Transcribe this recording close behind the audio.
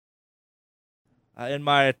In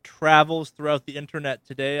my travels throughout the internet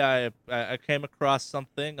today, I came across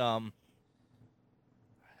something. I'm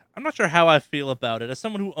not sure how I feel about it. As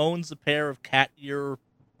someone who owns a pair of cat ear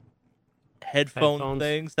headphone Headphones.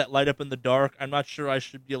 things that light up in the dark, I'm not sure I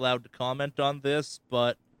should be allowed to comment on this.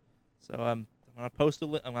 But I'm gonna post a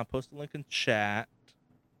I'm gonna post a link in chat,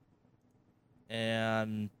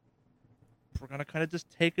 and we're gonna kind of just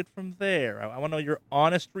take it from there. I want to know your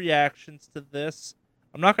honest reactions to this.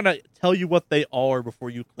 I'm not gonna tell you what they are before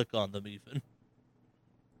you click on them, even.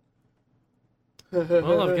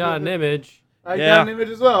 Well, I've got an image. I got Yeah. an image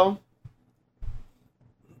as well.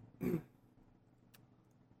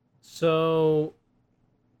 So,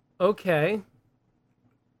 okay.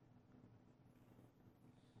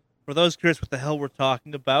 For those curious what the hell we're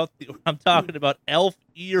talking about, I'm talking about elf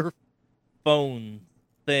earphone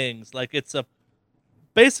things. Like it's a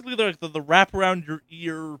basically they're like the wrap around your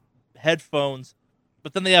ear headphones,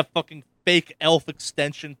 but then they have fucking fake elf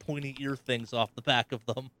extension pointy ear things off the back of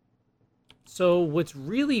them. So, what's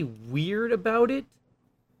really weird about it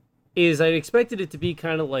is I expected it to be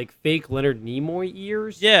kind of like fake Leonard Nimoy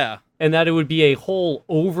ears. Yeah. And that it would be a whole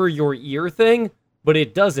over your ear thing, but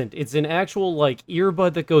it doesn't. It's an actual like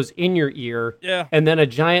earbud that goes in your ear, Yeah. and then a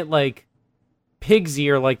giant like pig's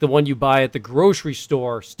ear, like the one you buy at the grocery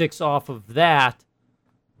store, sticks off of that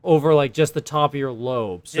over like just the top of your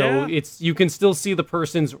lobe. So Yeah. it's you can still see the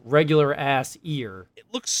person's regular ass ear. It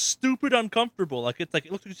looks stupid uncomfortable. Like it looks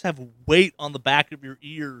like you just have weight on the back of your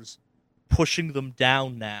ears pushing them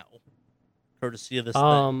down now. Courtesy of this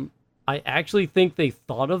thing. I actually think they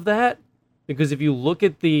thought of that because if you look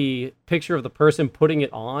at the picture of the person putting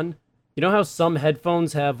it on, you know how some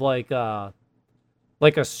headphones have like a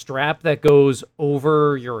strap that goes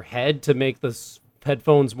over your head to make the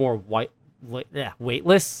headphones more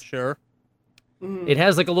weightless. Sure. It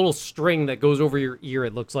has like a little string that goes over your ear.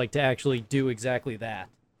 It looks like to actually do exactly that,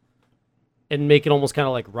 and make it almost kind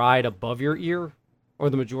of like ride above your ear, or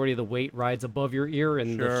the majority of the weight rides above your ear,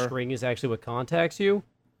 and the Sure. string is actually what contacts you,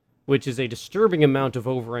 which is a disturbing amount of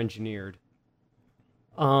over-engineered.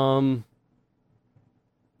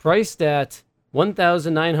 Priced at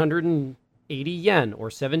 1,980 yen, or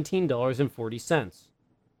 $17.40,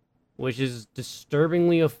 which is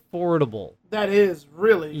disturbingly affordable. That is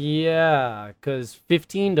really. Yeah, because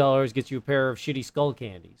 $15 gets you a pair of shitty skull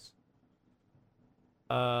candies.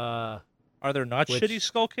 Are there not Which- shitty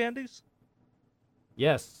skull candies?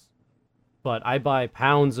 Yes. But I buy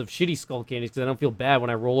pounds of shitty skull candies because I don't feel bad when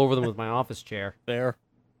I roll over them with my office chair. Fair.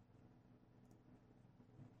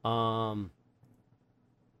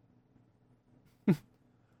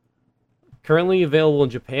 Currently available in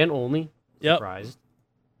Japan only. Yep. Surprised.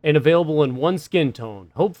 And available in one skin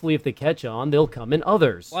tone. Hopefully, if they catch on, they'll come in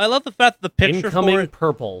others. Well, I love the fact that the picture Incoming for it.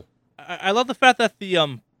 purple. I love the fact that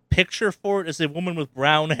the picture for it is a woman with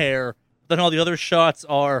brown hair. Then all the other shots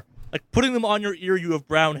are like putting them on your ear. You have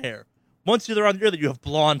brown hair. Once they're on your ear, that you have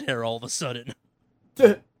blonde hair all of a sudden.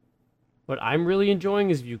 What I'm really enjoying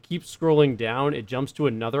is if you keep scrolling down, it jumps to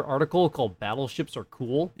another article called Battleships Are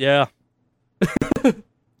Cool. Yeah.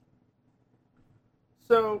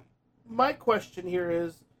 So, my question here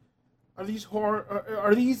is: are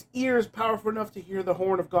these ears powerful enough to hear the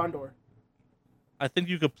horn of Gondor? I think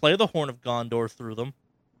you could play the Horn of Gondor through them.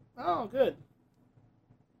 Oh, good.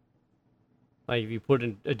 Like if you put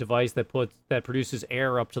in a device that produces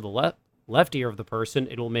air up to the left ear of the person,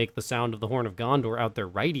 it'll make the sound of the Horn of Gondor out their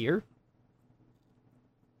right ear.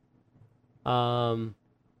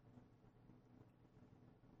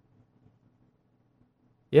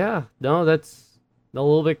 Yeah, no, that's a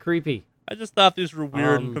little bit creepy. I just thought these were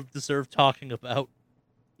weird Um, and deserve talking about.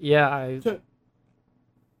 Yeah,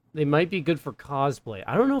 they might be good for cosplay.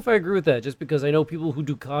 I don't know if I agree with that, just because I know people who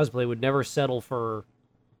do cosplay would never settle for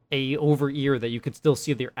a over ear that you could still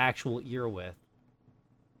see their actual ear with.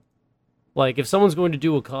 Like, if someone's going to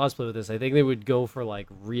do a cosplay with this, I think they would go for like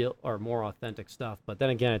real or more authentic stuff. But then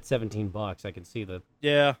again, at $17, I can see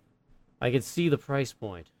Yeah. the price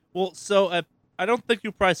point. Well, so I don't think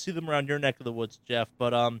you probably see them around your neck of the woods, Jeff.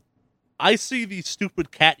 But I see these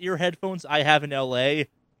stupid cat ear headphones I have in LA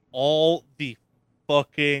all the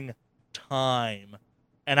fucking time,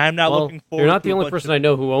 and I'm not Well, looking forward. you're not to the a only bunch person of- I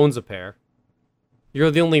know who owns a pair.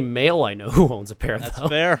 You're the only male I know who owns a pair, That's though.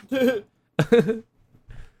 fair.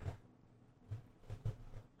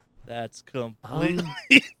 That's completely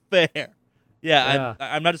fair. Yeah, Yeah.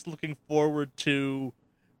 I'm not just looking forward to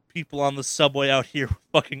people on the subway out here with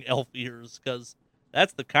fucking elf ears, because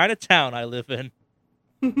that's the kind of town I live in.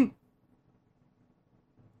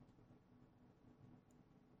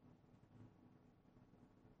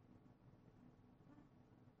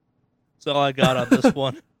 That's all I got on this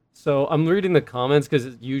one. So I'm reading the comments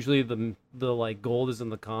because usually the like gold is in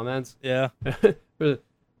the comments. Yeah.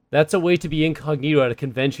 That's a way to be incognito at a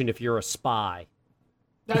convention if you're a spy.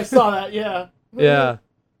 I saw that. Yeah. Yeah.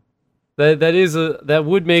 That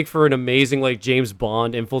would make for an amazing like James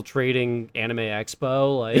Bond infiltrating Anime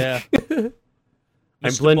Expo. Like, Yeah.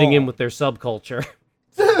 I'm Mr. blending in Bond. with their subculture.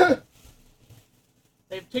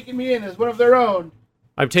 They've taken me in as one of their own.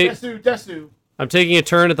 Desu. I'm taking a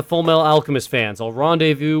turn at the Full Metal Alchemist fans. I'll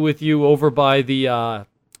rendezvous with you over by the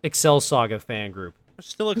Excel Saga fan group. There's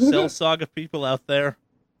still Excel Saga people out there.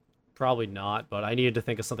 Probably not, but I needed to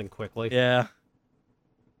think of something quickly. Yeah.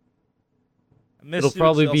 I miss It'll you,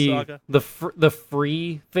 probably Excel be Saga. the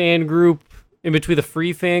free fan group, in between the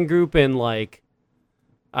free fan group and like,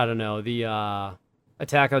 I don't know, the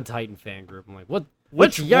Attack on Titan fan group. I'm like, what's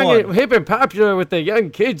Which young one? and hip and popular with the young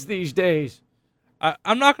kids these days?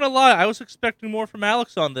 I'm not gonna lie. I was expecting more from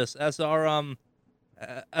Alex on this as our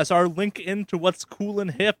link into what's cool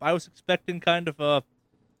and hip. I was expecting kind of a,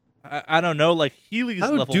 I don't know, like Healy's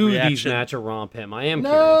How level do reaction. these match a romp him? I am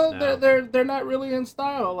No, curious now. they're not really in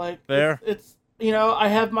style. Like Fair. It's I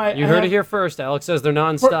have my. You I heard have, it here first. Alex says they're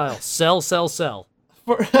not in For- style. Sell, sell, sell.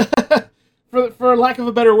 For for lack of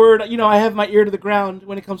a better word, I have my ear to the ground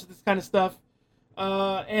when it comes to this kind of stuff.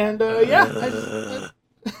 Yeah.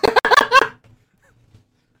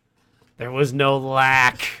 There was no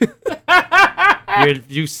lack.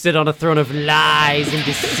 You sit on a throne of lies and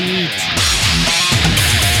deceit.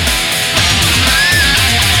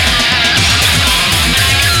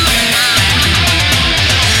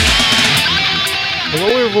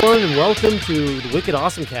 Hello, everyone, and welcome to the Wicked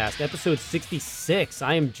Awesome Cast, episode 66.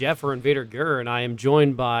 I am Jeff or Invader Gurr, and I am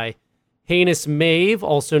joined by Heinous Maeve,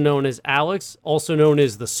 also known as Alex, also known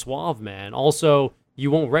as the Suave Man. Also, you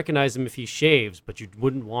won't recognize him if he shaves, but you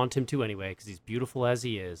wouldn't want him to anyway, because he's beautiful as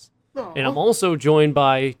he is. Aw. And I'm also joined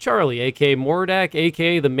by Charlie, a.k.a. Mordak,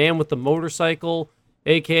 a.k.a. the man with the motorcycle,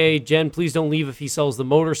 a.k.a. Jen, please don't leave if he sells the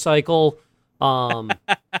motorcycle.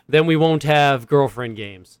 Then we won't have girlfriend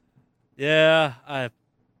games. Yeah, I'm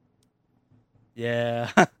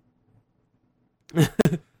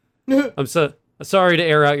sorry to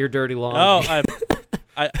air out your dirty laundry. Oh,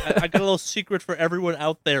 I got a little secret for everyone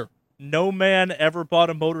out there. No man ever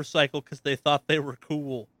bought a motorcycle because they thought they were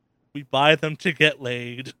cool. We buy them to get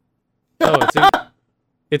laid. It's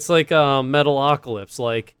like Metalocalypse.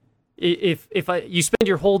 Like if you spend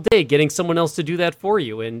your whole day getting someone else to do that for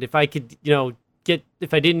you, and if I could,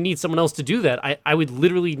 if I didn't need someone else to do that, I would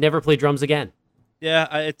literally never play drums again.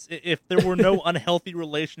 Yeah, if there were no unhealthy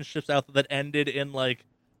relationships out there that ended in like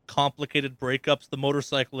complicated breakups, the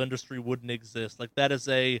motorcycle industry wouldn't exist. Like that is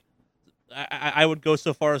I would go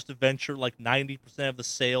so far as to venture like 90% of the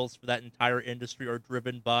sales for that entire industry are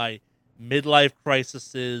driven by midlife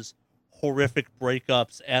crises, horrific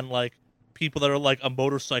breakups, and like people that are like, a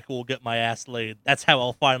motorcycle will get my ass laid. That's how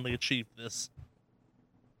I'll finally achieve this.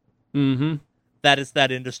 Mm-hmm. That is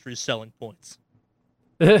that industry's selling points.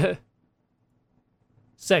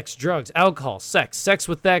 Sex, drugs, alcohol, sex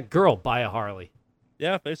with that girl, buy a Harley.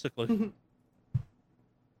 Yeah, basically.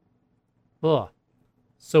 Ugh.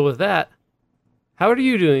 So with that, how are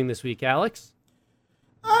you doing this week, Alex?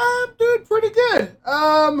 I'm doing pretty good.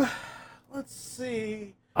 Let's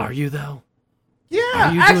see. Are you though? Yeah,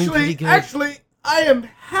 Are you doing pretty good? actually, I am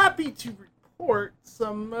happy to report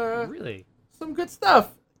some Really? some good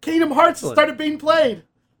stuff. Kingdom Hearts Excellent. started being played.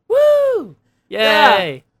 Woo!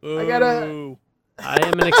 Yay! I gotta- Ooh. I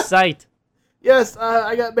am an excite. Yes,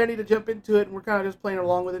 I got Benny to jump into it, and we're kind of just playing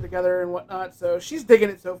along with it together and whatnot. So she's digging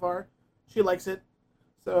it so far. She likes it.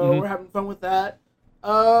 So Mhm. we're having fun with that.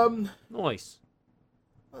 Nice.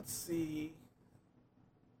 Let's see.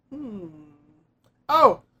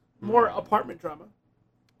 Oh, more apartment drama.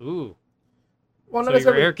 Ooh. Well, So not your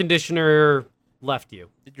necessarily. air conditioner left you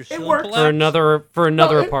Did your ceiling works. collapse? for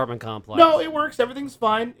another No, it- apartment complex. No, it works. Everything's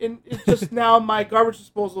fine. And it's just now my garbage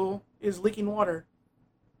disposal is leaking water.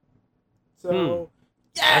 So,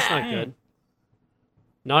 yeah. That's not good.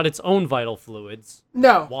 Not its own vital fluids.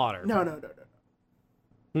 No. Water. No.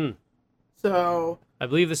 Hmm. So, I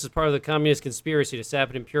believe this is part of the communist conspiracy to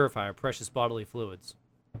sap and purify our precious bodily fluids.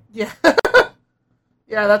 yeah.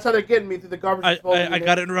 Yeah, that's how they're getting me through the garbage disposal. I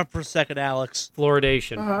got to interrupt for a second, Alex.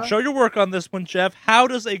 Fluoridation. Uh-huh. Show your work on this one, Jeff. How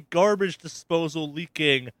does a garbage disposal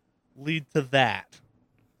leaking lead to that?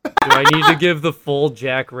 Do I need to give the full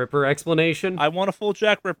Jack Ripper explanation? I want a full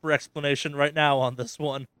Jack Ripper explanation right now on this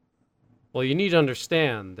one. Well, you need to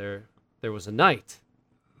understand, there was a night,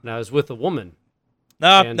 and I was with a woman.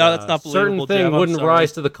 No, And, no, that's not certain believable, thing Jeff. I'm wouldn't sorry.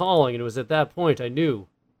 rise to the calling, and it was at that point I knew.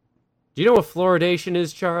 Do you know what fluoridation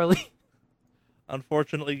is, Charlie?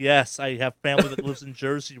 Unfortunately, yes. I have family that lives in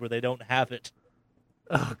Jersey where they don't have it.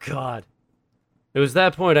 Oh, God. It was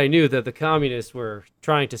that point I knew that the communists were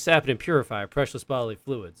trying to sap and purify our precious bodily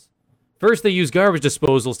fluids. First, they used garbage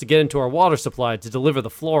disposals to get into our water supply to deliver the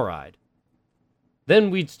fluoride.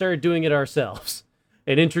 Then we started doing it ourselves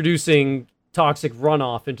and introducing toxic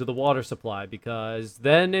runoff into the water supply because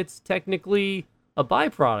then it's technically a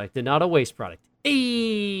byproduct and not a waste product.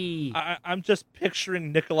 Hey! I'm just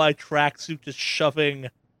picturing Nikolai Tracksuit just shoving,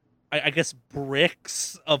 I guess,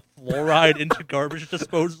 bricks of fluoride into garbage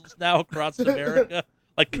disposals now across America.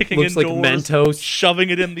 Like kicking Looks like indoors, Mentos. shoving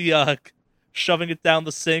it in the, shoving it down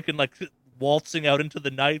the sink and like waltzing out into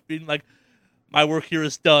the night, being like, my work here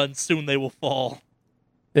is done, soon they will fall.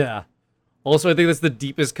 Yeah. Also, I think that's the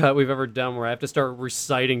deepest cut we've ever done where I have to start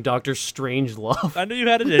reciting Dr. Strangelove. I knew you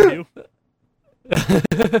had it in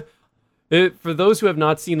you. For those who have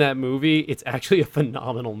not seen that movie, it's actually a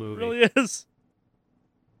phenomenal It movie. really is.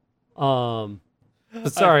 But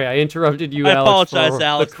sorry, I interrupted you, I Alex, apologize, for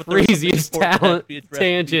Alex, the but there was something craziest important that had to be addressed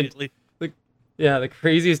tangent. immediately. The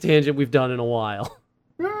craziest tangent we've done in a while.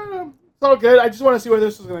 It's all good. I just want to see where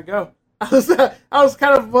this was going to go. I was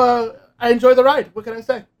kind of, I enjoyed the ride. What can I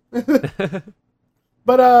say?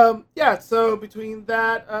 But, yeah, so between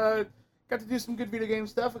that, got to do some good video game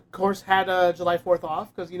stuff. Of course, had July 4th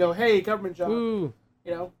off because, hey, government job. Ooh.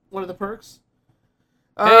 One of the perks.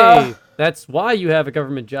 Hey, that's why you have a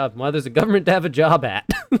government job. Why there's a government to have a job at.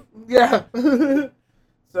 Yeah.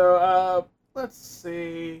 So, let's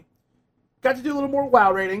see. Got to do a little more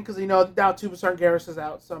WoW rating because, now Tubasar Garrus is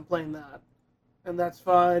out, so I'm playing that. And that's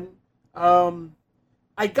fun.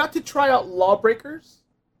 I got to try out Lawbreakers.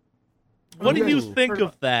 What do you Ooh. think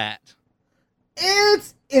of that?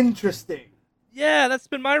 It's interesting. Yeah, that's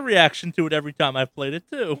been my reaction to it every time I've played it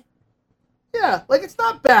too. Yeah, it's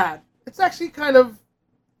not bad. It's actually kind of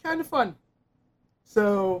fun.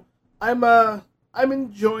 So I'm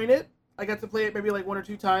enjoying it. I got to play it maybe like 1 or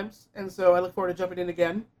 2 times, and so I look forward to jumping in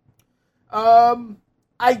again.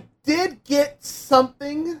 I did get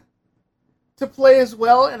something to play as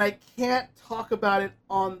well, and I can't talk about it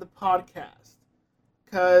on the podcast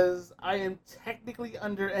because I am technically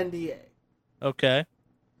under NDA. Okay.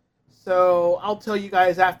 So I'll tell you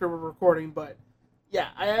guys after we're recording, but yeah,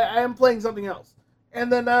 I am playing something else.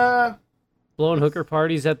 And then, Blowing hooker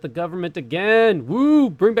parties at the government again. Woo!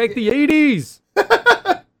 Bring back the 80s!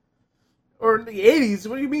 or in the 80s,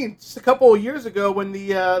 what do you mean? Just a couple of years ago when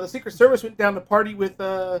the Secret Service went down to party with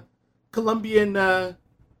Colombian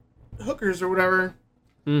hookers or whatever.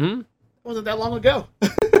 Mm-hmm. It wasn't that long ago.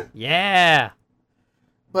 Yeah!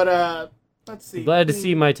 But, let's see. Glad to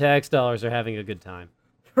see my tax dollars are having a good time.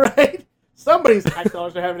 Right? Somebody's tax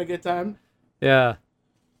dollars are having a good time. Yeah.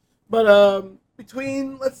 But,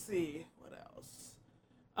 between, let's see, what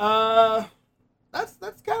else?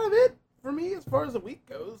 That's kind of it for me as far as the week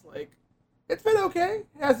goes. It's been okay.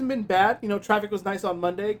 It hasn't been bad. Traffic was nice on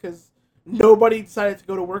Monday because nobody decided to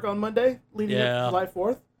go to work on Monday leading up to July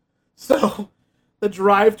 4th. So, the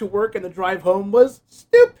drive to work and the drive home was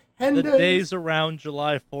stupendous. The days around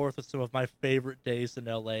July 4th are some of my favorite days in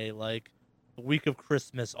LA. The week of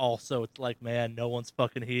Christmas also, it's like, man, no one's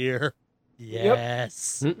fucking here.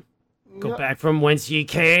 Yes. Yep. Go back from whence ye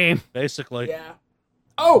came. Basically. Yeah.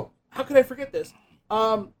 Oh, how could I forget this?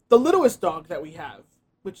 The littlest dog that we have,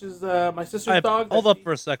 which is my sister's dog. Hold up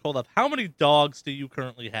for a sec. Hold up. How many dogs do you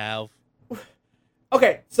currently have?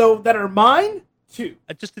 Okay, so that are mine, 2.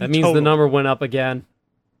 That means the number went up again.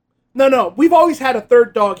 No. We've always had a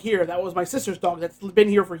third dog here. That was my sister's dog that's been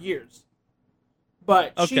here for years.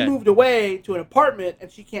 But she moved away to an apartment,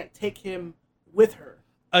 and she can't take him with her.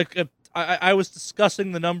 I was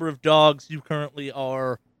discussing the number of dogs you currently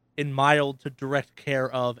are in mild to direct care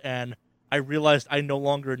of, and I realized I no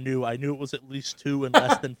longer knew. I knew it was at least 2 and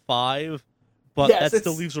less than 5, but Yes, that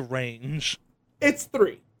still leaves a range. It's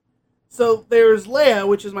 3. So there's Leia,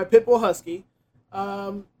 which is my pit bull husky.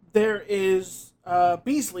 There is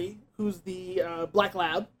Beasley, who's the black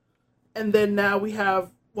lab, and then now we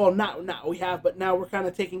have. Well, not we have, but now we're kind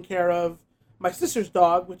of taking care of my sister's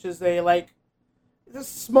dog, which is it's a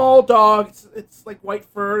small dog. It's like white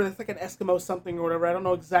fur. It's like an Eskimo something or whatever. I don't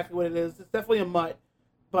know exactly what it is. It's definitely a mutt.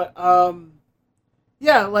 But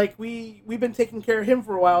yeah, we've been taking care of him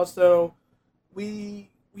for a while. So we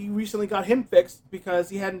recently got him fixed because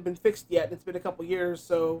he hadn't been fixed yet, and it's been a couple years.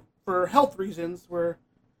 So for health reasons,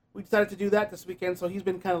 we decided to do that this weekend. So he's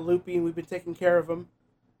been kind of loopy, and we've been taking care of him.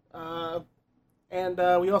 And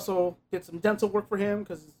we also did some dental work for him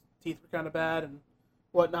because his teeth were kind of bad and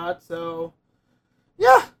whatnot. So,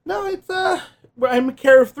 yeah, no, it's I'm in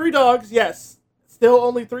care of 3 dogs. Yes, still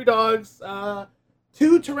only 3 dogs.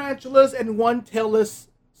 2 tarantulas, and 1 tailless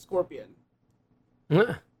scorpion.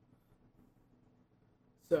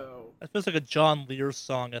 So That feels like a John Lear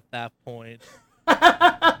song at that point.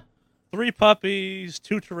 3 puppies,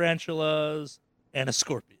 2 tarantulas, and a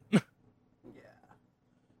scorpion. yeah,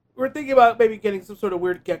 we're thinking about maybe getting some sort of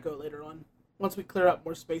weird gecko later on, once we clear out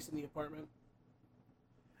more space in the apartment.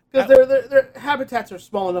 Because their habitats are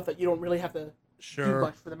small enough that you don't really have to do Sure.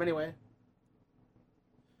 much for them anyway.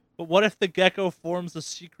 But what if the gecko forms a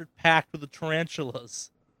secret pact with the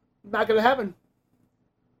tarantulas? Not gonna happen.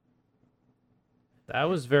 That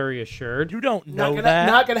was very assured. You don't know Not that.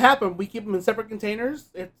 Not gonna happen. We keep them in separate containers.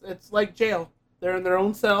 It's like jail. They're in their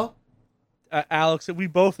own cell. Alex, we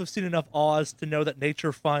both have seen enough Oz to know that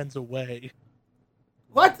nature finds a way.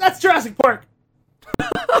 What? That's Jurassic Park.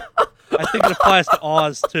 I think it applies to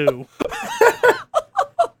Oz, too.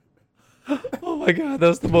 Oh my god, that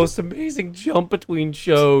was the most amazing jump between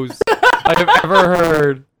shows I have ever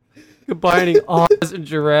heard. Combining Oz and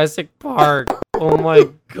Jurassic Park. Oh my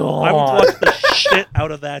god. I would watch the shit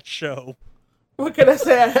out of that show. What can I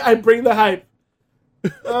say? I bring the hype.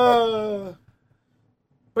 But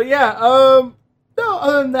yeah, no,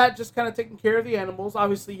 other than that, just kind of taking care of the animals.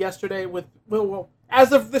 Obviously, yesterday with, well,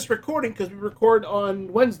 as of this recording, because we record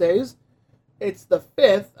on Wednesdays, it's the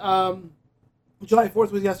 5th. July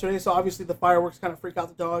 4th was yesterday, so obviously the fireworks kind of freak out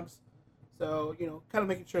the dogs. So, kind of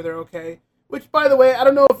making sure they're okay. Which, by the way, I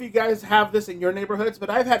don't know if you guys have this in your neighborhoods, but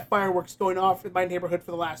I've had fireworks going off in my neighborhood for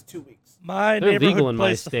the last 2 weeks. My They're legal neighborhood in my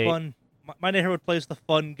plays the state. fun. My neighborhood plays the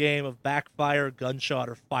fun game of backfire, gunshot,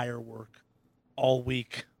 or firework all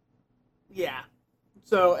week. Yeah.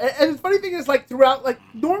 So, and the funny thing is, like, throughout, like,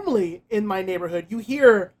 normally in my neighborhood, you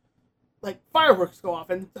hear, like, fireworks go off,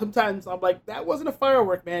 and sometimes I'm like, that wasn't a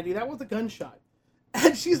firework, Mandy, that was a gunshot.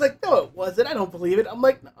 And she's like, no, it wasn't, I don't believe it. I'm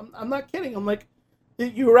like, I'm not kidding. I'm like,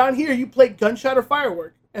 you around here, you play gunshot or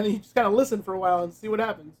firework, and then you just kind of listen for a while and see what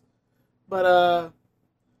happens. But,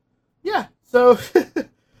 yeah, so,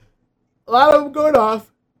 a lot of them going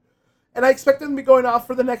off, and I expect them to be going off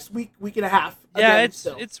for the next week and a half. Yeah,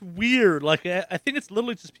 again, it's weird. Like, I think it's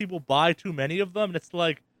literally just people buy too many of them, and it's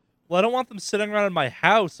like, well, I don't want them sitting around in my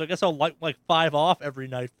house, so I guess I'll light like 5 off every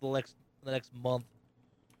night for the next month.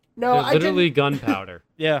 No, They're literally gunpowder.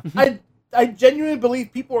 Yeah. I genuinely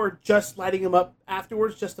believe people are just lighting them up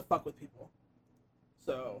afterwards just to fuck with people.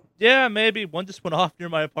 So Yeah, maybe. One just went off near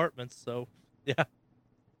my apartment, so, yeah.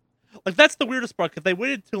 Like, that's the weirdest part. If they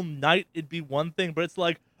waited till night, it'd be one thing, but it's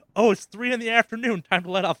like, oh, it's 3 in the afternoon, time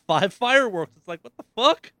to let off 5 fireworks. It's like, what the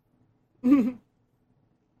fuck?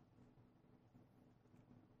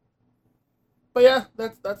 But yeah,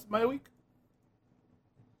 that's my week.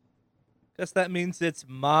 Guess that means it's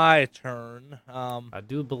my turn. I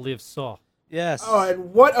do believe so. Yes. Oh,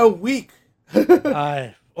 and what a week!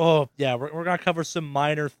 Yeah, we're gonna cover some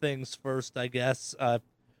minor things first, I guess.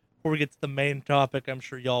 Before we get to the main topic, I'm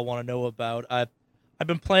sure y'all want to know about. I've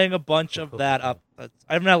been playing a bunch of that. I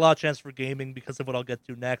haven't had a lot of chance for gaming because of what I'll get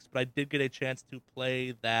to next, but I did get a chance to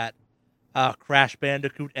play that Crash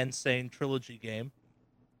Bandicoot Insane Trilogy game.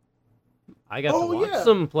 I got to watch yeah.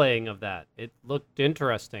 some playing of that. It looked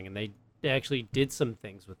interesting, and they actually did some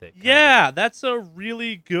things with it. Yeah, that's a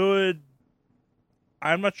really good.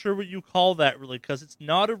 I'm not sure what you call that really, because it's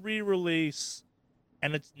not a re-release,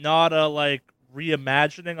 and it's not a like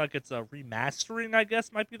reimagining. Like it's a remastering, I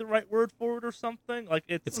guess might be the right word for it, or something. Like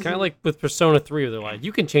It's kind of like with Persona 3, where they're like,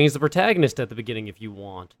 you can change the protagonist at the beginning if you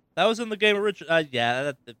want. that was in the game original.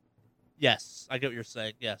 Yes, I get what you're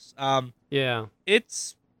saying. Yes. Yeah.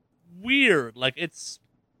 It's weird. Like it's.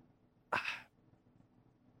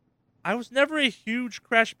 I was never a huge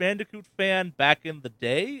Crash Bandicoot fan back in the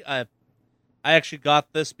day. I actually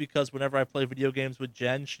got this because whenever I play video games with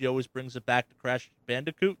Jen, she always brings it back to Crash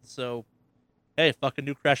Bandicoot. So, hey, fucking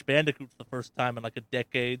new Crash Bandicoot for the first time in like a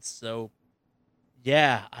decade. So,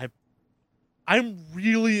 yeah, I'm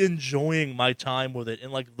really enjoying my time with it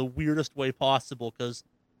in like the weirdest way possible because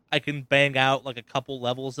I can bang out like a couple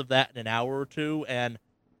levels of that in an hour or two, and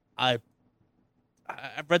I've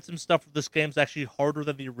read some stuff that this game's actually harder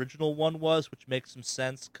than the original one was, which makes some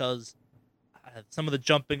sense because some of the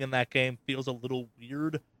jumping in that game feels a little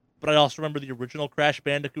weird. But I also remember the original Crash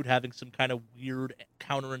Bandicoot having some kind of weird,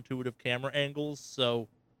 counterintuitive camera angles. So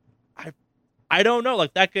I don't know,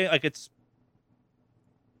 like that game, like it's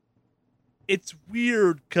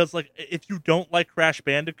weird because like if you don't like Crash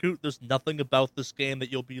Bandicoot, there's nothing about this game that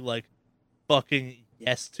you'll be like fucking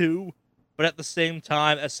yes to. But at the same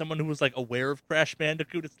time, as someone who was like aware of Crash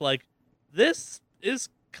Bandicoot, it's like this is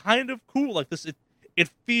kind of cool. Like this, it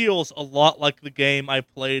feels a lot like the game I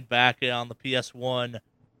played back on the PS1,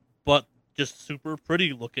 but just super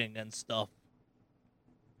pretty looking and stuff.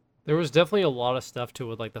 There was definitely a lot of stuff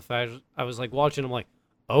to it, like the fact I was like watching. I'm like,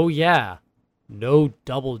 oh yeah, no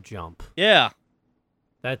double jump. Yeah.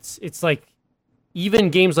 It's like even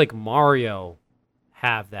games like Mario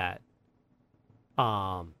have that.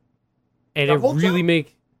 And Double it really jump?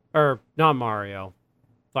 make or not Mario.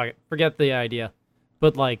 Fuck it, forget the idea.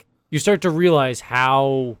 But like you start to realize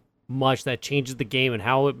how much that changes the game and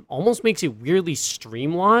how it almost makes it weirdly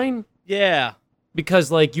streamlined Yeah.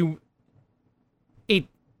 because like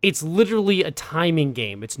it's literally a timing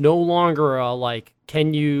game. It's no longer a like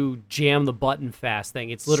can you jam the button fast thing.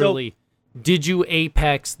 It's literally did you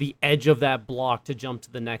apex the edge of that block to jump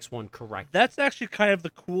to the next one correctly? That's actually kind of the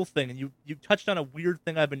cool thing, and you touched on a weird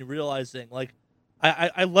thing I've been realizing. Like,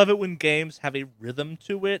 I love it when games have a rhythm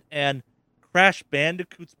to it, and Crash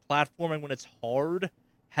Bandicoot's platforming when it's hard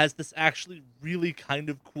has this actually really kind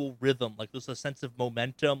of cool rhythm. Like, there's a sense of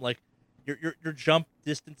momentum. Like, your jump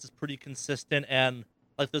distance is pretty consistent, and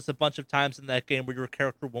like there's a bunch of times in that game where your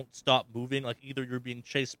character won't stop moving. Like, either you're being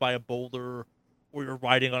chased by a boulder or you're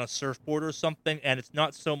riding on a surfboard or something, and it's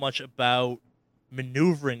not so much about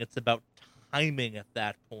maneuvering, it's about timing at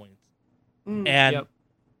that point. Mm. And Yep.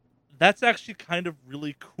 that's actually kind of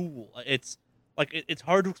really cool. It's like it's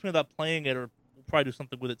hard to explain without playing it, or we'll probably do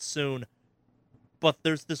something with it soon. But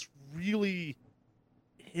there's this really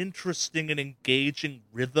interesting and engaging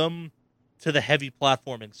rhythm to the heavy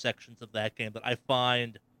platforming sections of that game that I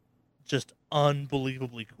find just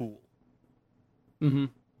unbelievably cool. Mm-hmm.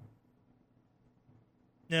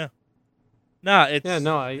 Yeah. Nah, it's Yeah,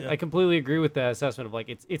 no, yeah. I completely agree with that assessment of like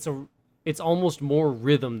it's almost more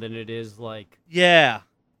rhythm than it is like Yeah.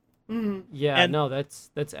 Mm. yeah, And- no, that's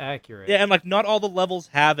accurate. Yeah, and like not all the levels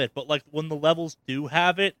have it, but like when the levels do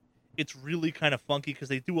have it, it's really kind of funky because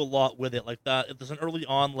they do a lot with it. Like there's an early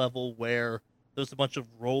on level where there's a bunch of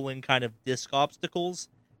rolling kind of disc obstacles,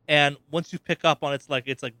 and once you pick up on it,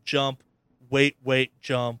 it's like jump, wait,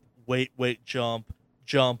 jump, wait, jump,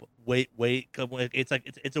 jump, wait. It's like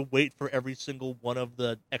it's a wait for every single one of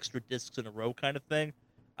the extra discs in a row kind of thing.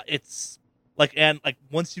 It's like and like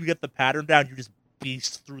once you get the pattern down, you just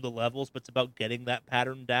beast through the levels, but it's about getting that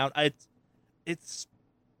pattern down. It's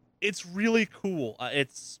really cool.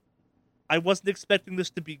 I wasn't expecting this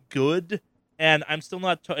to be good, and I'm still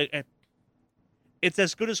not. It's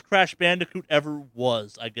as good as Crash Bandicoot ever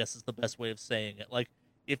was, I guess is the best way of saying it. Like,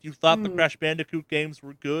 if you thought the Hmm. Crash Bandicoot games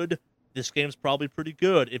were good, this game's probably pretty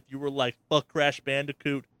good. If you were like, fuck Crash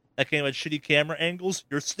Bandicoot, that game had shitty camera angles,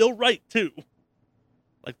 you're still right, too.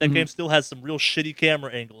 Like, that Mhm. game still has some real shitty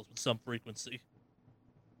camera angles with some frequency.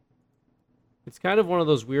 It's kind of one of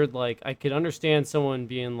those weird, like, I could understand someone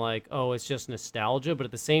being like, oh, it's just nostalgia, but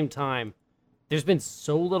at the same time, there's been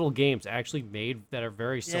so little games actually made that are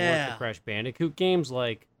very similar to Yeah. the Crash Bandicoot games,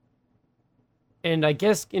 like, and I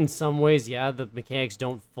guess in some ways, yeah, the mechanics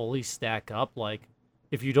don't fully stack up. Like,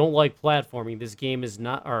 if you don't like platforming, this game is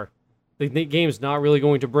not, or the game's not really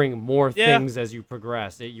going to bring more Yeah. things as you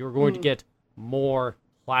progress. You're going to Mhm. get more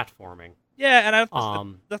platforming. Yeah, and there's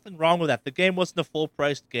Um, nothing wrong with that. The game wasn't a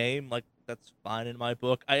full-priced game. Like, that's fine in my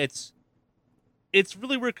book. It's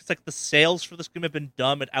really weird because like the sales for this game have been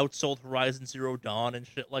dumb. It outsold Horizon Zero Dawn and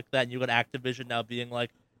shit like that. And you got Activision now being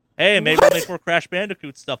like, "Hey, maybe we'll make more Crash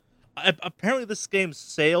Bandicoot stuff." Apparently, this game's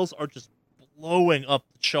sales are just blowing up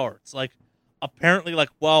the charts. Like, apparently, like,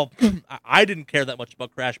 well, I didn't care that much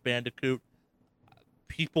about Crash Bandicoot.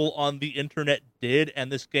 People on the internet did,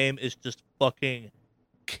 and this game is just fucking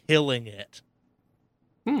killing it.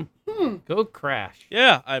 Hmm. go Crash.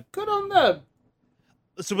 Yeah, Good on them.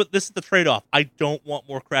 but this is the trade-off. I don't want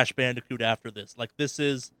more Crash Bandicoot after this. Like, this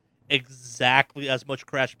is exactly as much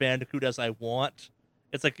Crash Bandicoot as I want.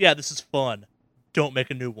 It's like, yeah, this is fun. Don't make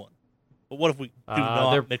a new one. But what if we do They're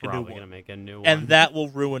not make a new probably one? gonna make a new one. And that will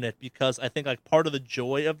ruin it because I think like part of the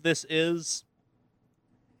joy of this is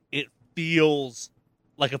it feels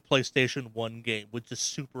like a PlayStation 1 game with just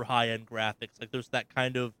super high-end graphics. Like there's that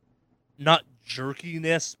kind of not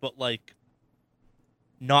jerkiness, but like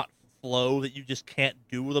not flow that you just can't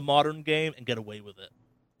do with a modern game and get away with it.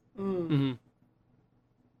 Mm. Mhm.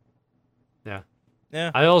 Yeah.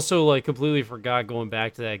 Yeah. I also like completely forgot going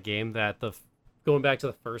back to that game going back to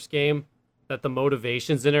the first game that the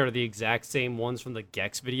motivations in it are the exact same ones from the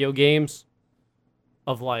Gex video games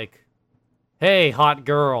of like, hey, hot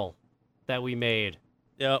girl that we made,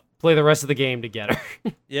 Yep. play the rest of the game together.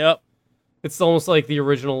 Yep. It's almost like the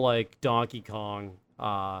original like Donkey Kong,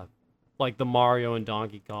 like the Mario and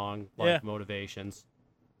Donkey Kong like Yeah. motivations.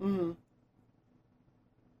 Mm.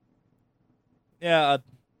 Yeah.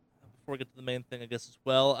 Before we get to the main thing, I guess as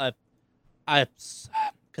well,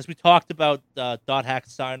 because we talked about Dot Hack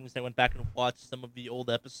Signs, I went back and watched some of the old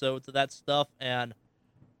episodes of that stuff, and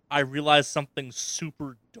I realized something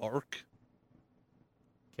super dark.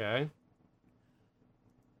 Okay.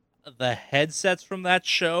 The headsets from that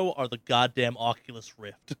show are the goddamn Oculus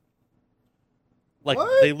Rift. Like,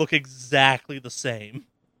 What? they look exactly the same.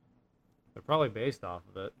 They're probably based off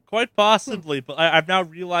of it. Quite possibly, but I've now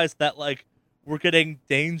realized that, like, we're getting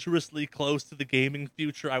dangerously close to the gaming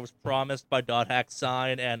future I was promised by Dot Hack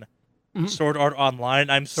Sign and Sword Art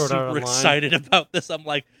Online. I'm Sword Art super Online. excited about this. I'm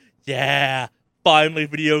like, yeah, finally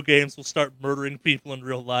video games will start murdering people in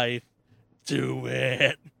real life. Do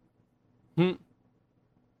it.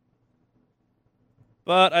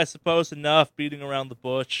 But I suppose enough beating around the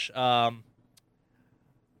bush.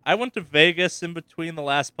 I went to Vegas in between the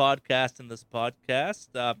last podcast and this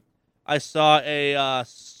podcast. I saw a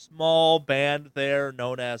small band there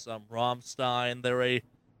known as Rammstein. They're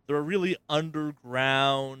a really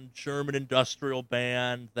underground German industrial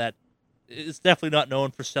band that is definitely not known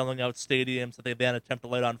for selling out stadiums that they then attempt to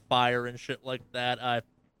light on fire and shit like that. I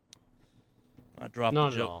dropped Not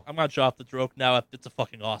the at joke. all. I'm gonna drop the joke now. It's a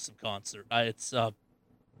fucking awesome concert.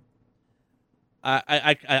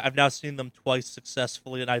 I've now seen them twice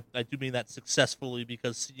successfully, and I do mean that successfully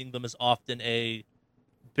because seeing them is often a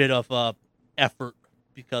bit of a effort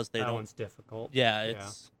because they That don't. one's difficult. Yeah,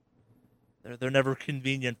 it's they're never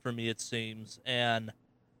convenient for me. It seems, and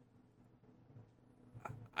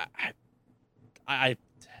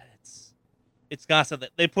it's constant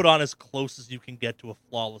that they put on as close as you can get to a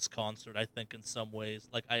flawless concert. I think in some ways,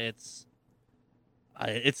 like it's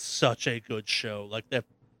such a good show. Like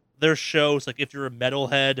their shows, like if you're a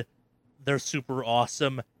metalhead, they're super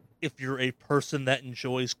awesome. If you're a person that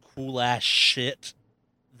enjoys cool ass shit,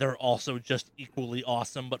 they're also just equally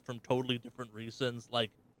awesome, but from totally different reasons. Like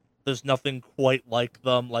there's nothing quite like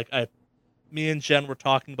them. Like me and Jen were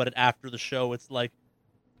talking about it after the show. It's like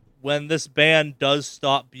when this band does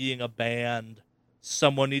stop being a band,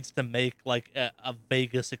 someone needs to make like a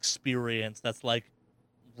Vegas experience that's like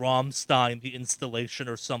Rammstein, the installation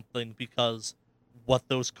or something, because what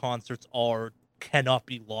those concerts are cannot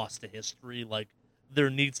be lost to history. Like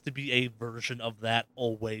there needs to be a version of that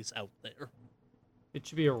always out there. It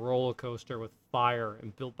should be a roller coaster with fire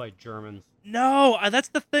and built by Germans. No, that's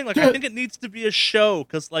the thing. Like I think it needs to be a show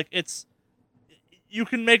because like you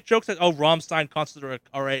can make jokes like, oh, Rammstein concerts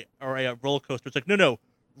are a roller coaster. It's like, no.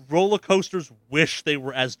 Roller coasters wish they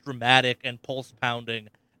were as dramatic and pulse pounding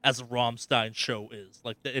as a Rammstein show is.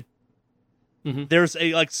 Like, there's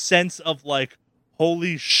a like sense of like,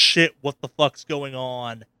 holy shit, what the fuck's going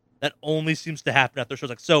on? That only seems to happen at their shows.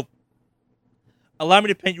 Like, so, allow me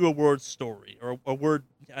to paint you a word story or a word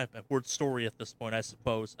story at this point, I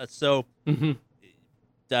suppose.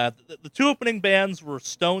 The two opening bands were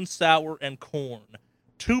Stone Sour and Korn.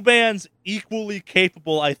 Two bands equally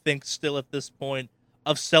capable, I think, still at this point,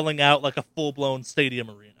 of selling out like a full-blown stadium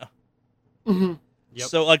arena. Yep.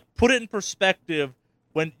 So, like, put it in perspective.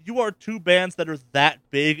 When you are two bands that are that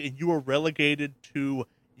big and you are relegated to,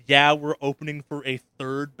 yeah, we're opening for a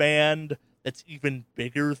third band that's even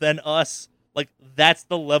bigger than us, like, that's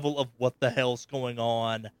the level of what the hell's going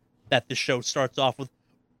on that the show starts off with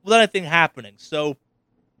without anything happening. So,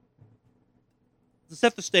 to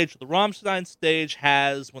set the stage, the Rammstein stage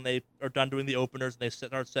has, when they are done doing the openers and they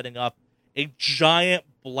start setting up, a giant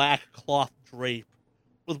black cloth drape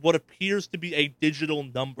with what appears to be a digital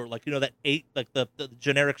number, like, you know, that 8, like the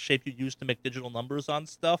generic shape you use to make digital numbers on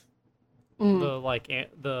stuff.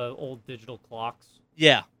 The old digital clocks.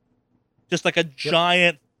 Yeah. Just like a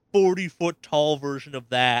giant 40-foot tall version of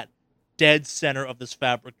that, dead center of this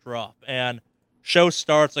fabric drop. And show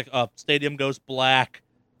starts, like, stadium goes black.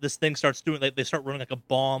 This thing starts doing, like, they start running like a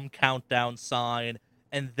bomb countdown sign,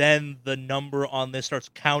 and then the number on this starts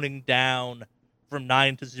counting down from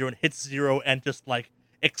 9 to 0 and hits 0, and just like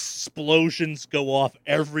explosions go off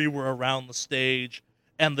everywhere around the stage,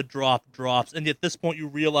 and the drop drops. And at this point, you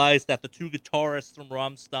realize that the two guitarists from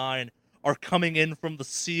Rammstein are coming in from the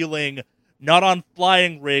ceiling, not on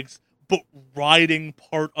flying rigs, but riding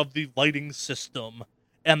part of the lighting system,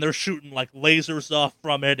 and they're shooting like lasers off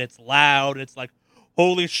from it. It's loud, and it's like,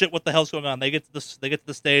 holy shit, what the hell's going on? They get to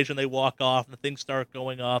the stage and they walk off and the things start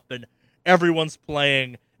going up and everyone's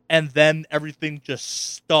playing, and then everything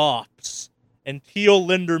just stops. And Theo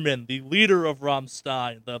Linderman, the leader of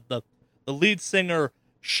Rammstein, the lead singer,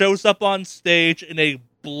 shows up on stage in a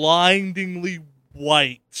blindingly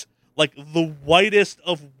white, like the whitest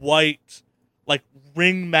of white, like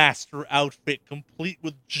ringmaster outfit, complete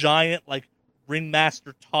with giant like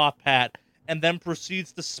ringmaster top hat, and then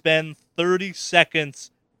proceeds to spend 30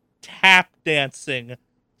 seconds tap dancing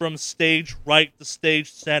from stage right to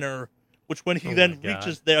stage center, which when he then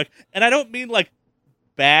reaches there, and I don't mean like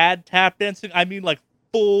bad tap dancing, I mean like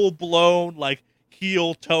full blown like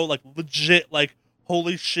heel toe, like legit, like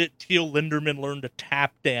holy shit, Till Lindemann learned to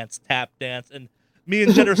tap dance, and me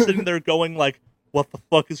and Jen are sitting there going like, what the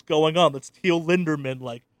fuck is going on? That's Till Lindemann.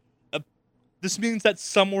 Like, this means that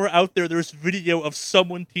somewhere out there's video of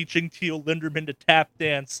someone teaching Till Lindemann to tap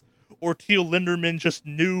dance, or Till Lindemann just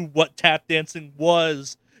knew what tap dancing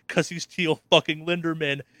was because he's Till fucking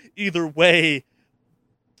Lindemann. Either way,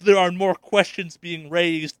 there are more questions being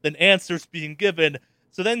raised than answers being given.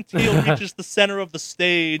 So then Till reaches the center of the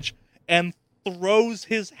stage and throws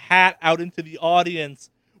his hat out into the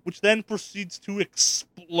audience, which then proceeds to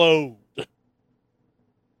explode.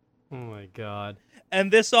 Oh my god.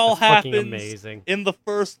 And this all That's fucking happens amazing. in the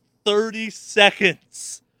first 30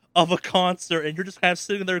 seconds of a concert, and you're just kind of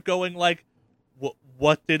sitting there going like,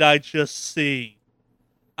 what did I just see?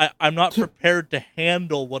 I'm not prepared to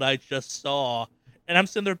handle what I just saw. And I'm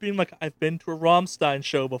sitting there being like, I've been to a Rammstein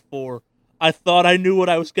show before. I thought I knew what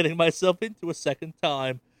I was getting myself into a second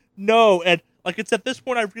time. No, and like it's at this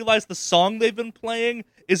point I realized the song they've been playing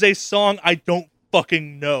is a song I don't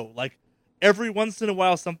fucking know. Like, every once in a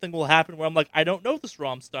while something will happen where I'm like, I don't know this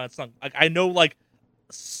Rammstein song. Like, I know like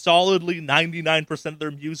solidly 99% of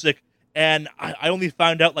their music, and I only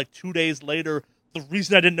found out like 2 days later the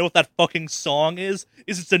reason I didn't know what that fucking song is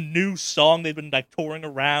it's a new song they've been like touring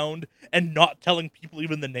around and not telling people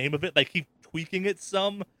even the name of it. They keep tweaking it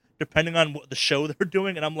some depending on what the show they're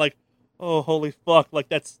doing, and I'm like, oh, holy fuck, like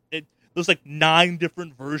that's it. There's like 9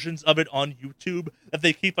 different versions of it on YouTube that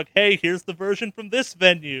they keep like, hey, here's the version from this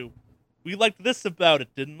venue. We liked this about it,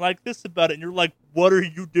 didn't like this about it. And you're like, what are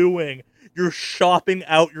you doing? You're shopping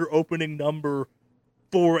out your opening number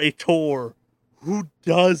for a tour. Who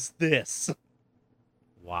does this?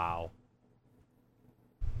 Wow.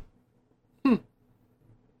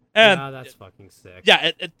 And that's fucking sick.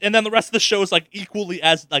 yeah, and then the rest of the show is like equally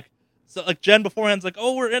as like, so like Jen beforehand's like,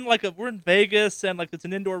 oh, we're in Vegas and like it's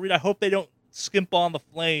an indoor arena. I hope they don't skimp on the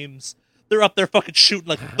flames. They're up there fucking shooting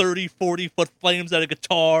like 30, 40-foot flames out of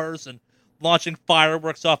guitars and launching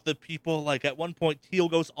fireworks off the people. Like at one point, Till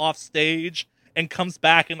goes off stage and comes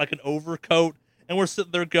back in like an overcoat, and we're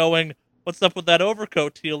sitting there going, "What's up with that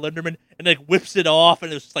overcoat, Till Lindemann?" And like whips it off,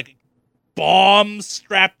 and there's just like bombs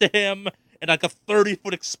strapped to him, and like a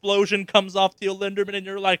 30-foot explosion comes off Till Lindemann, and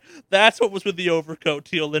you're like, "That's what was with the overcoat,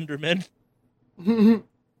 Till Lindemann."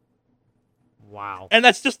 Wow. And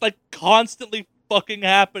that's just like constantly fucking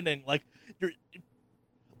happening. Like you're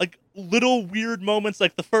like little weird moments,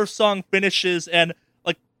 like the first song finishes and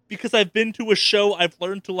like because I've been to a show, I've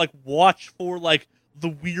learned to like watch for like the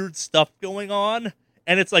weird stuff going on.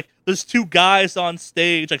 And it's like there's 2 guys on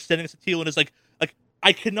stage like standing next to Till, and it's like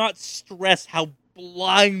I cannot stress how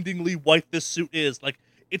blindingly white this suit is. Like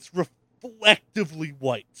it's reflectively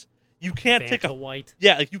white. You can't take a white.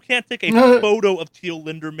 Yeah, like you can't take a photo of Till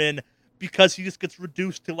Lindemann because he just gets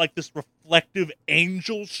reduced to like this reflective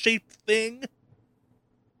angel-shaped thing.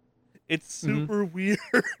 It's super weird.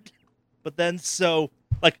 But then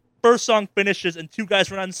like first song finishes and 2 guys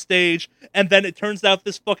run on stage, and then it turns out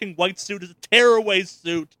this fucking white suit is a tearaway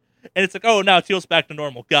suit, and it's like, oh, now Till's back to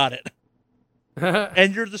normal. Got it.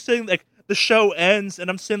 And you're just sitting like the show ends, and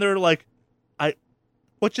I'm sitting there like,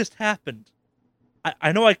 what just happened?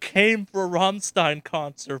 I know I came for a Rammstein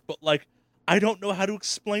concert, but like, I don't know how to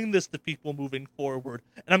explain this to people moving forward.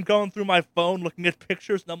 And I'm going through my phone looking at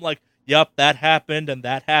pictures, and I'm like, yep, that happened, and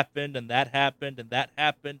that happened, and that happened, and that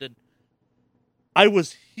happened, and I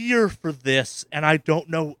was here for this, and I don't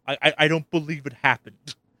know, I don't believe it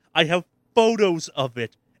happened. I have photos of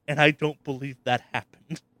it, and I don't believe that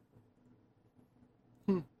happened.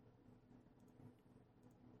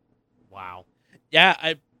 Wow.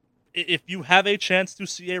 Yeah, if you have a chance to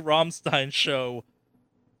see a Rammstein show,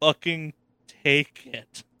 fucking take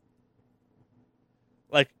it.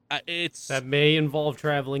 Like, it's... That may involve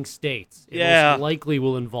traveling states. It Yeah. most likely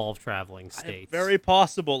will involve traveling states. Very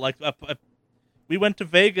possible. Like, we went to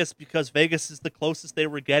Vegas because Vegas is the closest they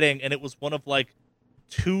were getting, and it was one of, like,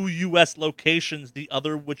 2 U.S. locations, the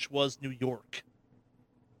other which was New York.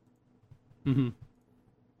 Mm-hmm.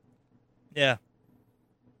 Yeah.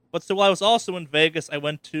 But so while I was also in Vegas, I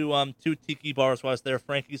went to 2 tiki bars while I was there,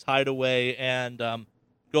 Frankie's Hideaway and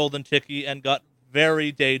Golden Tiki, and got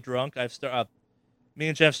very day drunk. Me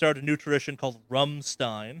and Jeff started a new tradition called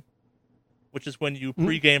Rumstein, which is when you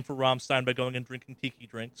pregame for Rammstein by going and drinking tiki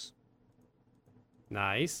drinks.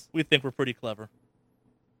 Nice. We think we're pretty clever.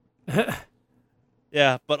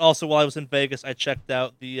 Yeah, but also while I was in Vegas, I checked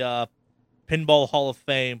out the Pinball Hall of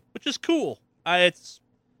Fame, which is cool.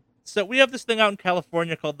 So we have this thing out in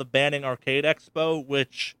California called the Banning Arcade Expo,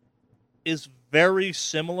 which is very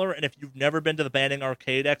similar. And if you've never been to the Banning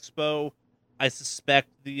Arcade Expo, I suspect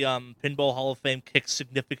the Pinball Hall of Fame kicks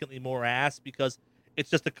significantly more ass because it's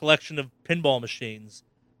just a collection of pinball machines.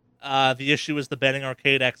 The issue is the Banning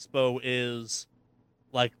Arcade Expo is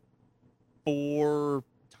like 4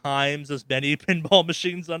 times as many pinball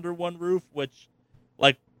machines under one roof, which,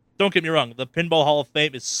 like, don't get me wrong, the Pinball Hall of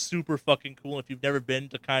Fame is super fucking cool. If you've never been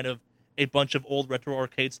to kind of a bunch of old retro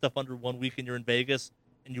arcade stuff under one week and you're in Vegas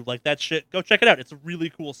and you like that shit, go check it out. It's a really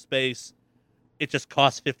cool space. It just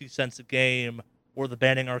costs 50 cents a game, or the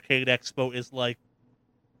Banning Arcade Expo is like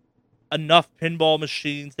enough pinball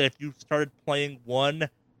machines that if you started playing one,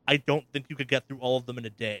 I don't think you could get through all of them in a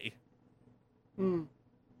day. Hmm.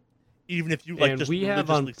 Even if you like And just we have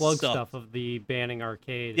religiously unplugged subbed. stuff of the Banning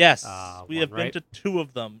Arcade. Yes, we one, have right? been to 2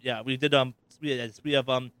 of them. Yeah, we did. We have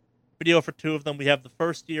video for 2 of them. We have the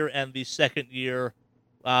first year and the second year.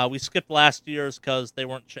 We skipped last year's because they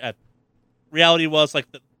weren't. Reality was like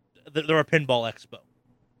they're a pinball expo.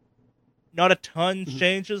 Not a ton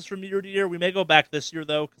changes from year to year. We may go back this year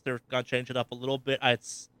though because they're gonna change it up a little bit.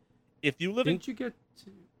 If you live in Didn't you get?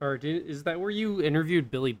 Is that where you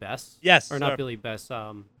interviewed Billy Best? yes, Or not Billy Best? Is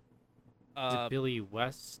it uh, Billy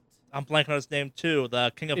West? I'm blanking on his name too.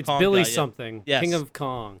 The King of It's Kong Billy guy, yeah. something. Yes. King of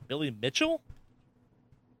Kong. Billy Mitchell.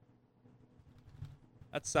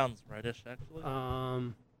 That sounds rightish,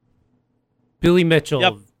 actually. Billy Mitchell.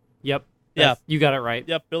 Yep. Yep. Yeah. You got it right.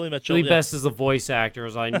 Yep, Billy Mitchell. Billy yeah. Best is the voice actor,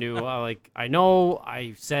 as I knew. I know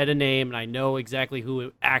I said a name, and I know exactly who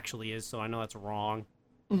it actually is, so I know that's wrong.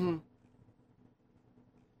 Mm-hmm.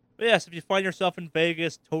 But yes, if you find yourself in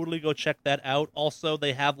Vegas, totally go check that out. Also,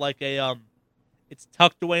 they have like a it's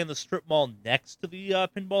tucked away in the strip mall next to the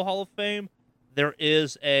Pinball Hall of Fame. There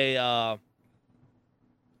is a I'm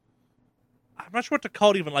not sure what to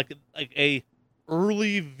call it, even like a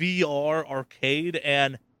early VR arcade,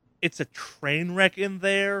 and it's a train wreck in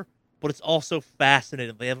there, but it's also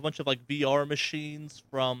fascinating. They have a bunch of like VR machines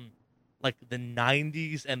from like the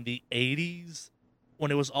 90s and the 80s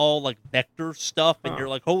when it was all like vector stuff, and you're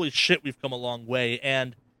like, holy shit, we've come a long way.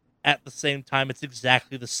 And at the same time, it's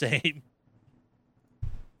exactly the same.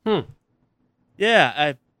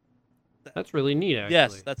 Yeah, That's really neat, actually.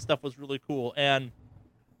 yes, that stuff was really cool. And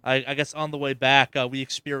I guess on the way back, we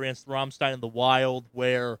experienced Rammstein in the wild,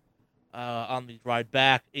 where on the ride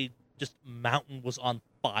back, a just mountain was on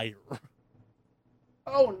fire.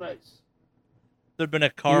 Oh, nice. There'd been a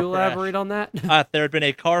Can car you crash. elaborate on that? There had been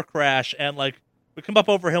a car crash, and like we come up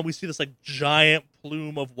over a hill, we see this like giant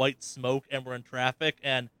plume of white smoke, and we're in traffic.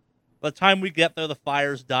 And by the time we get there, the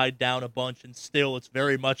fires died down a bunch, and still, it's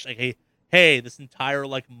very much like, hey, this entire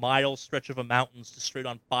like mile stretch of a mountain's just straight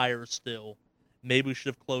on fire still. Maybe we should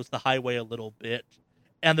have closed the highway a little bit.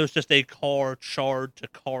 And there's just a car charred to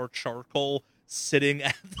car charcoal sitting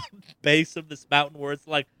at the base of this mountain, where it's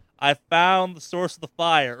like, I found the source of the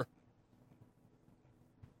fire.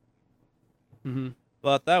 Mm-hmm.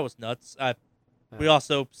 But that was nuts. We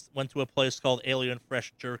also went to a place called Alien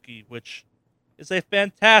Fresh Jerky, which is a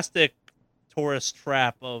fantastic tourist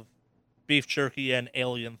trap of beef jerky and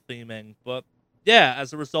alien theming. But yeah,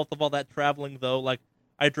 as a result of all that traveling, though, like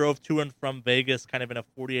I drove to and from Vegas kind of in a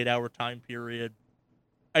 48-hour time period.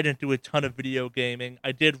 I didn't do a ton of video gaming.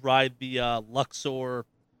 I did ride the Luxor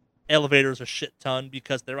elevators a shit ton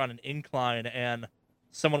because they're on an incline, and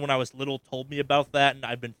someone when I was little told me about that, and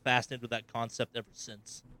I've been fascinated with that concept ever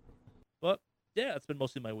since. But yeah, that's been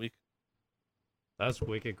mostly my week. That's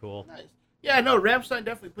wicked cool. Nice. Yeah, no, Rammstein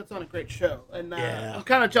definitely puts on a great show, and Yeah. I'm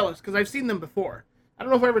kind of jealous because I've seen them before. I don't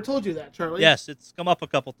know if I ever told you that, Charlie. Yes, it's come up a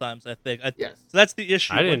couple times, I think. Yes. So that's the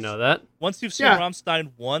issue. I didn't know that. Once you've seen Yeah.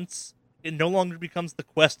 Rammstein once, it no longer becomes the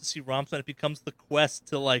quest to see Rammstein. It becomes the quest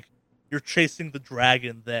to, like, you're chasing the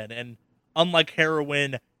dragon then. And unlike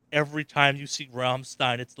Heroin, every time you see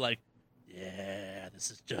Rammstein, it's like, yeah, this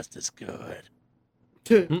is just as good.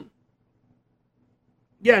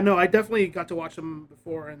 Yeah, no, I definitely got to watch them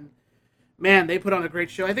before, and man, they put on a great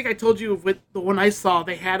show. I think I told you with the one I saw,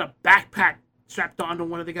 they had a backpack strapped onto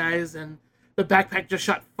one of the guys, and the backpack just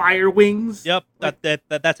shot fire wings. Yep, Like,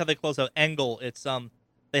 that's how they close out. Angle, it's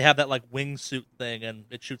they have that like wingsuit thing, and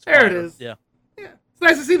it shoots There fire. it is. Yeah. yeah, it's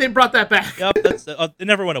nice to see they brought that back. Yep, that's it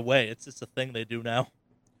never went away. It's just a thing they do now.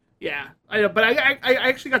 Yeah, I know, but I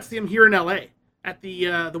actually got to see him here in L.A. at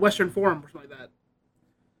the Western Forum or something like that.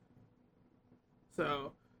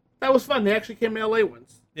 So that was fun. They actually came to L.A.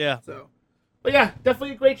 once. Yeah. So, but yeah,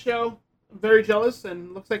 definitely a great show. I'm very jealous,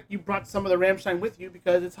 and looks like you brought some of the Rammstein with you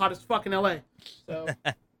because it's hot as fuck in L.A. So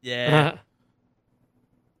Yeah.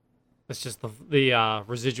 It's just the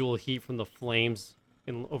residual heat from the flames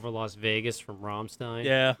over Las Vegas from Rammstein.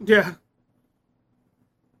 Yeah. yeah,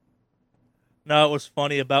 No, it was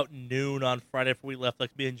funny. About noon on Friday before we left,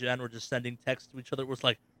 like me and Jen were just sending texts to each other. It was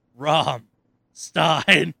like, Rom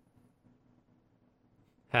Stein.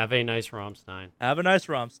 Have a nice Rammstein. Have a nice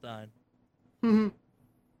Rammstein. Mhm.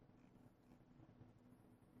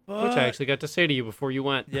 Which I actually got to say to you before you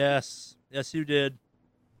went. Yes. Yes, you did.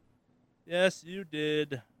 Yes, you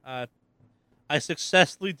did. I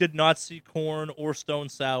successfully did not see Corn or Stone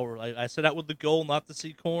Sour. I set out with the goal not to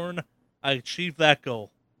see Corn. I achieved that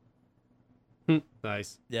goal.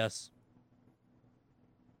 Nice. Yes.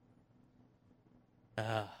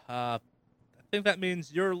 I think that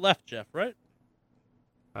means you're left, Jeff, right?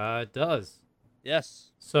 It does.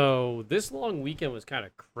 Yes. So this long weekend was kind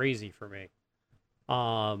of crazy for me.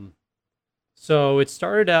 So it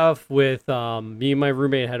started off with me and my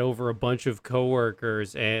roommate had over a bunch of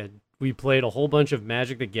coworkers, and we played a whole bunch of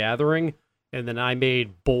Magic the Gathering, and then I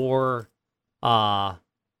made boar, or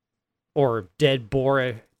dead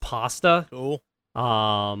boar pasta. Cool.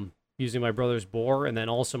 Using my brother's boar, and then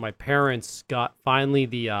also my parents got finally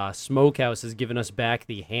the smokehouse has given us back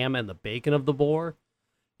the ham and the bacon of the boar,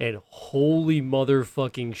 and holy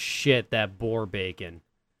motherfucking shit, that boar bacon.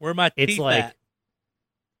 Where are my teeth It's like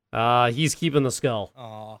he's keeping the skull.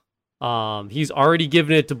 Aw. He's already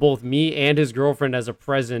given it to both me and his girlfriend as a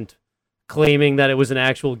present, claiming that it was an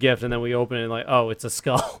actual gift, and then we open it and like, oh, it's a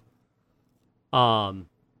skull.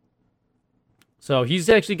 So he's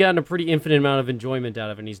actually gotten a pretty infinite amount of enjoyment out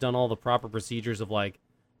of it, and he's done all the proper procedures of, like,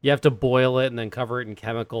 you have to boil it and then cover it in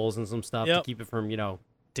chemicals and some stuff to keep it from,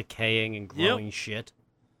 decaying and growing shit.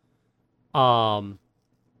 But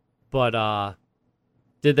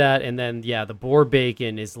did that, and then, the boar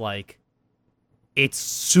bacon is, like, it's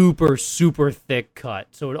super, super thick cut,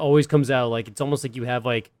 so it always comes out, like, it's almost like you have,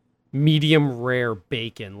 like, medium rare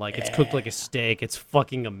bacon, like, it's cooked like a steak. It's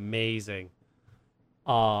fucking amazing.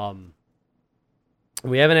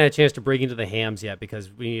 We haven't had a chance to break into the hams yet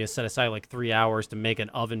because we need to set aside like 3 hours to make an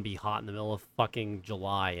oven be hot in the middle of fucking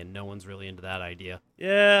July, and no one's really into that idea.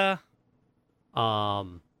 Yeah.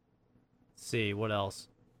 Let's see, what else?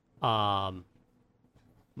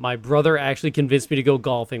 My brother actually convinced me to go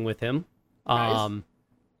golfing with him. Nice.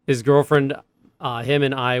 His girlfriend, him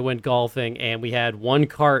and I went golfing, and we had one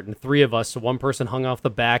cart and 3 of us, so one person hung off the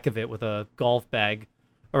back of it with a golf bag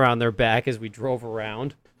around their back as we drove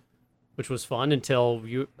around, which was fun until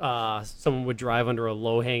someone would drive under a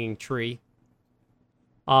low-hanging tree.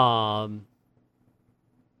 So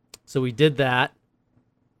we did that.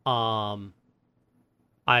 I'm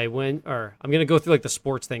going to go through like the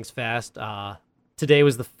sports things fast. Today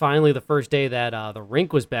was finally the first day that the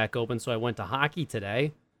rink was back open, so I went to hockey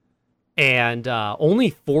today. And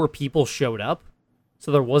only 4 people showed up,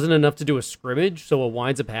 so there wasn't enough to do a scrimmage. So what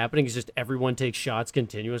winds up happening is just everyone takes shots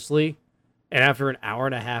continuously. And after an hour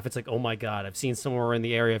and a half, it's like, oh my God, I've seen somewhere in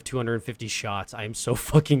the area of 250 shots. I am so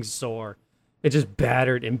fucking sore. It's just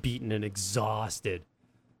battered and beaten and exhausted.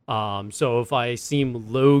 So if I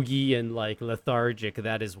seem logy and like lethargic,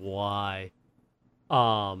 that is why.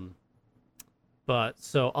 But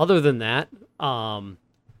so other than that,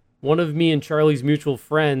 one of me and Charlie's mutual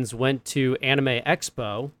friends went to Anime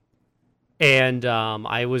Expo, and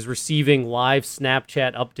I was receiving live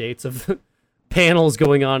Snapchat updates of panels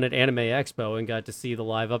going on at Anime Expo, and got to see the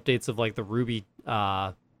live updates of like the Ruby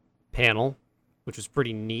panel, which was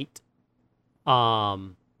pretty neat.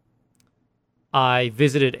 I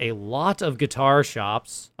visited a lot of guitar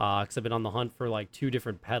shops because I've been on the hunt for like 2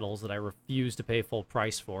 different pedals that I refuse to pay full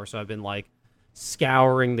price for. So I've been like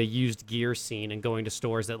scouring the used gear scene and going to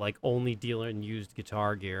stores that like only deal in used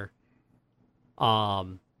guitar gear.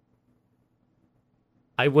 Because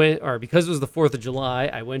it was the 4th of July,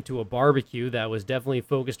 I went to a barbecue that was definitely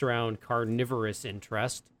focused around carnivorous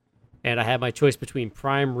interest. And I had my choice between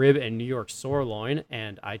prime rib and New York sirloin,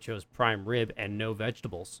 and I chose prime rib and no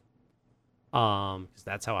vegetables. Because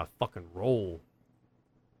that's how I fucking roll.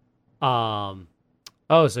 So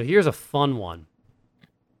here's a fun one.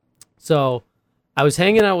 So I was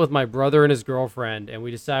hanging out with my brother and his girlfriend, and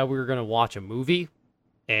we decided we were going to watch a movie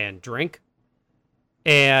and drink.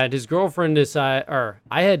 And his girlfriend I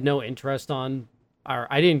had no interest I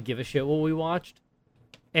didn't give a shit what we watched.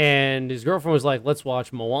 And his girlfriend was like, let's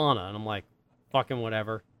watch Moana. And I'm like, fucking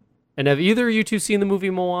whatever. And have either of you 2 seen the movie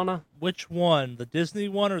Moana? Which one? The Disney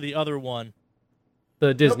one or the other one?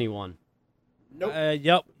 The Disney one. Nope.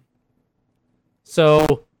 Yep.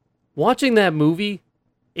 So, watching that movie,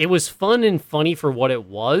 it was fun and funny for what it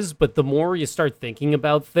was, but the more you start thinking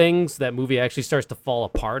about things, that movie actually starts to fall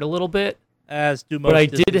apart a little bit. As do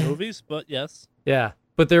most Disney movies, but yes. Yeah,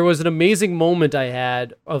 but there was an amazing moment I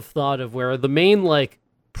had of thought of where the main, like,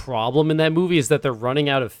 problem in that movie is that they're running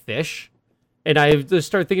out of fish, And I just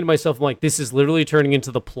start thinking to myself, I'm like, this is literally turning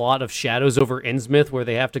into the plot of Shadows over Innsmouth, where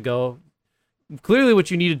they have to go. Clearly,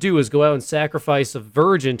 what you need to do is go out and sacrifice a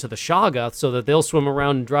virgin to the Shoggoth so that they'll swim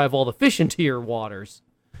around and drive all the fish into your waters.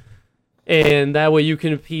 And that way you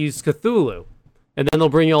can appease Cthulhu. And then they'll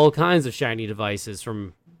bring you all kinds of shiny devices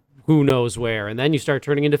from who knows where. And then you start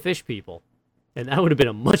turning into fish people. And that would have been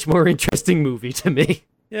a much more interesting movie to me.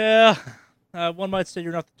 Yeah. One might say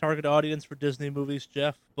you're not the target audience for Disney movies,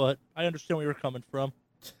 Jeff, but I understand where you're coming from.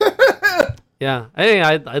 Yeah, I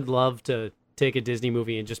think I'd love to take a Disney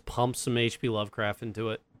movie and just pump some H.P. Lovecraft into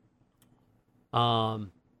it. Let's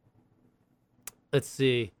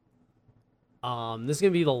see. This is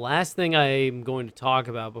going to be the last thing I'm going to talk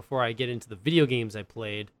about before I get into the video games I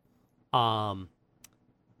played. I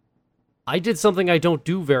did something I don't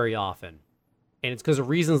do very often, and it's because of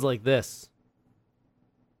reasons like this.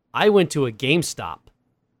 I went to a GameStop.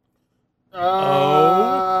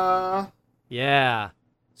 Yeah.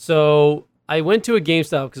 So I went to a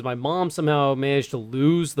GameStop because my mom somehow managed to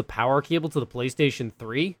lose the power cable to the PlayStation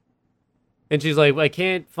 3. And she's like, I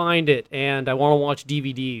can't find it, and I want to watch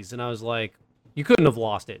DVDs. And I was like, you couldn't have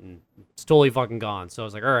lost it, and it's totally fucking gone. So I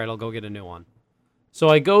was like, all right, I'll go get a new one. So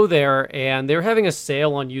I go there, and they're having a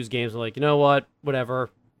sale on used games. I'm like, you know what? Whatever.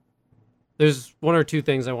 There's one or two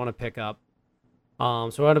things I want to pick up. So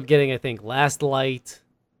I ended up getting, I think, Last Light,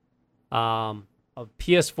 a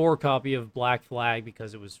PS4 copy of Black Flag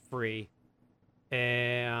because it was free.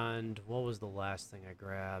 And what was the last thing I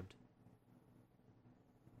grabbed?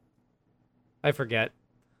 I forget.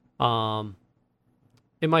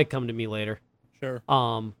 It might come to me later. Sure.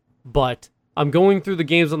 But I'm going through the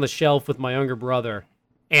games on the shelf with my younger brother,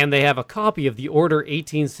 and they have a copy of The Order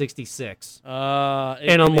 1866.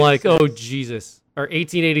 And I'm like, oh, Jesus. Or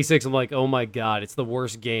 1886, I'm like, oh my God, it's the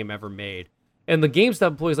worst game ever made. And the GameStop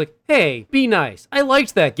employee's like, hey, be nice. I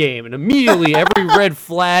liked that game. And immediately every red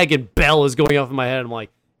flag and bell is going off in my head. I'm like,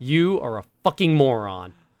 you are a fucking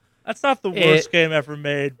moron. That's not the worst game ever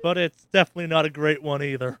made, but it's definitely not a great one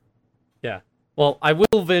either. Yeah. Well, I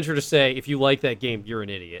will venture to say, if you like that game, you're an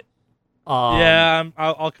idiot. Yeah,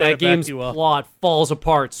 I'll kind of back you up. That game's plot falls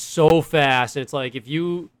apart so fast. And it's like, if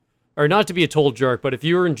you... Or not to be a total jerk, but if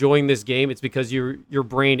you're enjoying this game, it's because your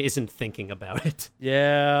brain isn't thinking about it.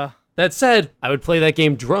 Yeah. That said, I would play that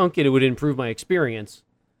game drunk and it would improve my experience.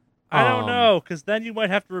 I don't know, because then you might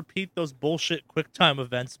have to repeat those bullshit QuickTime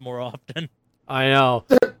events more often. I know.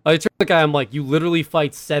 I told the guy, I'm like, you literally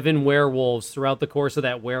fight 7 werewolves throughout the course of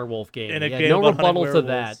that werewolf game. In a He had game no about rebuttal hunting to that.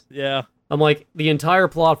 werewolves. Yeah. I'm like, the entire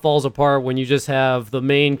plot falls apart when you just have the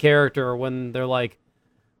main character when they're like,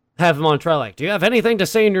 have him on trial, like, do you have anything to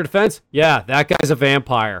say in your defense? Yeah, that guy's a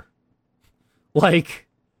vampire. Like,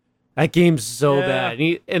 that game's so bad.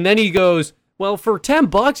 And then he goes, well, for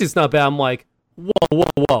 $10, it's not bad. I'm like,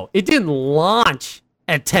 whoa. It didn't launch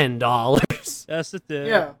at $10. Yes, it did.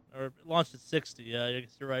 Yeah. Or it launched at 60. Yeah, I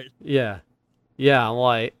guess you're right. Yeah. I'm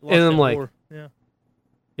like, Launched and I'm at like, 4. Yeah.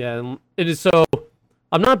 yeah, and it is so,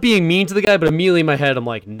 I'm not being mean to the guy, but immediately in my head, I'm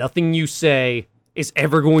like, nothing you say is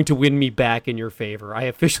ever going to win me back in your favor. I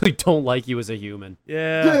officially don't like you as a human.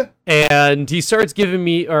 Yeah. And he starts giving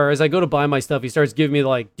me, or as I go to buy my stuff, he starts giving me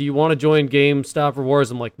like, do you want to join GameStop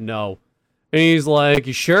Rewards? I'm like, no. And he's like,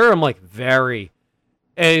 you sure? I'm like, very.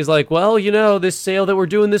 And he's like, well, you know, this sale that we're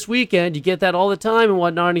doing this weekend, you get that all the time and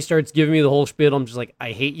whatnot. And he starts giving me the whole spiel. I'm just like,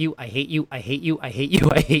 I hate you. I hate you. I hate you. I hate you.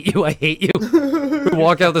 I hate you. I hate you. We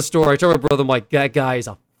walk out the store. I tell my brother, I'm like, that guy is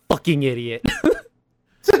a fucking idiot.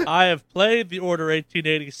 I have played The Order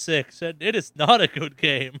 1886, and it is not a good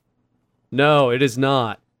game. No, it is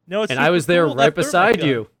not. No, it's and I was there cool, right beside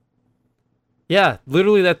you. Yeah,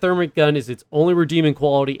 literally that thermic gun is its only redeeming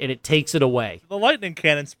quality, and it takes it away. The lightning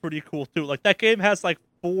cannon's pretty cool, too. Like, that game has, like,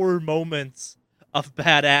 4 moments of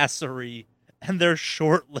badassery, and they're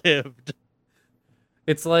short-lived.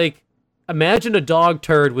 It's like, imagine a dog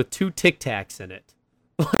turd with 2 Tic Tacs in it.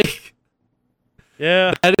 Like,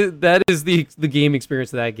 yeah. That is the game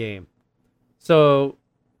experience of that game. So,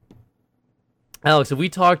 Alex, have we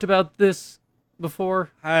talked about this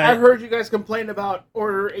before? I've heard you guys complain about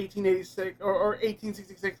Order 1886 or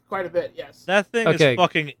 1866 quite a bit, yes. That thing is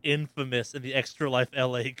fucking infamous in the Extra Life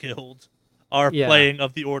LA Guild. Our playing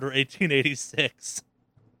of The Order 1886.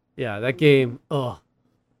 Yeah, that game, ugh.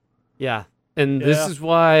 Yeah, and this is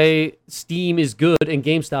why Steam is good and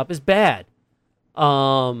GameStop is bad.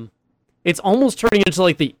 It's almost turning into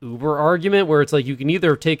like the Uber argument where it's like you can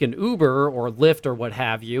either take an Uber or Lyft or what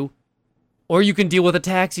have you, or you can deal with a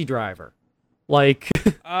taxi driver. Like,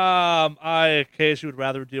 I occasionally would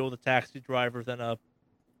rather deal with a taxi driver than a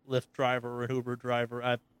Lyft driver or an Uber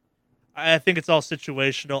driver. I think it's all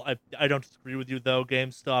situational. I don't disagree with you though.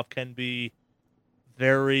 GameStop can be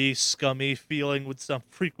very scummy feeling with some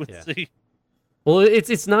frequency. Well,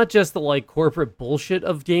 it's not just the like corporate bullshit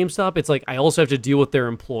of GameStop. It's like I also have to deal with their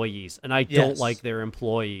employees, and I don't like their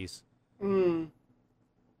employees.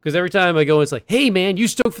 Because every time I go, it's like, hey man, you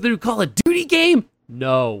stoked for the new Call of Duty game?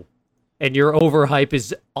 No. And your overhype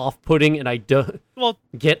is off-putting, and I don't. Well,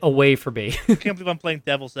 get away from me. I can't believe I'm playing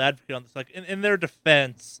devil's advocate on this. Like in their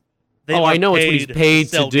defense, they I know it's what he's paid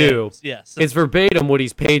to do. Games. Yes, it's verbatim what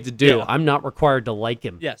he's paid to do. Yeah. I'm not required to like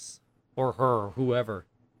him. Yes, or her, whoever.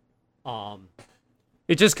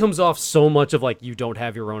 It just comes off so much of like you don't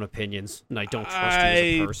have your own opinions, and I don't trust you as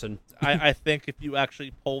a person. I think if you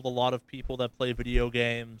actually polled a lot of people that play video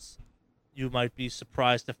games, you might be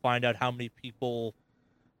surprised to find out how many people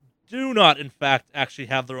do not, in fact, actually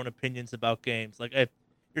have their own opinions about games. Like, if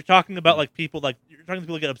you're talking about like people that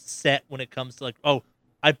get upset when it comes to like, oh,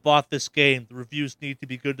 I bought this game. The reviews need to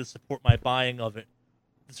be good to support my buying of it.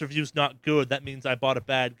 This review's not good. That means I bought a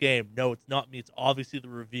bad game. No, it's not me. It's obviously the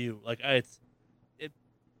review. Like,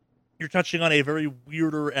 you're touching on a very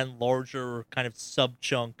weirder and larger kind of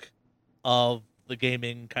sub-chunk of the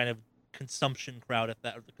gaming kind of consumption crowd or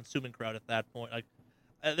the consuming crowd at that point. Like,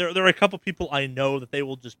 there are a couple people I know that they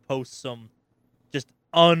will just post some just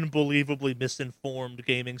unbelievably misinformed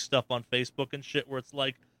gaming stuff on Facebook and shit where it's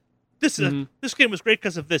like, this game was great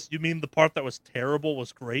because of this. You mean the part that was terrible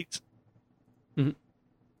was great? Mm-hmm.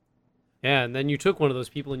 Yeah, and then you took one of those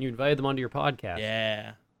people and you invited them onto your podcast.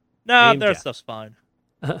 Yeah. No, their stuff's fine.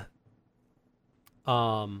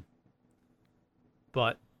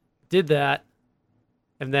 But did that,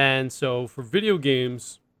 and then so for video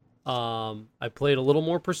games, I played a little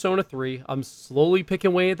more Persona 3. I'm slowly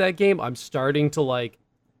picking away at that game. I'm starting to like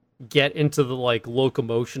get into the like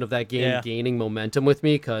locomotion of that game gaining momentum with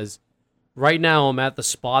me, because right now I'm at the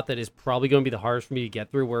spot that is probably going to be the hardest for me to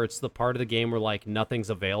get through, where it's the part of the game where like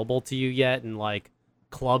nothing's available to you yet, and like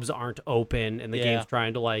clubs aren't open, and the game's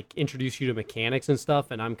trying to like introduce you to mechanics and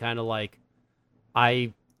stuff, and I'm kind of like,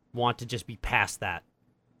 I want to just be past that.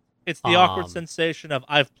 It's the awkward sensation of,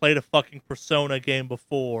 I've played a fucking Persona game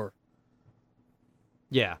before.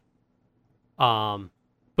 Yeah. But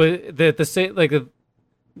the same, like,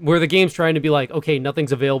 where the game's trying to be like, okay,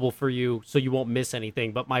 nothing's available for you, so you won't miss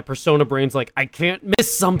anything, but my Persona brain's like, I can't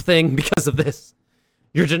miss something because of this.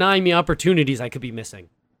 You're denying me opportunities I could be missing.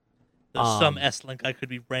 There's some S-Link I could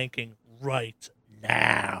be ranking right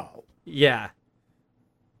now. Yeah.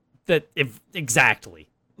 Exactly.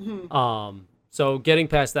 So getting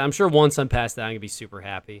past that, I'm sure once I'm past that, I'm gonna be super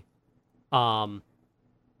happy. In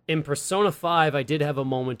Persona 5, I did have a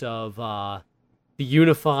moment of the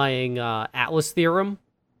unifying Atlas theorem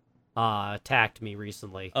attacked me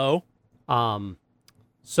recently. Oh.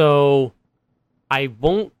 So I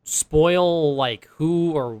won't spoil like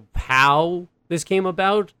who or how this came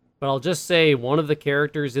about, but I'll just say one of the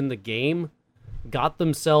characters in the game got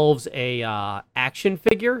themselves a action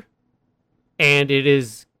figure, and it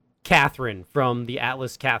is Catherine from the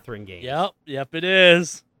Atlas Catherine games. Yep, it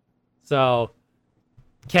is. So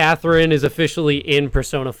Catherine is officially in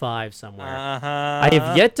Persona 5 somewhere. I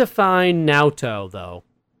have yet to find Naoto, though,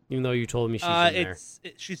 even though you told me she's in there.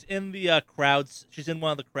 She's in the crowds. She's in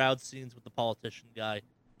one of the crowd scenes with the politician guy.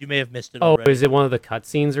 You may have missed it already. Oh, is it one of the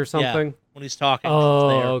cutscenes or something? Yeah, when he's talking. Oh,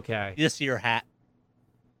 she's there. okay. You just see her hat.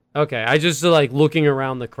 Okay, I just like looking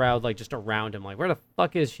around the crowd, like just around him, like where the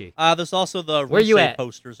fuck is she? There's also the Where you at?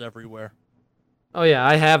 posters everywhere. Oh yeah,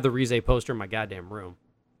 I have the Rize poster in my goddamn room.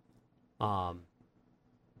 Have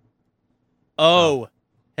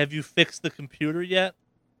you fixed the computer yet?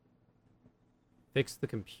 Fix the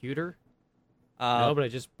computer? No, but I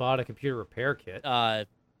just bought a computer repair kit.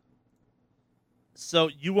 So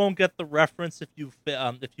you won't get the reference if you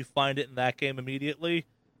find it in that game immediately.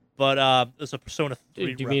 But there's a Persona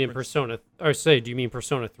 3 Do you mean in Persona... Or do you mean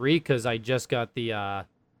Persona 3? Because I just got the...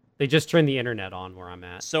 They just turned the internet on where I'm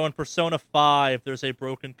at. So in Persona 5, there's a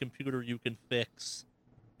broken computer you can fix.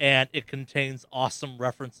 And it contains awesome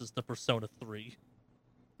references to Persona 3.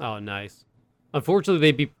 Oh, nice. Unfortunately,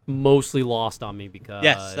 they'd be mostly lost on me because...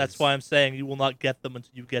 Yes, that's why I'm saying you will not get them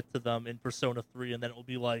until you get to them in Persona 3, and then it will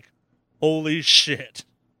be like, holy shit.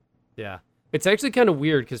 Yeah. It's actually kind of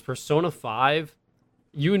weird, because Persona 5...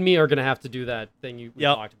 You and me are going to have to do that thing we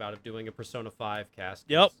talked about of doing a Persona 5 cast.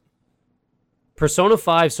 Yep. Persona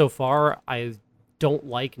 5 so far, I don't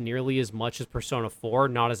like nearly as much as Persona 4.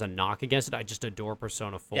 Not as a knock against it. I just adore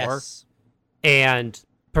Persona 4. Yes. And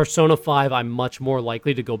Persona 5, I'm much more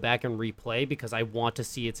likely to go back and replay because I want to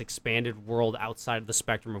see its expanded world outside of the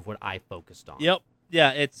spectrum of what I focused on. Yep.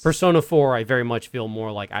 Yeah, it's... Persona 4, I very much feel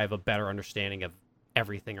more like I have a better understanding of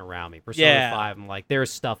everything around me. Persona 5, I'm like,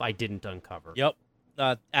 there's stuff I didn't uncover. Yep.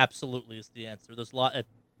 Absolutely is the answer. There's a lot.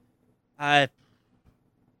 I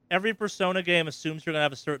every Persona game assumes you're gonna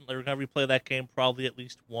have a certain. You're gonna replay that game probably at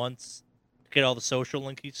least once to get all the social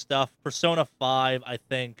linky stuff. Persona 5, I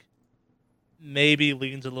think, maybe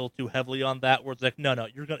leans a little too heavily on that. Where it's like, no,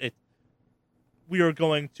 you're gonna. We are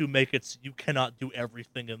going to make it so you cannot do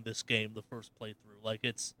everything in this game the first playthrough. Like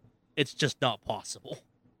it's just not possible.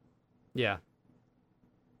 Yeah.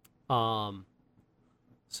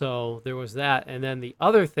 So there was that, and then the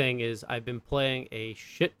other thing is I've been playing a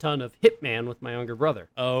shit ton of Hitman with my younger brother.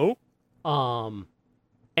 Oh.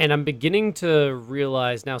 And I'm beginning to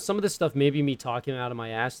realize now some of this stuff may be me talking out of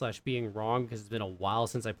my ass / being wrong because it's been a while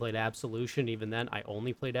since I played Absolution. Even then, I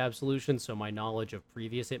only played Absolution, so my knowledge of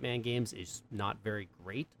previous Hitman games is not very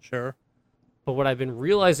great. Sure. But what I've been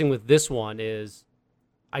realizing with this one is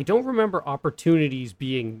I don't remember opportunities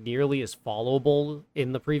being nearly as followable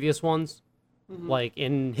in the previous ones. Mhm. Like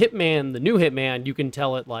in Hitman, the new Hitman, you can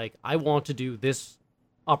tell it like, I want to do this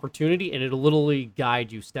opportunity, and it'll literally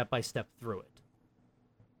guide you step by step through it.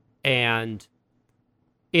 And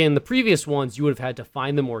in the previous ones, you would have had to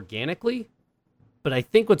find them organically. But I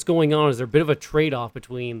think what's going on is there's a bit of a trade-off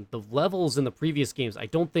between the levels in the previous games. I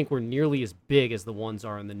don't think were nearly as big as the ones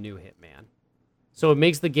are in the new Hitman. So it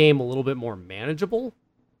makes the game a little bit more manageable.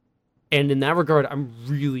 And in that regard, I'm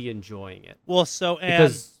really enjoying it. Well, so,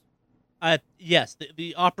 Because yes,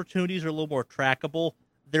 the opportunities are a little more trackable.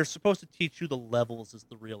 They're supposed to teach you the levels is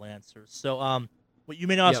the real answer. So, what you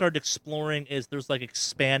may not have Yep. started exploring is there's like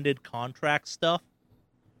expanded contract stuff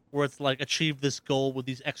where it's like achieve this goal with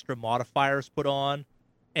these extra modifiers put on,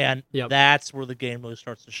 and Yep. that's where the game really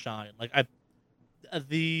starts to shine. Like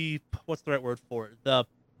what's the right word for it?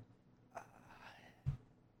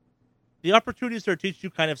 The opportunities are to teach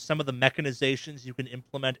you kind of some of the mechanizations you can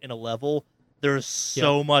implement in a level. There's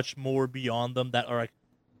so much more beyond them that are like,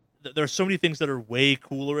 there are so many things that are way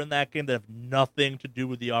cooler in that game that have nothing to do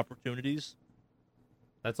with the opportunities.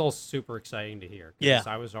 that's all super exciting to hear. 'Cause Yeah.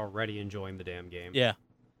 I was already enjoying the damn game. Yeah.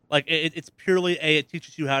 Like it's purely it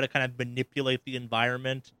teaches you how to kind of manipulate the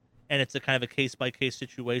environment, and it's a kind of a case by case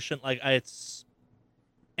situation.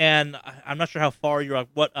 And I'm not sure how far you're.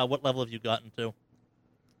 What level have you gotten to?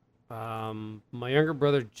 My younger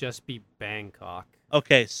brother just beat Bangkok.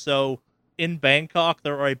 Okay, so in Bangkok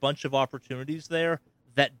there are a bunch of opportunities there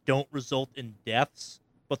that don't result in deaths,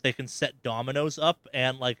 but they can set dominoes up,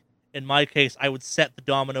 and like in my case, I would set the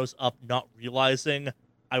dominoes up not realizing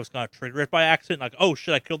I was going to trigger it by accident. Like, oh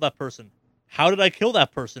shit, I killed that person. How did I kill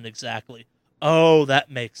that person exactly? Oh, that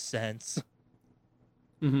makes sense.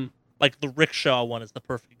 Mm-hmm. Like the rickshaw one is the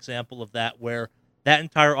perfect example of that, where that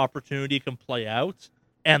entire opportunity can play out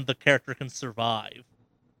and the character can survive.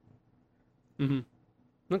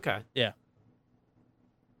 Mm-hmm. Okay. Yeah.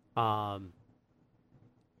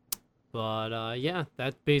 But yeah,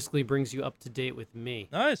 that basically brings you up to date with me.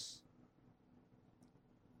 Nice.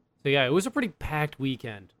 So yeah, it was a pretty packed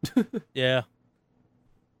weekend. Yeah.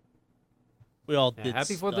 We all Yeah, did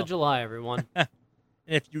happy 4th of stuff. July, everyone. And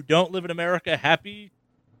if you don't live in America, happy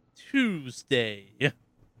Tuesday.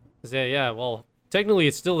 Yeah, well, technically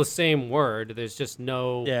it's still the same word. There's just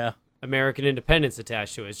no Yeah. American independence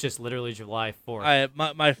attached to it. It's just literally July 4th.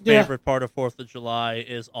 My favorite part of 4th of July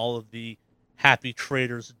is all of the Happy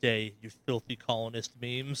Trader's Day, you filthy colonist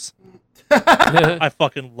memes. I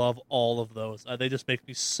fucking love all of those. They just make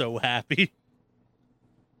me so happy.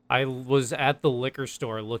 I was at the liquor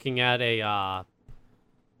store looking at it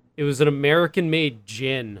was an American-made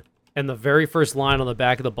gin, and the very first line on the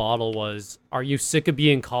back of the bottle was, "Are you sick of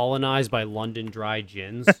being colonized by London Dry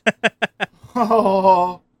Gins?"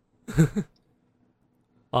 Oh,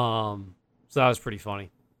 So that was pretty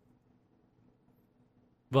funny.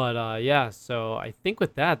 But yeah, so I think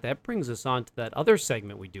with that brings us on to that other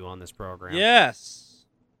segment we do on this program. Yes.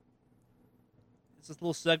 It's this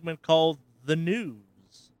little segment called The News.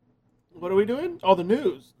 what are we doing? Oh, the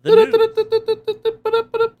news. The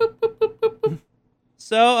news.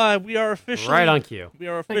 So we are officially Right on cue. We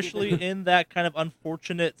are officially in that kind of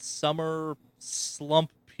unfortunate summer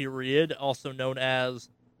slump period, also known as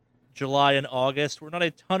July and August, where not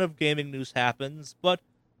a ton of gaming news happens, but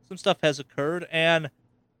some stuff has occurred, and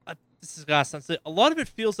this is gonna sound silly. A lot of it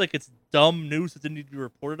feels like it's dumb news that didn't need to be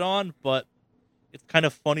reported on, but it's kind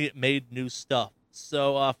of funny it made new stuff.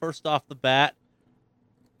 So first off the bat,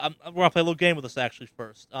 we're gonna play a little game with this actually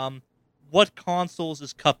first. What consoles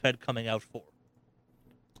is Cuphead coming out for?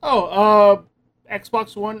 Oh,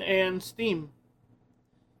 Xbox One and Steam.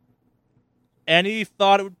 Any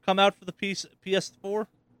thought it would come out for the PS4?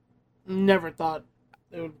 Never thought.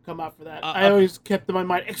 they would come out for that. Uh, I always kept in my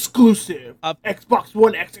mind exclusive. Xbox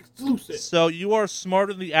One X exclusive. So you are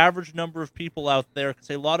smarter than the average number of people out there, because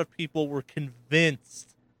a lot of people were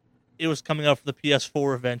convinced it was coming out for the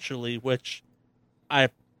PS4 eventually, which I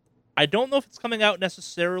don't know if it's coming out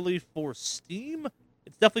necessarily for Steam.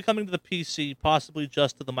 It's definitely coming to the PC, possibly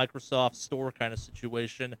just to the Microsoft Store kind of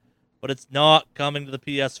situation, but it's not coming to the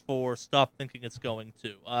PS4. Stop thinking it's going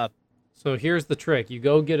to. So here's the trick. You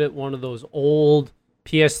go get it one of those old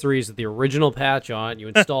PS3s with the original patch on it, you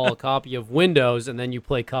install a copy of Windows, and then you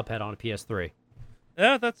play Cuphead on a PS3.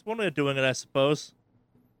 Yeah, that's one way of doing it, I suppose.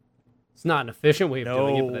 It's not an efficient way of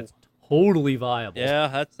doing it, but No. that's totally viable. Yeah,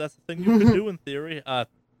 that's the thing you could do in theory.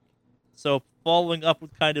 So following up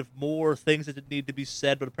with kind of more things that didn't need to be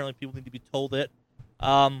said, but apparently people need to be told it.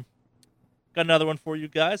 Got another one for you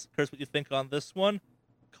guys. Curious what you think on this one.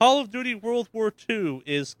 Call of Duty World War II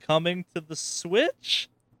is coming to the Switch?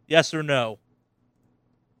 Yes or no?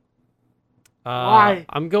 Why?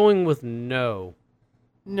 I'm going with no.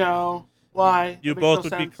 No. Why? You That makes both no would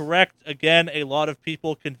sense. be correct. Again, a lot of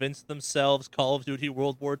people convinced themselves Call of Duty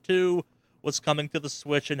World War II was coming to the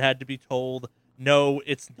Switch and had to be told, no,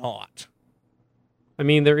 it's not. I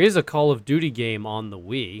mean, there is a Call of Duty game on the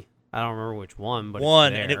Wii. I don't remember which one, but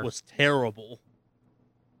One, it's there. and it was terrible.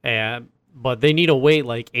 But they need to wait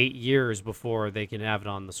like 8 years before they can have it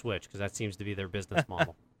on the Switch, because that seems to be their business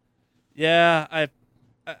model. Yeah,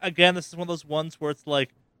 again, this is one of those ones where it's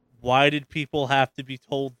like, why did people have to be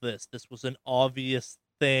told this? This was an obvious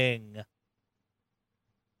thing.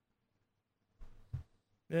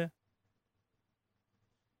 Yeah.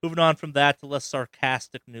 Moving on from that to less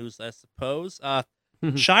sarcastic news, I suppose.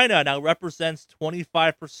 China now represents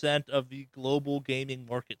 25% of the global gaming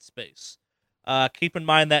market space. Keep in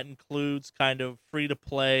mind that includes kind of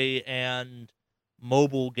free-to-play and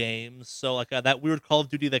mobile games. So like that weird Call of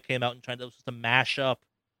Duty that came out in China that was just a mashup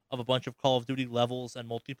of a bunch of Call of Duty levels and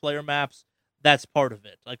multiplayer maps. That's part of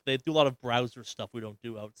it. Like they do a lot of browser stuff we don't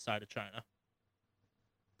do outside of China.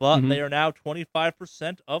 But they are now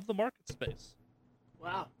 25% of the market space.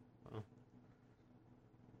 Wow.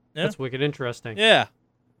 Yeah. That's wicked interesting. Yeah.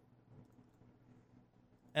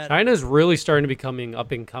 And China's really starting to becoming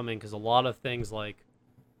up and coming, because a lot of things like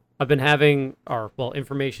I've been having,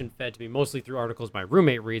 information fed to me mostly through articles my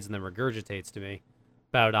roommate reads and then regurgitates to me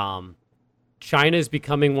about China is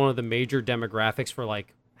becoming one of the major demographics for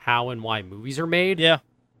like how and why movies are made. yeah.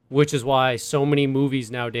 Which is why so many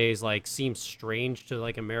movies nowadays like seem strange to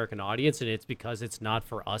like American audience, and it's because it's not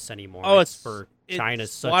for us anymore. Oh, it's for China's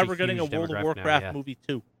it's such why a we're getting a huge World of demographic Warcraft now, yeah. movie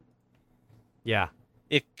too. Yeah.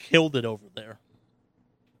 It killed it over there.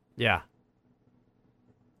 Yeah.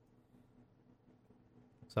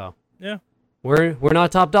 So Yeah. we're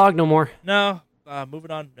not top dog no more. No.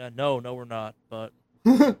 Moving on. No, we're not. But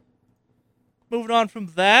moving on from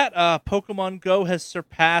that, Pokemon Go has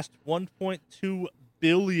surpassed 1.2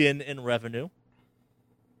 billion in revenue.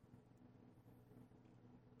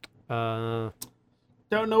 Don't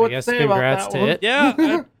know what to guess say about congrats that to one. it.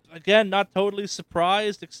 Yeah. Again, not totally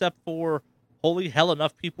surprised, except for holy hell,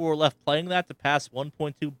 enough people were left playing that to pass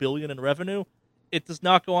 1.2 billion in revenue. It does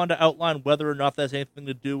not go on to outline whether or not that has anything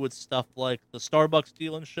to do with stuff like the Starbucks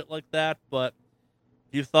deal and shit like that. But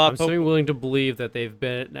you thought I'm still willing to believe that they've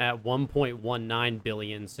been at 1.19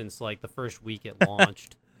 billion since like the first week it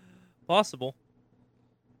launched. possible.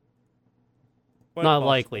 Quite Not possible.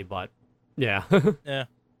 likely, but yeah. Yeah.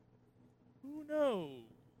 Who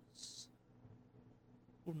knows?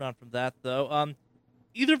 Moving on from that, though.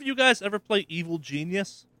 Either of you guys ever play Evil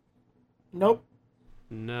Genius? Nope.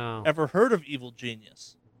 No. Ever heard of Evil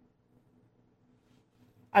Genius?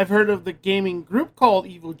 I've heard of the gaming group called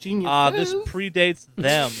Evil Genius. This predates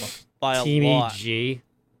them by a Team lot. EG.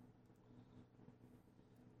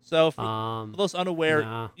 So, for those unaware,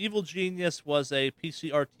 nah. Evil Genius was a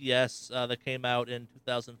PC RTS that came out in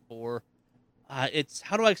 2004. It's,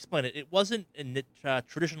 how do I explain it? It wasn't a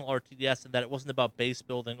traditional RTS in that it wasn't about base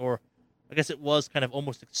building, or I guess it was kind of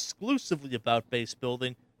almost exclusively about base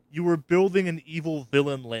building. You were building an evil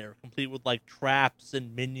villain lair, complete with like traps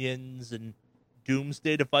and minions and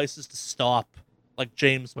doomsday devices to stop like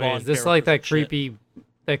James Wait, Bond. is this like that characters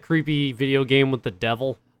and creepy video game with the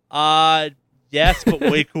devil? shit. Yes, but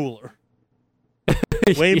way cooler.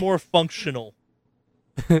 Way more functional.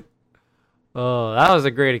 Oh, that was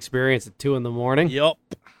a great experience at 2 a.m. Yup.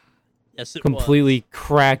 Yes, it Completely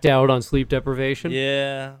cracked out on sleep deprivation. was.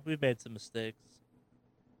 Yeah, we've made some mistakes.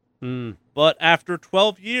 Mm. But after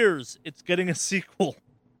 12 years, it's getting a sequel.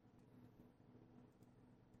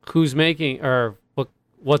 Who's making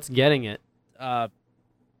what's getting it? I'm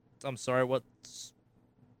sorry, what's...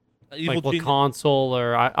 Evil Like what Genius. console,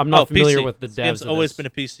 or I'm not familiar PC. with the This devs. game's of always this. been a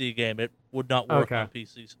PC game. It would not work Okay. on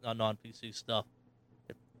PC, on non-PC stuff.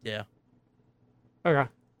 Yeah. Okay.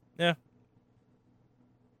 Yeah.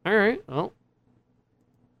 All right. Well,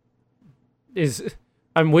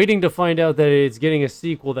 I'm waiting to find out that it's getting a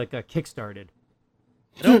sequel that got kickstarted.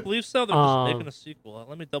 I don't believe so. They're just making Um, a sequel.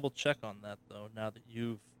 Let me double check on that though. Now that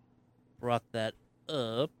you've brought that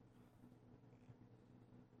up.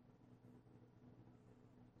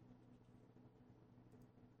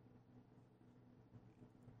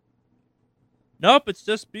 Nope, it's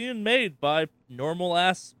just being made by normal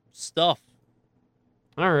ass stuff.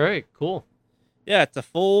 All right. Cool. Yeah, it's a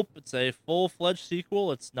full-fledged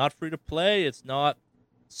sequel. It's not free to play. It's not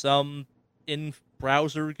some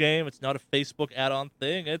in-browser game. It's not a Facebook add-on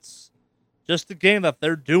thing. It's just a game that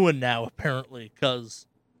they're doing now, apparently, because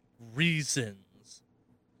reasons.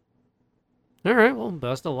 All right. Well,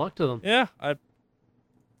 best of luck to them. Yeah, I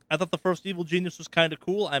thought the first Evil Genius was kind of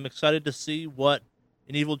cool. I'm excited to see what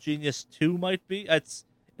an Evil Genius 2 might be. It's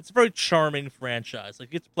a very charming franchise. Like,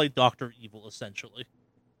 you get to play Dr. Evil, essentially.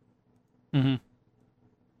 Mm-hmm.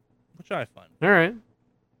 Which I find. All right.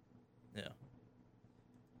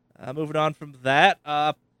 Yeah. Moving on from that,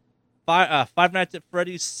 Five Nights at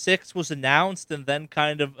Freddy's 6 was announced and then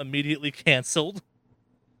kind of immediately canceled.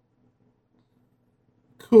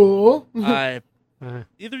 Cool. Either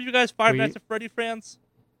of you guys Five We- Nights at Freddy fans?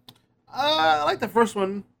 I like the first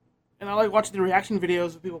one, and I like watching the reaction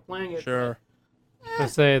videos of people playing it. Sure. I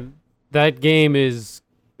say that game is.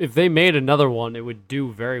 If they made another one, it would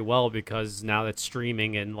do very well because now that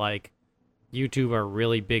streaming and like YouTube are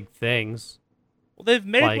really big things. Well, they've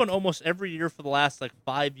made Like- one almost every year for the last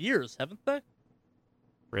 5 years, haven't they?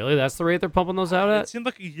 Really, that's the rate they're pumping those out It at? seemed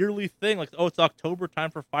like a yearly thing. Like, oh, it's October, time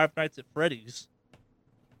for Five Nights at Freddy's.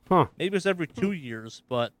 Huh. Maybe it's every 2 years,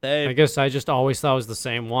 but I guess I just always thought it was the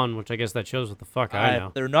same one, which I guess that shows what the fuck I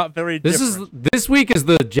know. they're not very This different. this week is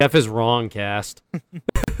the Jeff is wrong cast.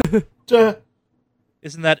 Uh,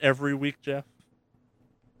 Isn't that every week, Jeff?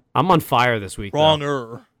 I'm on fire this week. though.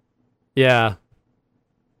 Wronger. Yeah.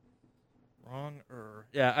 Wronger.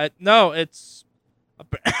 Yeah, no, it's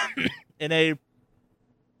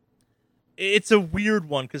it's a weird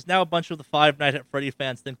one because now a bunch of the Five Nights at Freddy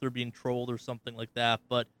fans think they're being trolled or something like that.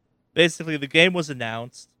 But basically, the game was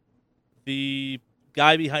announced. The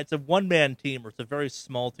guy behind it's a one-man team, or it's a very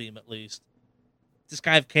small team at least. This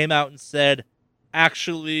guy came out and said,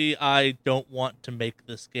 "Actually, I don't want to make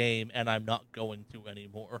this game, and I'm not going to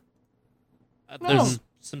anymore." There's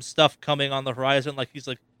some stuff coming on the horizon. Like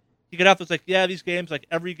he got out there's like, yeah, these games, like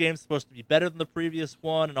every game's supposed to be better than the previous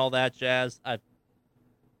one and all that jazz. I've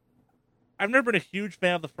never been a huge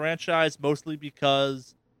fan of the franchise, mostly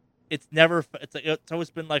because it's always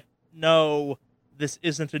been like, no, this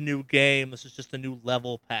isn't a new game. This is just a new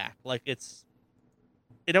level pack. Like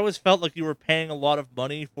it always felt like you were paying a lot of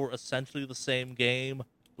money for essentially the same game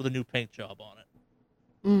with a new paint job on it.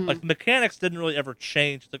 Like the mechanics didn't really ever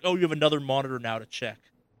change. It's like, oh, you have another monitor now to check.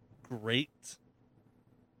 Great.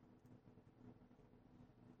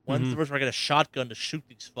 When's the first time I get a shotgun to shoot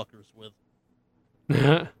these fuckers with?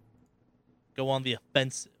 Go on the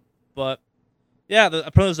offensive. But yeah,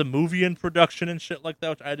 apparently there's a movie in production and shit like that,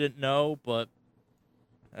 which I didn't know. But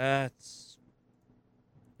it's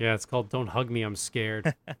Yeah, it's called Don't Hug Me, I'm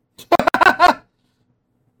Scared.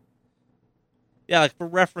 yeah. Like for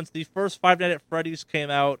reference, the first Five Nights at Freddy's came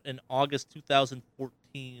out in August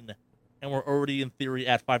 2014, and we're already in theory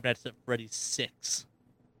at Five Nights at Freddy's 6.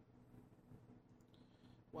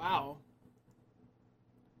 wow.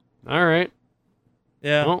 All right.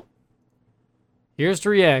 Yeah. Well, here's the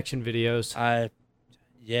reaction videos.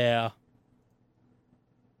 Yeah.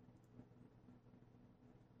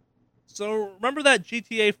 So remember that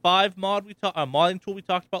GTA 5 modding tool we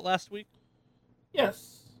talked about last week?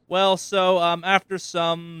 Yes. Well, so after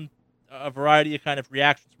a variety of kind of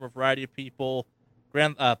reactions from a variety of people,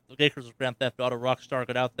 the makers of Grand Theft Auto Rockstar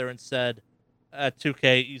got out there and said,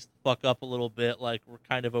 2K, ease the fuck up a little bit. Like, we're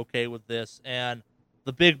kind of okay with this. And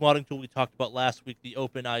the big modding tool we talked about last week, the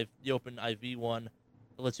Open IV one,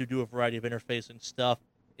 that lets you do a variety of interfacing stuff,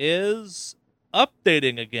 is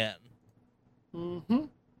updating again. Mm-hmm.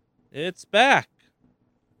 It's back.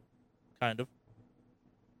 Kind of.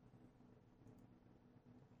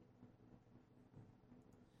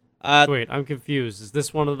 Wait, I'm confused. Is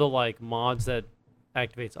this one of the mods that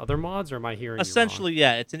activates other mods, or am I hearing you Essentially,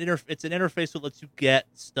 yeah, it's an interface that lets you get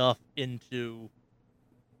stuff into.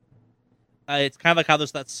 It's kind of like how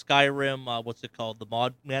there's that Skyrim, what's it called, the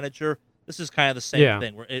mod manager. This is kind of the same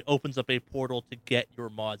thing, where it opens up a portal to get your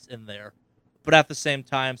mods in there. But at the same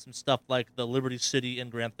time, some stuff like the Liberty City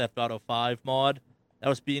and Grand Theft Auto 5 mod that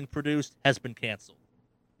was being produced has been canceled.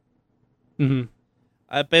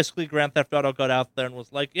 Mm-hmm. Basically, Grand Theft Auto got out there and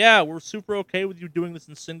was like, yeah, we're super okay with you doing this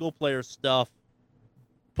in single-player stuff,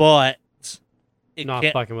 but it Not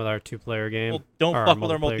can't... fucking with our 2-player game. Well, don't or fuck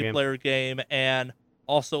with our multiplayer multiplayer game, and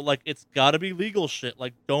also, like, it's gotta be legal shit.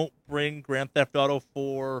 Like, don't bring Grand Theft Auto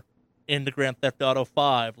 4 into Grand Theft Auto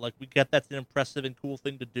 5. Like, we get that's an impressive and cool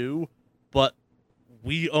thing to do, but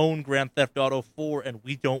we own Grand Theft Auto 4, and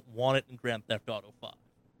we don't want it in Grand Theft Auto 5.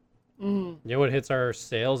 Mm. You know what hits our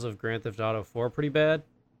sales of Grand Theft Auto 4 pretty bad?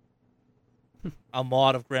 A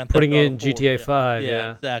mod of Grand Putting Theft in Auto 4. GTA 5,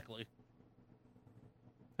 yeah. Exactly.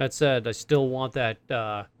 That said, I still want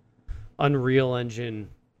that Unreal Engine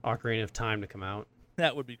Ocarina of Time to come out.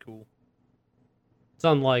 That would be cool. It's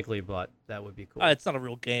unlikely, but that would be cool. It's not a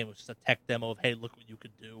real game. It's just a tech demo of, hey, look what you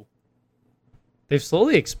could do. They've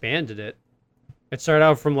slowly expanded it. It started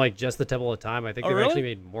out from like just the Temple of Time. I think they've really? actually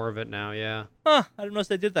made more of it now, yeah. Huh, I didn't know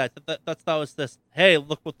they did that. That was this, hey,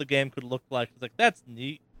 look what the game could look like. It's like, that's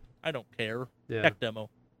neat. I don't care. Yeah. Tech demo.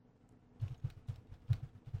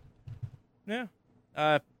 Yeah.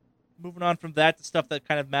 Moving on from that to stuff that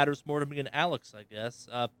kind of matters more to me and Alex, I guess.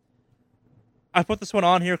 I put this one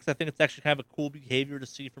on here because I think it's actually kind of a cool behavior to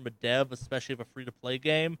see from a dev, especially of a free-to-play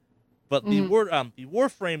game. But the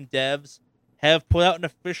Warframe devs have put out an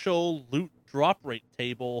official loot drop rate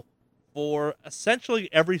table for essentially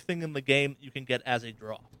everything in the game that you can get as a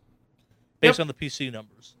drop, based on the PC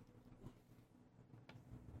numbers.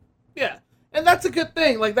 Yeah, and that's a good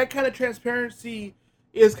thing. Like, that kind of transparency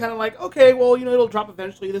is kind of like, okay, well, it'll drop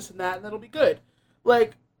eventually, this and that, and that'll be good.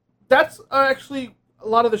 Like, that's actually a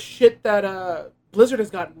lot of the shit that Blizzard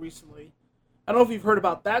has gotten recently. I don't know if you've heard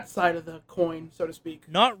about that side of the coin, so to speak.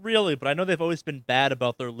 Not really, but I know they've always been bad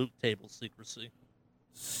about their loot table secrecy.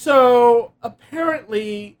 So,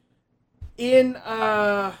 apparently, in,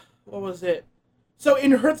 what was it? So,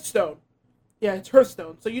 in Hearthstone. Yeah, it's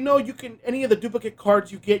Hearthstone. So, you can, any of the duplicate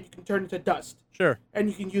cards you get, you can turn into dust. Sure. And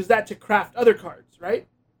you can use that to craft other cards, right?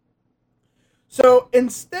 So,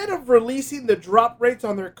 instead of releasing the drop rates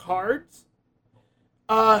on their cards,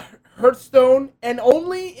 Hearthstone, and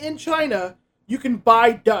only in China, you can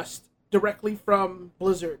buy dust directly from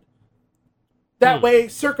Blizzard. That way,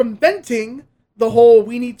 circumventing the whole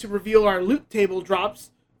we need to reveal our loot table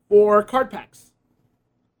drops for card packs.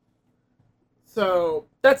 So,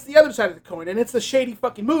 that's the other side of the coin, and it's a shady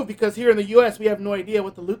fucking move because here in the US, we have no idea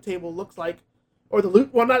what the loot table looks like. Or the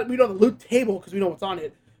loot, we know the loot table because we know what's on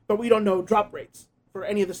it, but we don't know drop rates for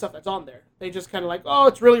any of the stuff that's on there. They just kind of like, oh,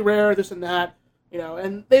 it's really rare, this and that,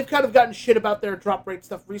 and they've kind of gotten shit about their drop rate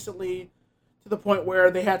stuff recently to the point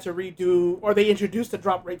where they had to redo, or they introduced a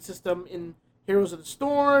drop rate system in Heroes of the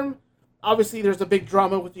Storm. Obviously, there's a big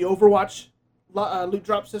drama with the Overwatch loot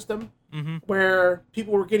drop system, where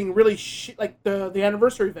people were getting really like the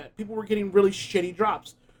anniversary event, people were getting really shitty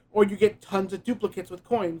drops, or you get tons of duplicates with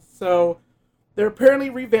coins. So they're apparently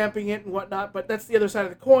revamping it and whatnot, but that's the other side of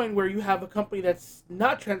the coin where you have a company that's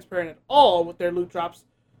not transparent at all with their loot drops,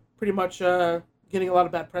 pretty much getting a lot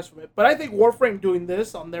of bad press from it. But I think Warframe doing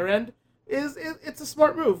this on their end it's a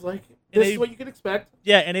smart move. Like, this is what you can expect.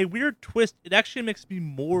 Yeah, and a weird twist, it actually makes me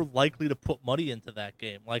more likely to put money into that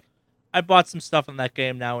game. Like, I bought some stuff in that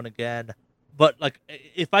game now and again, but like,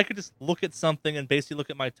 if I could just look at something and basically look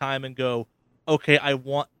at my time and go, okay, I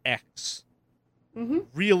want X.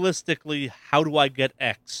 Realistically, how do I get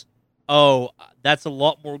X? Oh, that's a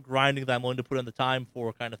lot more grinding than I'm willing to put in the time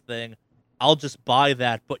for, kind of thing. I'll just buy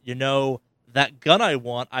that, but that gun I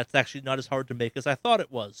want, it's actually not as hard to make as I thought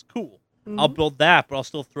it was. Cool. I'll build that, but I'll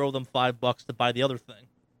still throw them $5 to buy the other thing.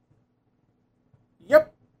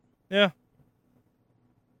 Yep. Yeah.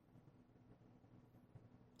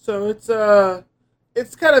 So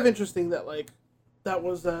it's kind of interesting that that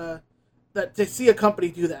was that to see a company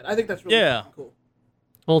do that. I think that's really cool.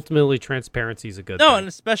 Ultimately, transparency is a good thing. thing. And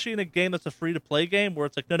especially in a game that's a free-to-play game where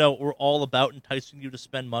it's like, no, we're all about enticing you to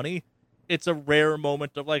spend money. It's a rare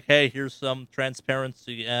moment of like, hey, here's some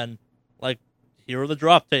transparency and like, here are the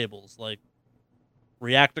drop tables. Like,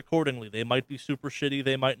 react accordingly. They might be super shitty.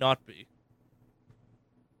 They might not be.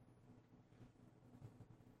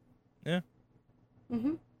 Yeah.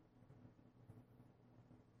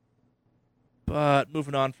 But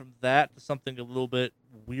moving on from that to something a little bit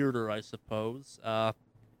weirder, I suppose.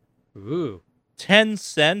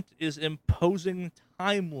 Tencent is imposing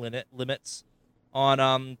time limits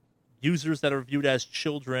on users that are viewed as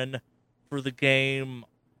children for the game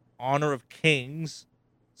Honor of Kings,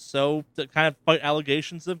 so to kind of fight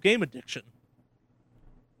allegations of game addiction.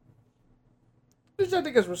 Which I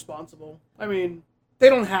think is responsible. I mean, they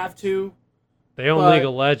don't have to. They own League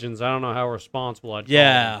of Legends. I don't know how responsible I'd call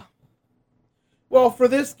them. Well, for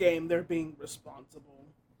this game, they're being responsible.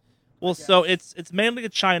 Well, so it's mainly a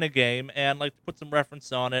China game, and like to put some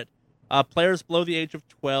reference on it, players below the age of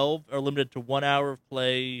 12 are limited to 1 hour of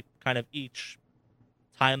play, kind of each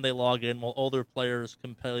time they log in, while older players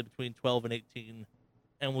can play between 12 and 18,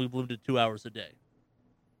 and we've limited 2 hours a day.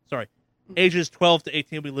 Sorry, ages 12 to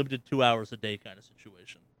 18 will be limited 2 hours a day kind of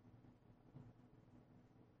situation.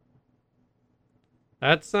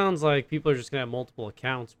 That sounds like people are just gonna have multiple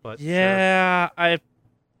accounts, but sure. Yeah,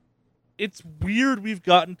 it's weird we've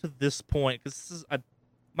gotten to this point because this is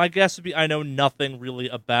my guess would be I know nothing really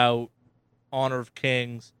about Honor of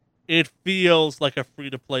Kings. It feels like a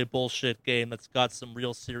free-to-play bullshit game that's got some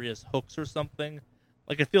real serious hooks or something.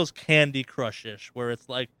 Like it feels Candy Crush-ish, where it's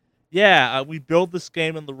like, yeah, we build this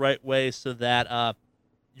game in the right way so that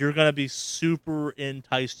you're gonna be super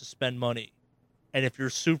enticed to spend money, and if you're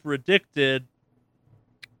super addicted,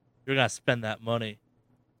 you're gonna spend that money.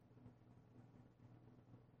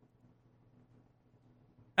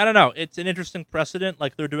 I don't know. It's an interesting precedent.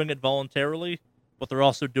 Like they're doing it voluntarily, but they're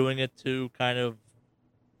also doing it to kind of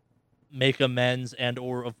make amends and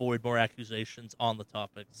or avoid more accusations on the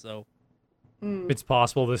topic. So It's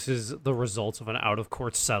possible this is the results of an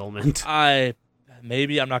out-of-court settlement. I'm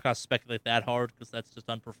not gonna speculate that hard because that's just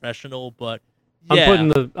unprofessional. But yeah,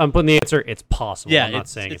 I'm putting the answer. It's possible. Yeah, I'm not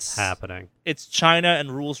saying it's happening. It's China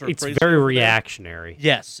and rules are. It's crazy very over there. reactionary.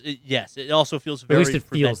 Yes, it also feels At very. least it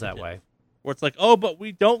feels that preventative, way. Where it's like, oh, but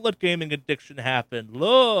we don't let gaming addiction happen.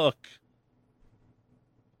 Look.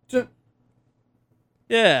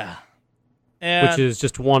 Yeah. And Which is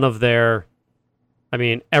just one of their. I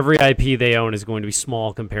mean, every IP they own is going to be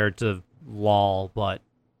small compared to LOL, but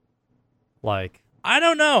like I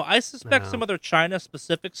don't know. I suspect No. some of their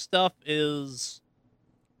China-specific stuff is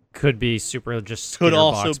could be super just Could Skinner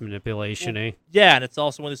also- box manipulation-y. yeah, and it's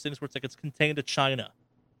also one of those things where it's like it's contained to China.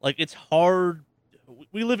 Like it's hard.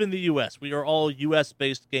 We live in the U.S. We are all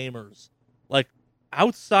U.S.-based gamers. Like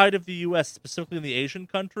outside of the U.S., specifically in the Asian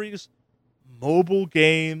countries, mobile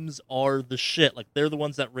games are the shit. Like they're the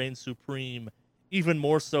ones that reign supreme, even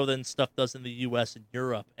more so than stuff does in the U.S. and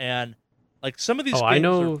Europe. And like some of these games I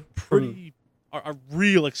know are pretty are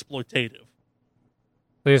real exploitative.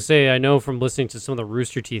 Like I say, I know from listening to some of the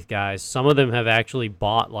Rooster Teeth guys, some of them have actually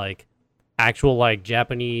bought like actual like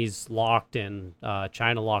Japanese locked and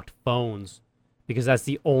China locked phones because that's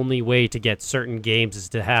the only way to get certain games is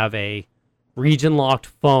to have a region locked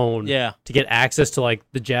phone Yeah. to get access to like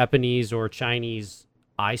the Japanese or Chinese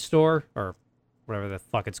iStore or whatever the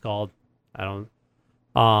fuck it's called. I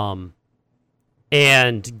don't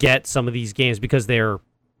and get some of these games because they're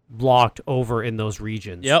blocked over in those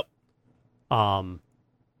regions. Yep.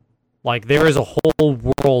 Like there is a whole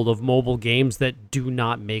world of mobile games that do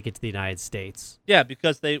not make it to the United States. Yeah,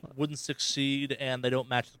 because they wouldn't succeed and they don't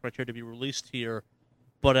match the criteria to be released here.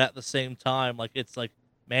 But at the same time, like it's like,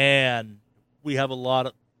 man, there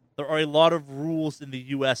are a lot of rules in the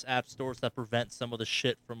US app stores that prevent some of the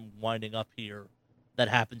shit from winding up here that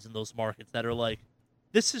happens in those markets that are like,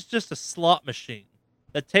 this is just a slot machine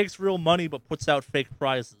that takes real money but puts out fake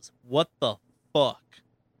prizes. What the fuck?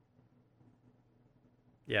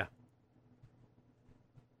 Yeah.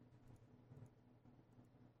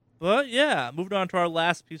 But yeah, moving on to our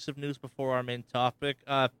last piece of news before our main topic.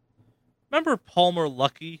 Remember Palmer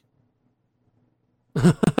Luckey?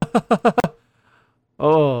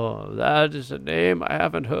 Oh, that is a name I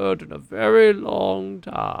haven't heard in a very long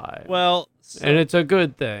time. Well, and it's a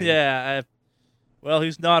good thing. yeah. Well,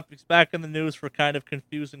 he's not. He's back in the news for kind of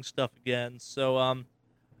confusing stuff again. So,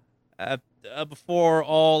 before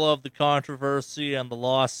all of the controversy and the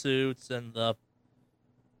lawsuits and the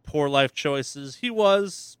poor life choices, he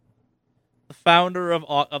was the founder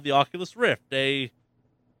of the Oculus Rift, a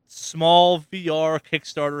small VR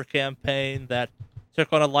Kickstarter campaign that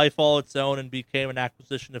took on a life all its own and became an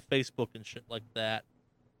acquisition of Facebook and shit like that.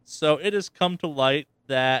 So it has come to light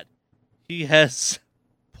that he has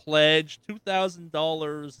pledged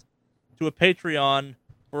 $2,000 to a Patreon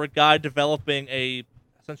for a guy developing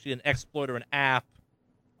essentially an exploit or an app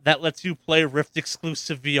that lets you play Rift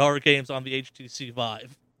exclusive VR games on the HTC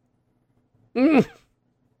Vive.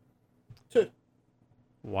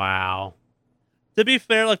 Wow. To be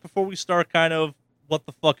fair, like before we start kind of what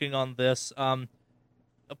the fucking on this,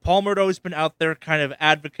 Palmer had always been out there kind of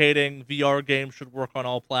advocating VR games should work on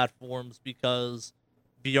all platforms because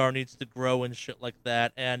VR needs to grow and shit like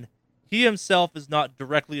that. And he himself is not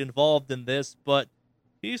directly involved in this, but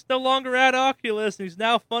he's no longer at Oculus and he's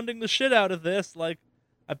now funding the shit out of this. Like,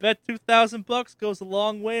 I bet $2,000 goes a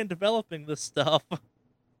long way in developing this stuff.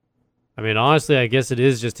 I mean, honestly, I guess it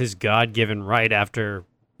is just his God-given right after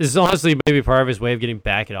This is honestly maybe part of his way of getting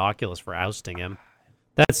back at Oculus for ousting him.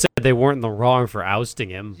 That said, they weren't in the wrong for ousting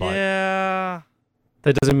him, but Yeah.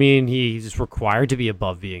 that doesn't mean he's required to be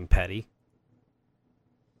above being petty.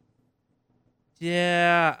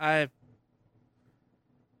 Yeah,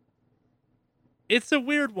 it's a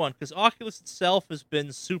weird one because Oculus itself has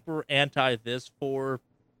been super anti this for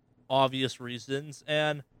obvious reasons,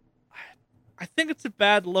 and I think it's a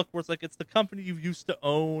bad look where it's like it's the company you used to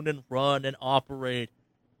own and run and operate,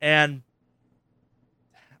 and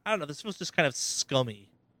I don't know, this feels just kind of scummy.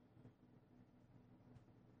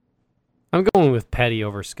 I'm going with petty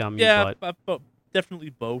over scummy, Yeah, but definitely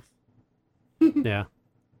both. yeah.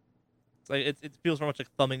 It's like it feels very much like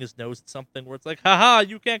thumbing his nose at something where it's like, haha,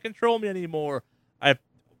 you can't control me anymore.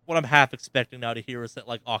 What I'm half expecting now to hear is that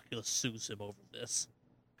like Oculus sues him over this,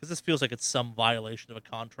 because this feels like it's some violation of a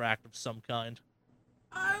contract of some kind.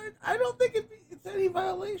 I don't think it's any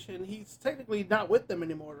violation. He's technically not with them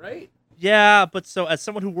anymore, right? Yeah, but so as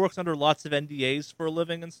someone who works under lots of NDAs for a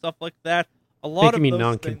living and stuff like that, a lot Think of you mean those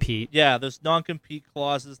non-compete. yeah, there's non-compete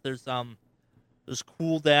clauses. There's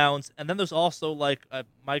cooldowns, and then there's also like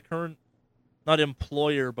my current, not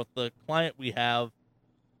employer, but the client we have.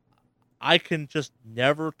 I can just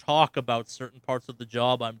never talk about certain parts of the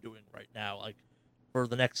job I'm doing right now, like for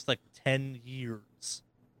the next like 10 years.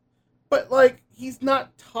 But like, he's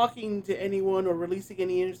not talking to anyone or releasing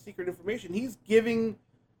any secret information. He's giving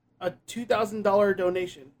a $2,000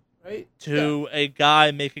 donation, right? To a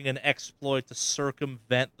guy making an exploit to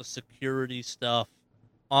circumvent the security stuff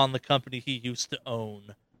on the company he used to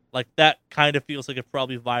own. Like, that kind of feels like it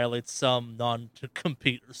probably violates some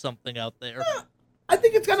non-compete or something out there. Yeah. I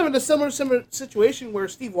think it's kind of in a similar situation where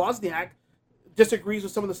Steve Wozniak disagrees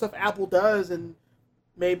with some of the stuff Apple does and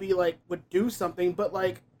maybe like would do something, but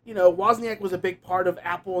like, you know, Wozniak was a big part of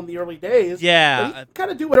Apple in the early days. Yeah. He can kind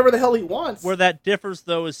of do whatever the hell he wants. Where that differs,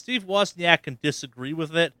 though, is Steve Wozniak can disagree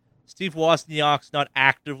with it. Steve Wozniak's not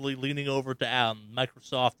actively leaning over to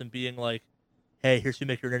Microsoft and being like, hey, here's how you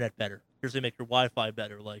make your internet better. Here's how you make your Wi-Fi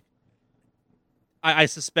better. Like, I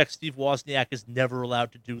suspect Steve Wozniak is never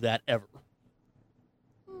allowed to do that ever.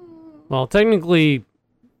 Well, technically,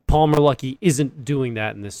 Palmer Luckey isn't doing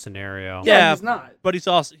that in this scenario. Yeah, he's not. But he's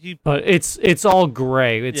also But it's all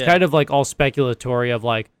gray. It's Yeah. kind of like all speculatory of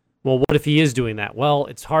like, well, what if he is doing that? Well,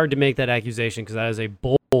 it's hard to make that accusation because that is a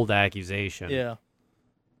bold accusation. Yeah.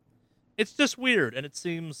 It's just weird, and it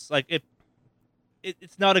seems like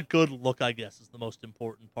it's not a good look, I guess, is the most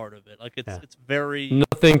important part of it. Like, it's very...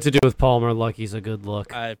 Nothing to do with Palmer Luckey's a good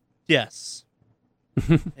look. Yes.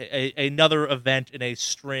 Another event in a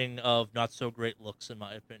string of not-so-great looks, in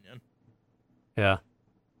my opinion. Yeah.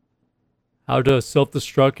 How to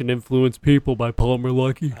Self-Destruct and Influence People by Palmer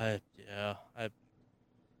Luckey. Did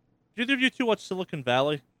either of you two watch Silicon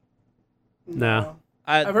Valley? Nah.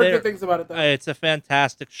 I've heard good things about it, though. It's a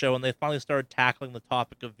fantastic show, and they finally started tackling the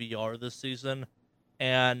topic of VR this season.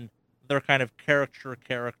 And their kind of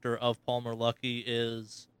character of Palmer Luckey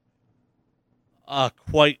is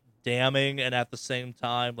quite damning, and at the same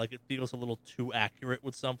time, like, it feels a little too accurate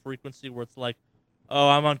with some frequency, where it's like, oh,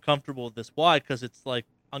 I'm uncomfortable with this. Why? Because it's, like,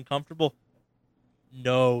 uncomfortable?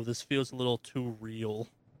 No, this feels a little too real.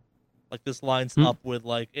 Like, this lines up with,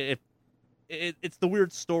 like, it's the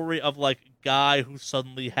weird story of, like, guy who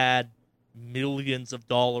suddenly had millions of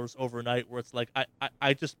dollars overnight, where it's like,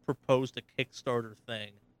 I just proposed a Kickstarter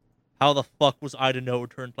thing. How the fuck was I to know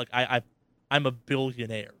it turned, like, I'm a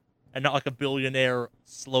billionaire. And not like a billionaire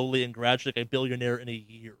slowly and gradually, like a billionaire in a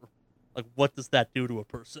year. Like, what does that do to a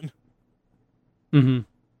person? Mm-hmm.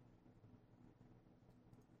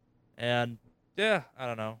 And, yeah, I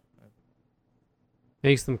don't know.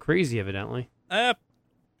 Makes them crazy, evidently.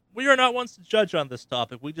 We are not ones to judge on this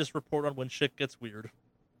topic. We just report on when shit gets weird.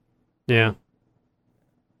 Yeah.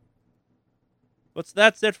 But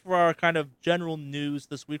that's it for our kind of general news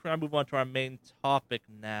this week. We're going to move on to our main topic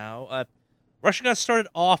now. We're actually going to start it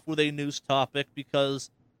off with a news topic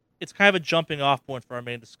because it's kind of a jumping off point for our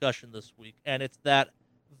main discussion this week. And it's that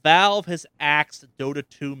Valve has axed Dota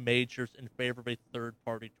 2 majors in favor of a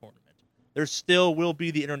third-party tournament. There still will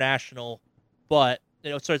be the international, but,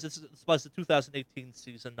 this was the 2018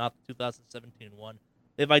 season, not the 2017 one.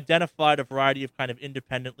 They've identified a variety of kind of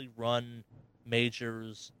independently run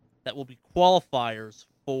majors that will be qualifiers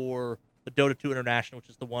for the Dota 2 International, which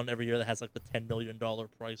is the one every year that has like the $10 million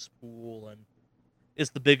prize pool and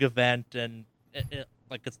is the big event, and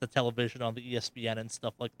like it's the television on the ESPN and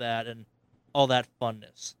stuff like that, and all that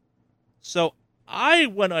funness. So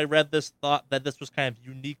when I read this, thought that this was kind of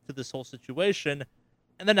unique to this whole situation,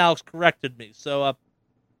 and then Alex corrected me. So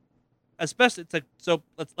as best it's like, so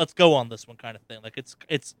let's go on this one kind of thing. Like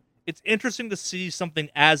it's it's interesting to see something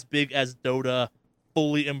as big as Dota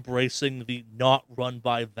fully embracing the not run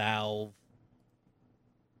by Valve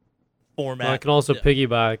format. Well, I can also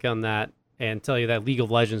piggyback on that and tell you that League of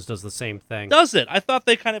Legends does the same thing. Does it? I thought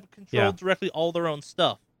they kind of controlled directly all their own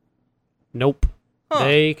stuff. Nope. Huh.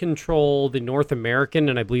 They control the North American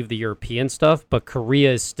and I believe the European stuff, but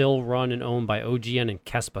Korea is still run and owned by OGN and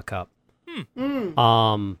Kespa Cup.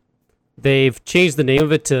 They've changed the name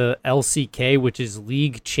of it to LCK, which is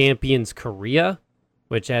League Champions Korea,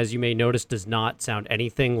 which, as you may notice, does not sound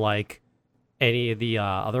anything like any of the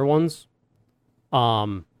other ones.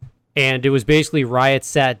 And it was basically Riot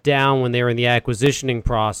sat down when they were in the acquisitioning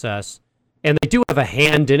process, and they do have a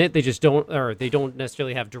hand in it. They just don't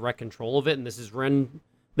necessarily have direct control of it. And this has run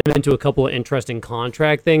them into a couple of interesting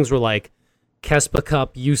contract things where, like, Kespa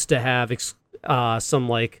Cup used to have some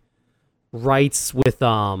like rights with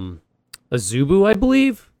Azubu, I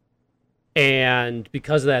believe. And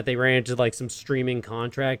because of that, they ran into like some streaming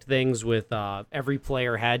contract things with every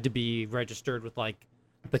player had to be registered with like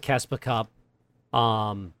the Kespa Cup.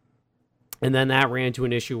 And then that ran into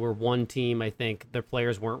an issue where one team, I think, their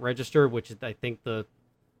players weren't registered, which I think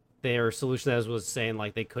their solution was saying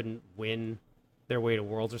like they couldn't win their way to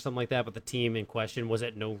Worlds or something like that, but the team in question was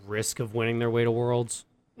at no risk of winning their way to Worlds.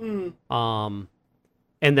 And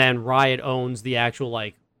then Riot owns the actual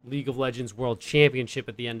like League of Legends World Championship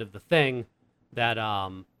at the end of the thing that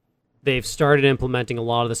they've started implementing a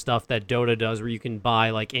lot of the stuff that Dota does where you can buy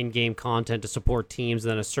like in-game content to support teams,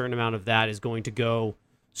 and then a certain amount of that is going to go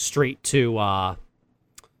straight to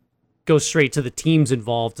the teams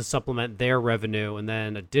involved to supplement their revenue. And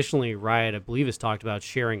then additionally, Riot, I believe, has talked about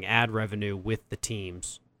sharing ad revenue with the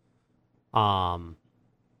teams. So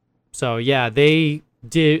yeah, they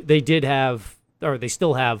did have, or they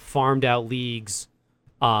still have farmed out leagues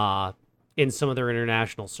in some of their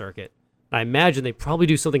international circuit. I imagine they probably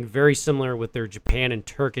do something very similar with their Japan and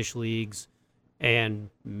Turkish leagues and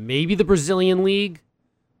maybe the Brazilian league.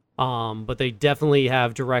 But they definitely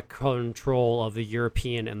have direct control of the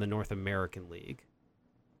European and the North American league.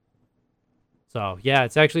 So yeah,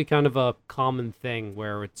 it's actually kind of a common thing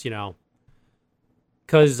where it's,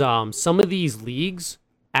 because some of these leagues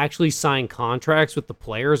actually sign contracts with the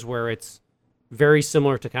players where it's very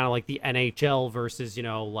similar to kind of like the NHL versus,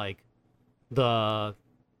 like the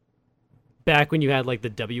back when you had like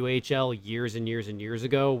the WHL years and years and years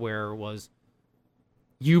ago, where it was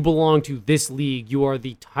you belong to this league, you are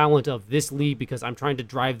the talent of this league because I'm trying to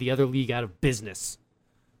drive the other league out of business.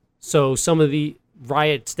 So some of the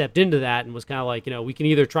Riot stepped into that and was kind of like, we can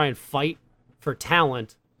either try and fight for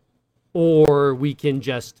talent or we can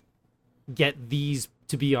just get these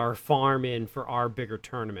to be our farm in for our bigger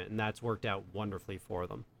tournament, and that's worked out wonderfully for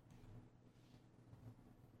them.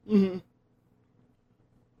 Mm-hmm.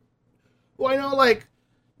 Well, I know, like,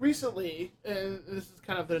 recently, and this is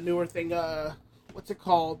kind of the newer thing, what's it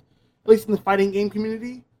called? At least in the fighting game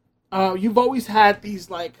community, you've always had these,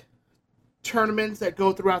 like, tournaments that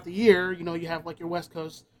go throughout the year. You have, like, your East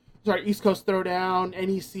Coast Throwdown,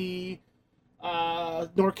 NEC,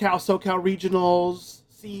 NorCal, SoCal Regionals,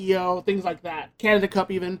 CEO, things like that. Canada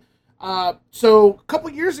Cup, even. So, a couple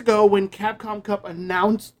years ago, when Capcom Cup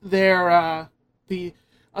announced their,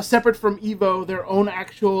 separate from EVO, their own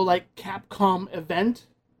actual, like, Capcom event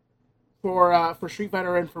for Street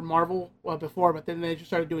Fighter and for Marvel before, but then they just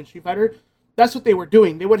started doing Street Fighter. That's what they were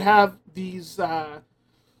doing. They would have these,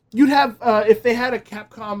 if they had a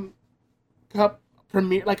Capcom Cup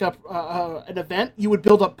premiere, like an event, you would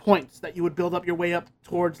build up points that you would build up your way up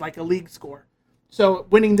towards like a league score. So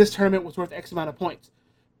winning this tournament was worth X amount of points.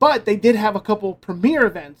 But they did have a couple premier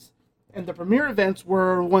events, and the premier events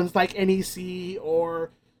were ones like NEC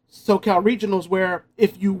or SoCal Regionals, where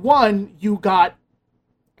if you won, you got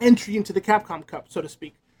entry into the Capcom Cup, so to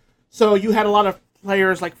speak. So you had a lot of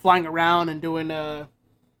players like flying around and doing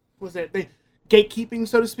gatekeeping,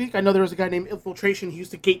 so to speak. I know there was a guy named Infiltration. He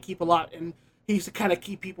used to gatekeep a lot, and he used to kind of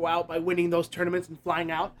keep people out by winning those tournaments and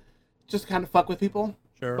flying out, just to kind of fuck with people.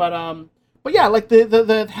 Sure. But yeah, like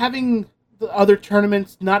the having the other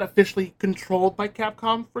tournaments not officially controlled by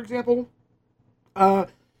Capcom, for example,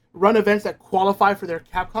 run events that qualify for their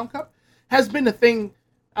Capcom Cup has been a thing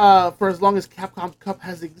for as long as Capcom Cup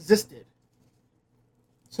has existed.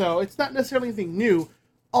 So it's not necessarily anything new,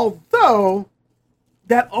 although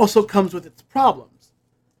that also comes with its problems.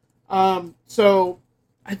 So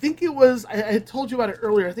I think it was, I told you about it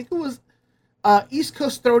earlier, I think it was East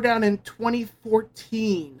Coast Throwdown in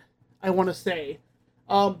 2014, I want to say.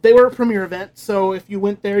 They were a premier event, so if you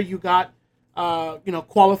went there, you got,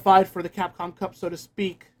 qualified for the Capcom Cup, so to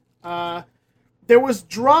speak. There was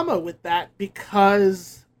drama with that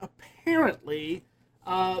because apparently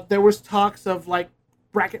There was talks of like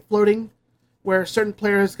bracket floating, where certain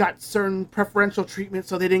players got certain preferential treatment,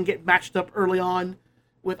 so they didn't get matched up early on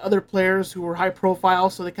with other players who were high profile,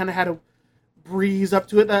 so they kind of had to breeze up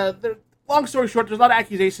to it. Long story short, there's a lot of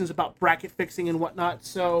accusations about bracket fixing and whatnot.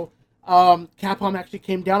 So Capcom actually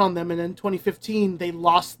came down on them, and in 2015 they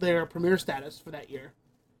lost their premier status for that year.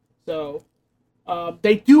 So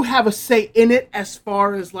they do have a say in it as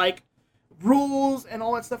far as like rules and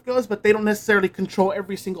all that stuff goes, but they don't necessarily control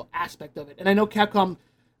every single aspect of it. And I know Capcom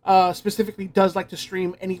specifically does like to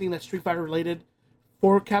stream anything that's Street Fighter related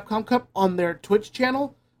for Capcom Cup on their Twitch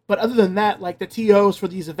channel. But other than that, like the TOs for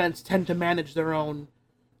these events tend to manage their own,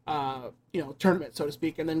 tournament, so to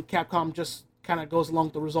speak, and then Capcom just kind of goes along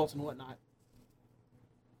with the results and whatnot.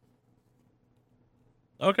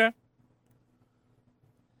 Okay.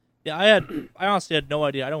 Yeah, I honestly had no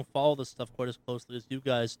idea. I don't follow this stuff quite as closely as you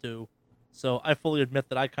guys do, so I fully admit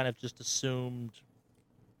that I kind of just assumed,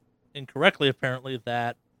 incorrectly apparently,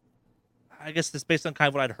 that I guess this based on kind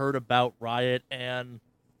of what I'd heard about Riot and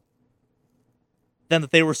then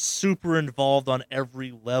that they were super involved on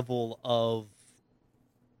every level of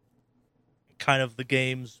kind of the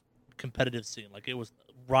game's competitive scene. Like it was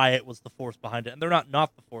Riot was the force behind it, and they're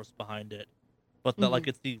not the force behind it, but that like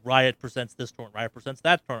it's the Riot presents this tournament, Riot presents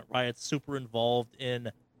that tournament, Riot's super involved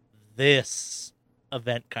in this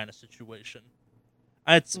event kind of situation.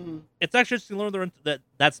 It's actually interesting to learn that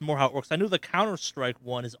that's more how it works. I knew the Counter-Strike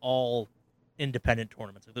one is all independent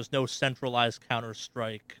tournaments. Like, there's no centralized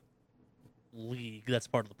Counter-Strike league. That's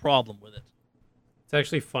part of the problem with it. It's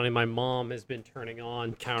actually funny. My mom has been turning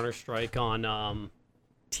on Counter-Strike on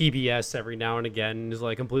TBS every now and again and is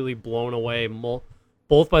like completely blown away,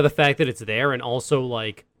 both by the fact that it's there and also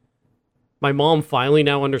like my mom finally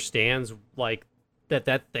now understands like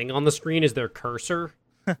that thing on the screen is their cursor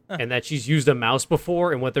and that she's used a mouse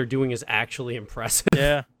before and what they're doing is actually impressive.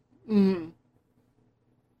 Yeah. Mm-hmm.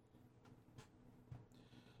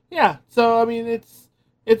 Yeah, so I mean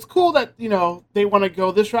it's cool that they want to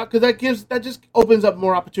go this route because that just opens up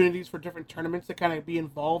more opportunities for different tournaments to kind of be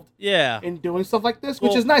involved. Yeah. In doing stuff like this,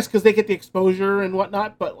 which is nice because they get the exposure and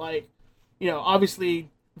whatnot. But like, obviously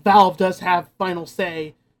Valve does have final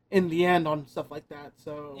say in the end on stuff like that.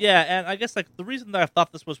 So yeah, and I guess like the reason that I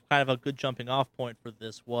thought this was kind of a good jumping off point for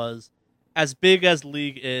this was as big as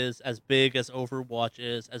League is, as big as Overwatch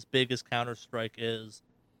is, as big as Counter-Strike is,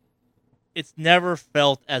 it's never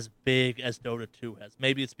felt as big as Dota 2 has.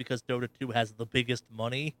 Maybe it's because Dota 2 has the biggest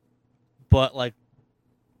money, but like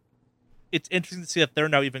it's interesting to see that they're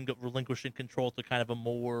now even relinquishing control to kind of a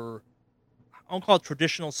more, I don't call it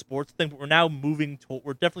traditional sports thing, but we're now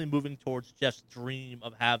we're definitely moving towards Jeff's dream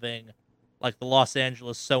of having like the Los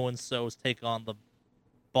Angeles so-and-sos take on the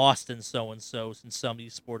Boston so-and-sos in some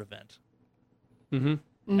esport event. Mm-hmm.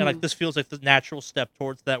 And like this feels like the natural step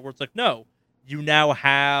towards that, where it's like, no, you now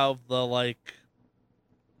have the like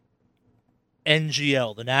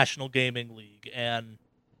NGL, the National Gaming League, and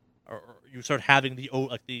or you start having the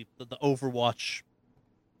Overwatch,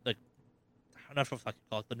 like I'm not sure if I could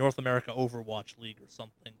call it the North America Overwatch League or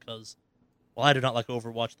something, because while I do not like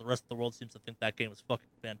Overwatch, the rest of the world seems to think that game is fucking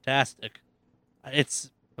fantastic.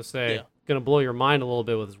 It's gonna blow your mind a little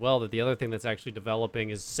bit with as well that the other thing that's actually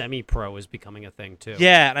developing is semi-pro is becoming a thing too.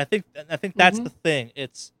 Yeah, and I think that's the thing.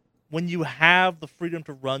 It's when you have the freedom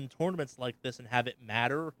to run tournaments like this and have it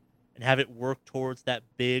matter and have it work towards that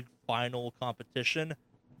big final competition,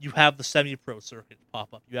 you have the semi-pro circuit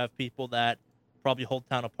pop up. You have people that probably hold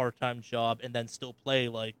down a part-time job and then still play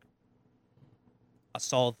like a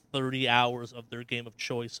solid 30 hours of their game of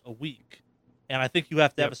choice a week. And I think you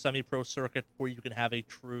have to have a semi-pro circuit where you can have a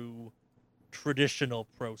true traditional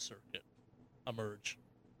pro circuit emerge.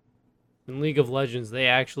 In League of Legends, they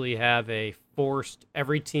actually have every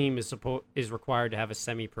team is required to have a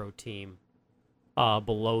semi-pro team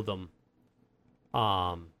below them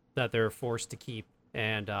that they're forced to keep,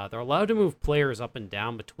 and they're allowed to move players up and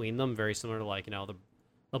down between them, very similar to like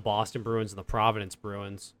the Boston Bruins and the Providence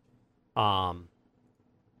Bruins. So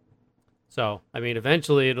I mean,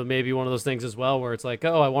 eventually it'll maybe one of those things as well where it's like,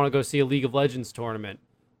 oh, I want to go see a League of Legends tournament.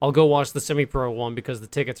 I'll go watch the semi-pro one because the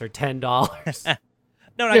tickets are $10.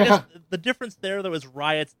 No, I guess the difference there, though, is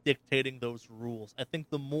Riot's dictating those rules. I think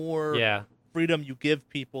the more freedom you give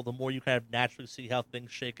people, the more you kind of naturally see how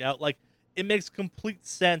things shake out. Like, it makes complete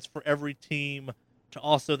sense for every team to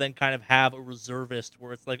also then kind of have a reservist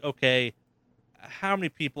where it's like, okay, how many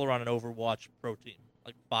people are on an Overwatch pro team?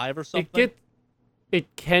 Like 5 or something?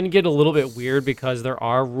 It can get a little bit weird because there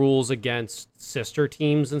are rules against sister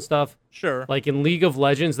teams and stuff. Sure. Like in League of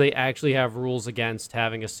Legends, they actually have rules against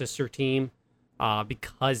having a sister team.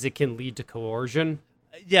 Because it can lead to coercion.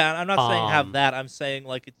 Yeah, I'm not saying have Um, that. I'm saying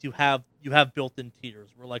like it's you have built-in tiers.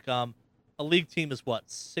 Where like a league team is what,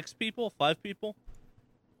 6 people, 5 people?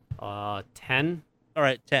 10 All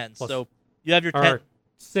right, 10. plus So you have your 10. or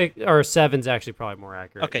 6 or 7's actually probably more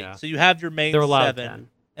accurate. Okay, Yeah. so you have your main They're allowed 7, 10.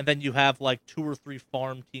 and then you have like 2 or 3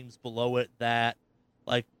 farm teams below it that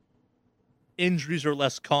like injuries are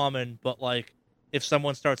less common, but like if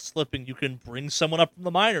someone starts slipping, you can bring someone up from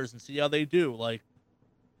the minors and see how they do. Like,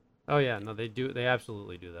 Oh yeah, no, they do. They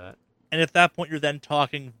absolutely do that. and at that point, you're then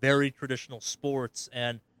talking very traditional sports,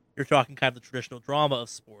 and you're talking kind of the traditional drama of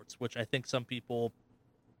sports, which I think some people,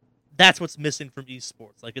 that's what's missing from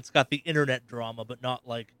esports. Like, it's got the internet drama, but not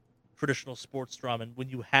like traditional sports drama. And when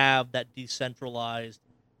you have that decentralized,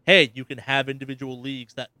 hey, you can have individual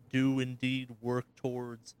leagues that do indeed work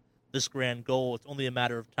towards this grand goal. It's only a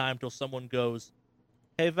matter of time till someone goes,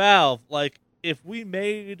 hey, Valve, like, if we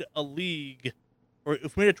made a league or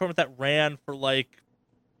if we made a tournament that ran for like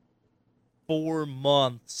 4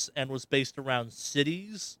 months and was based around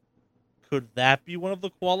cities, could that be one of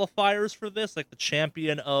the qualifiers for this? Like the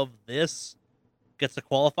champion of this gets a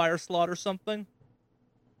qualifier slot or something?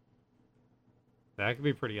 That could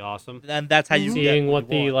be pretty awesome. And that's how you get Seeing what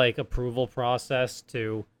what you the want. like approval process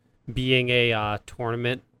to being a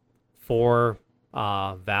tournament for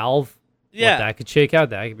Valve, Yeah. what that could shake out,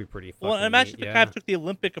 that could be pretty fucking Well, and imagine if neat, they yeah. kind of took the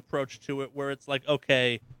Olympic approach to it, where it's like,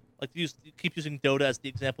 okay, like you keep using Dota as the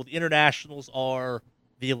example. The internationals are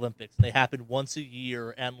the Olympics. They happen once a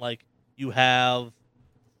year, and like you have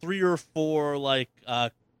 3 or 4 like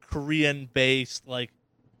Korean-based like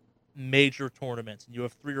major tournaments, and you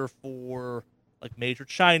have 3 or 4 like major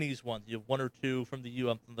Chinese ones. You have 1 or 2 from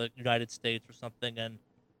from the United States or something, and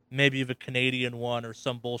maybe you have a Canadian one or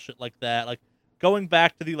some bullshit like that. Like going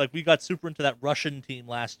back to the like we got super into that Russian team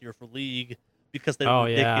last year for League because they were Oh,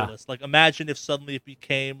 yeah. ridiculous. Like imagine if suddenly it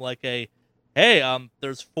became like a hey,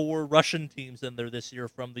 there's 4 Russian teams in there this year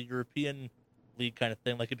from the European League kind of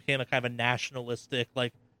thing. Like it became a kind of a nationalistic,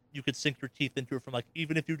 like you could sink your teeth into it from like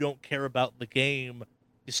even if you don't care about the game,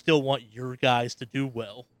 you still want your guys to do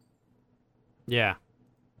well. Yeah.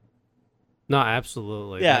 No,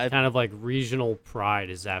 absolutely. Yeah, That kind of like regional pride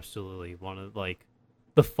is absolutely one of like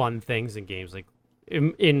the fun things in games, like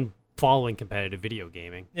in following competitive video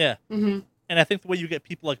gaming. Yeah. Mm-hmm. And I think the way you get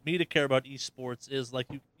people like me to care about esports is like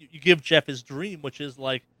you give Jeff his dream, which is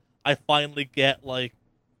like I finally get like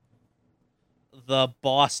the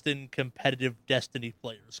Boston competitive Destiny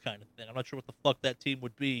players kind of thing. I'm not sure what the fuck that team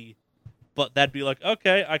would be, but that'd be like,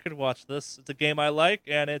 okay, I could watch this. It's a game I like,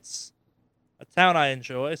 and it's a town I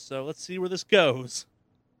enjoy, so let's see where this goes.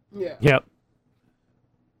 Yeah. Yep.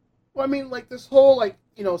 Well, I mean, like this whole like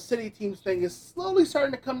city teams thing is slowly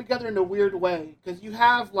starting to come together in a weird way because you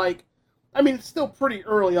have like, I mean, it's still pretty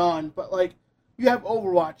early on, but like you have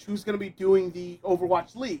Overwatch, who's going to be doing the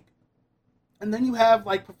Overwatch League, and then you have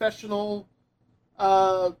like professional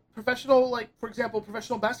like for example,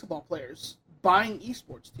 professional basketball players buying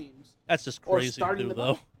esports teams. That's just Or crazy to starting do, them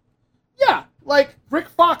though. up. Yeah, like Rick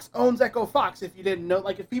Fox owns Echo Fox. If you didn't know,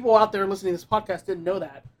 like if people out there listening to this podcast didn't know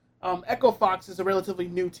that, Echo Fox is a relatively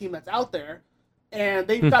new team that's out there, and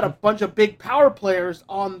they've got a bunch of big power players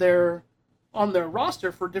on their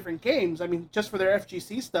roster for different games. I mean, just for their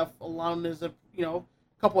FGC stuff alone is a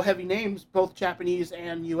couple heavy names, both Japanese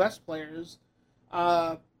and U.S. players.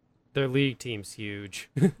 Their league team's huge.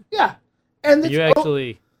 Yeah, and You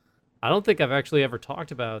actually, I don't think I've actually ever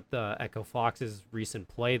talked about Echo Fox's recent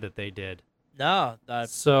play that they did. No,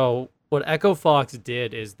 So what Echo Fox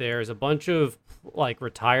did is there's a bunch of like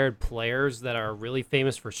retired players that are really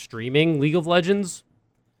famous for streaming League of Legends,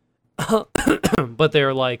 but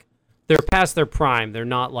they're past their prime. They're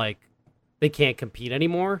not like they can't compete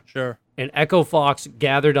anymore. sure. And Echo Fox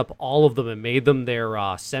gathered up all of them and made them their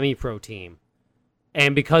semi-pro team.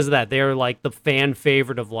 And because of that, they're like the fan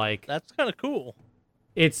favorite of like That's kind of cool.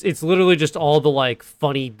 it's literally just all the like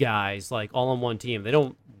funny guys like all on one team. They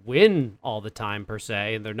don't win all the time per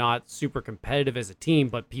se, and they're not super competitive as a team,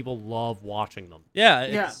 but people love watching them. Yeah,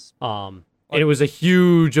 Yeah. it's And it was a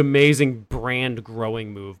huge, amazing brand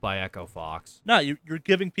growing move by Echo Fox. no, you're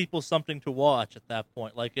giving people something to watch at that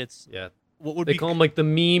point. Like it's Yeah, what would they be call them like the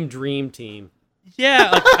meme dream team.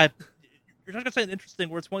 yeah. Like you're not gonna say interesting.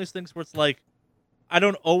 Where it's one of these things where it's like I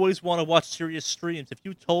don't always want to watch serious streams. If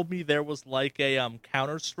you told me there was like a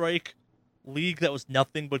Counter-Strike league that was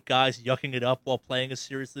nothing but guys yucking it up while playing as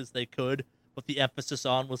seriously as they could, but the emphasis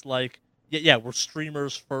on was like, yeah, we're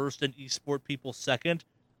streamers first and esport people second,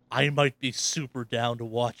 I might be super down to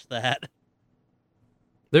watch that.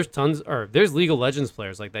 There's League of Legends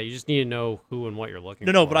players like that. You just need to know who and what you're looking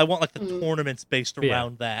for. No, but I want like the Mhm. tournaments based Yeah.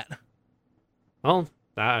 around that. Well,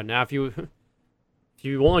 now if you If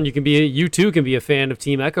you want, you too can be a fan of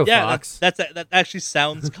Team Echo Yeah, Fox. that actually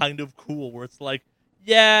sounds kind of cool. Where it's like,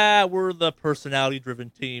 yeah, we're the personality-driven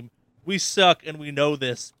team. We suck and we know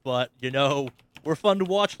this, but we're fun to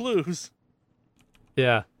watch lose.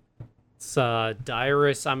 Yeah. It's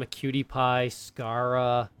Dyrus, I'm a Cutie Pie,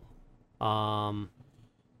 Scara, and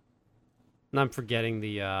I'm forgetting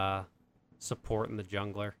the support and the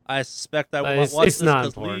jungler. I suspect I will It's- not watch it's this not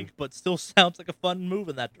because important. League, but still sounds like a fun move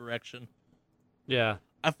in that direction. Yeah.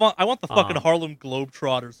 I want the fucking Um. Harlem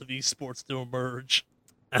Globetrotters of esports to emerge.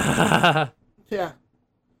 Yeah.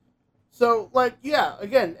 So, like, yeah,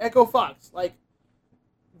 again, Echo Fox. Like,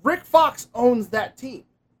 Rick Fox owns that team.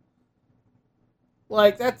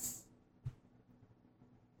 Like, that's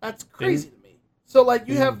crazy to me. So, like,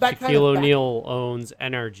 you have that kind Shaquille of... O'Neal owns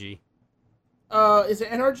NRG. Is it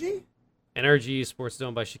NRG? NRG Sports is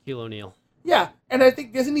owned by Shaquille O'Neal. Yeah, and I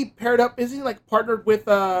think, isn't he like, partnered with,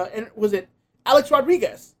 was it Alex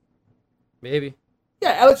Rodriguez? Maybe.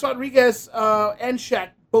 Yeah, Alex Rodriguez and Shaq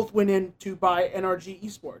both went in to buy NRG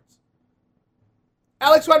Esports.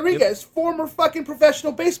 Alex Rodriguez, former fucking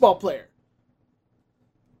professional baseball player.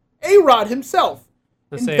 A-Rod himself.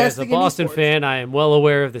 I say, as a investing in Boston esports. fan, I am well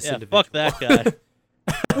aware of this Yeah, individual. fuck that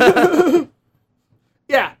guy.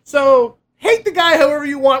 Yeah, so hate the guy however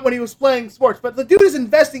you want when he was playing sports, but the dude is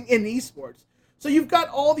investing in esports. So you've got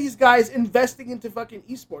all these guys investing into fucking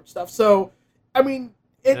esports stuff. So, I mean,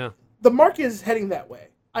 the market is heading that way.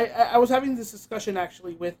 I was having this discussion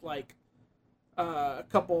actually with like a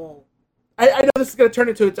couple. I know this is going to turn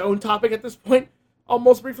into its own topic at this point,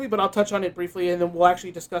 almost briefly, but I'll touch on it briefly, and then we'll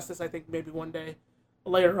actually discuss this. I think maybe one day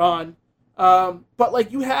later on. But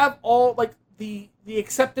like you have all like the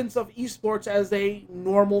acceptance of esports as a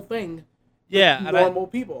normal thing. Yeah, Normal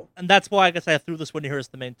people. And that's why I guess I threw this one here as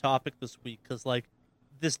the main topic this week, because like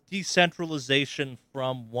this decentralization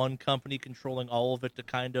from one company controlling all of it to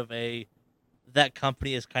kind of that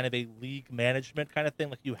company is kind of a league management kind of thing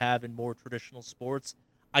like you have in more traditional sports,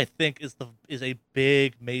 I think is a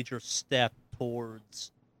big major step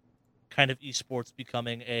towards kind of esports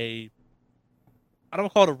becoming I don't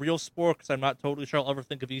want to call it a real sport because I'm not totally sure I'll ever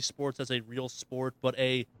think of esports as a real sport, but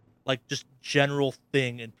a like just general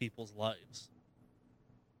thing in people's lives.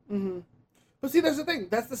 Mm-hmm. But see, there's the thing.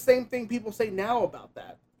 That's the same thing people say now about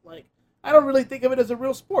that. Like, I don't really think of it as a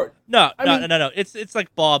real sport. No. I mean- No. It's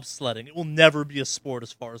like bobsledding. It will never be a sport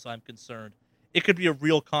as far as I'm concerned. It could be a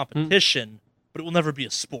real competition, but it will never be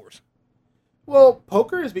a sport. Well,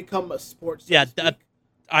 poker has become a sport. So Yeah, to speak.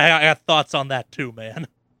 I got thoughts on that too, man.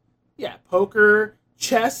 Yeah, poker,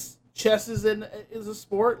 chess. Chess is a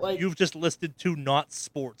sport. Like, You've just listed two not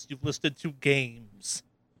sports. You've listed two games.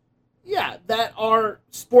 yeah, that are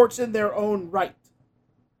sports in their own right.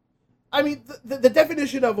 I mean, the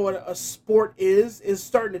definition of what a sport is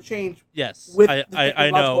starting to change. Yes, With I the know,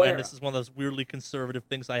 technological and era. this is one of those weirdly conservative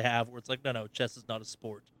things I have where it's like, no, chess is not a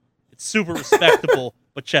sport. It's super respectable,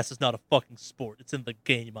 but chess is not a fucking sport. It's in the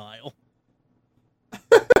game aisle.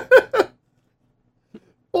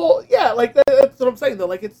 Well, yeah, like that's what I'm saying though.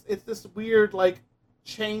 Like it's this weird like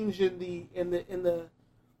change in the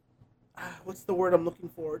what's the word I'm looking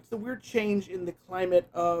for? It's the weird change in the climate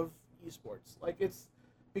of esports. Like it's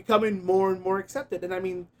becoming more and more accepted. And I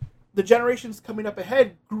mean, the generations coming up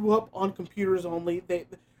ahead grew up on computers only.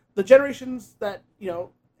 The generations that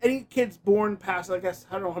any kids born past I guess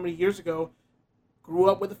I don't know how many years ago grew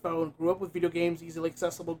up with a phone, grew up with video games easily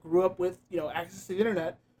accessible, grew up with access to the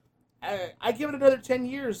internet. I give it another 10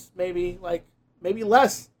 years, maybe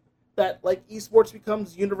less, that like esports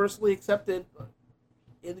becomes universally accepted,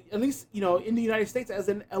 at least in the United States as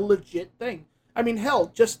a legit thing. I mean,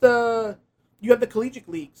 hell, just you have the collegiate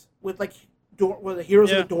leagues with like the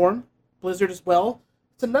Heroes of the Dorm, Blizzard as well.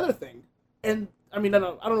 It's another thing, and I mean, I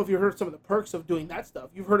don't know if you heard some of the perks of doing that stuff.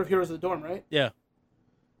 You've heard of Heroes of the Dorm, right? Yeah.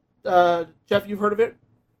 Jeff, you've heard of it?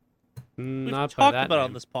 We've Not by talked that about it name.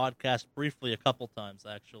 on this podcast briefly a couple times,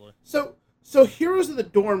 actually. So Heroes of the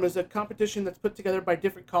Dorm is a competition that's put together by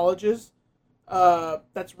different colleges,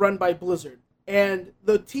 that's run by Blizzard. And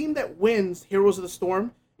the team that wins Heroes of the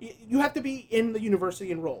Storm, you have to be in the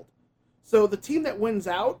university enrolled. So the team that wins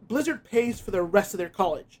out, Blizzard pays for the rest of their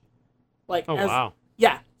college. Wow.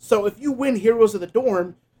 Yeah. So if you win Heroes of the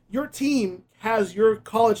Dorm, your team has your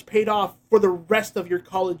college paid off for the rest of your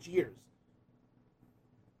college years.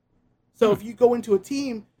 So if you go into a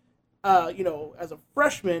team, as a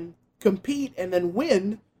freshman, compete and then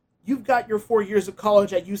win, you've got your 4 years of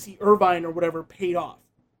college at UC Irvine or whatever paid off.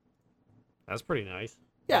 That's pretty nice.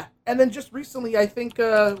 Yeah, and then just recently, I think,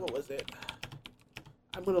 what was it?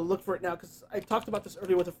 I'm going to look for it now because I talked about this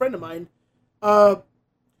earlier with a friend of mine.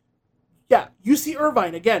 Yeah, UC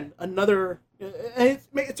Irvine, again, another And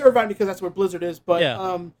it's Irvine because that's where Blizzard is. But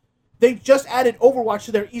Yeah. they just added Overwatch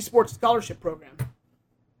to their esports scholarship program.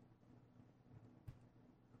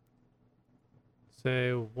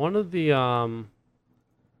 So one of the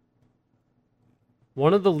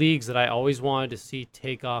leagues that I always wanted to see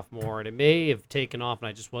take off more, and it may have taken off and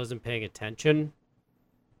I just wasn't paying attention.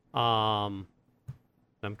 I'm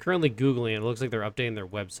currently Googling it. It looks like they're updating their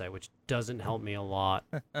website, which doesn't help me a lot.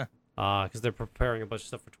 Because they're preparing a bunch of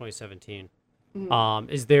stuff for 2017.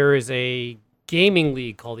 There is a gaming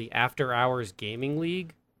league called the After Hours Gaming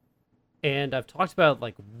League. And I've talked about it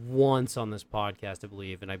like once on this podcast, I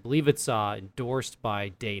believe. And I believe it's endorsed by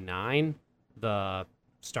Day 9, the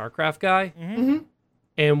StarCraft guy. Mm-hmm.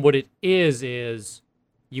 And what it is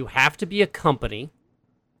you have to be a company.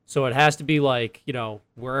 So it has to be like,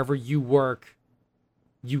 wherever you work,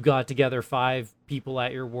 you got together 5 people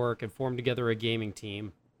at your work and formed together a gaming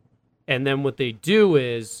team. And then what they do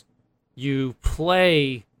is you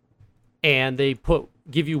play and they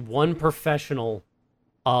give you one professional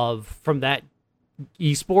from that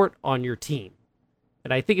esport on your team.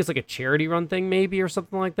 And I think it's like a charity run thing maybe or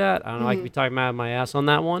something like that. I don't know. I could be talking out of my ass on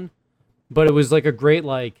that one. But it was like a great,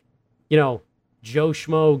 Joe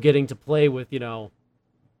Schmo getting to play with,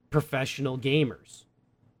 professional gamers.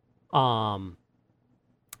 And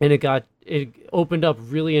it opened up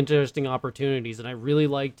really interesting opportunities, and I really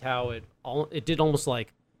liked how it did almost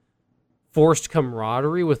like forced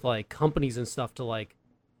camaraderie with like companies and stuff to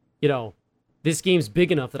this game's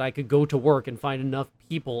big enough that I could go to work and find enough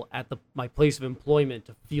people at my place of employment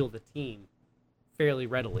to field the team fairly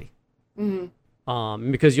readily.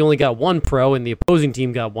 Mm-hmm. Because you only got one pro and the opposing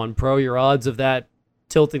team got one pro, your odds of that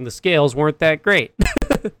tilting the scales weren't that great.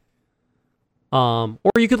 Or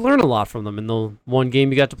you could learn a lot from them in the one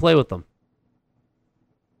game you got to play with them.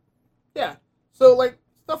 Yeah. So,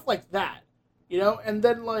 stuff like that, And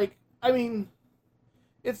then,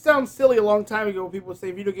 it sounds silly a long time ago when people would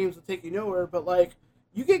say video games will take you nowhere, but,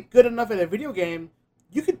 you get good enough at a video game,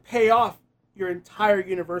 you could pay off your entire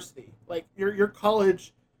university. Your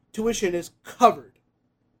college tuition is covered.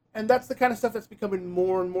 And that's the kind of stuff that's becoming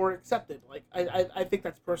more and more accepted. I think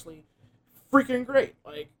that's personally freaking great.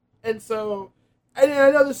 And so... And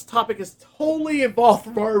I know this topic is totally evolved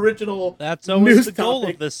from our original. That's always news the goal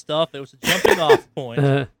topic. of this stuff. It was a jumping off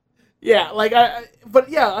point. Yeah, I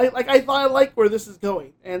thought I like where this is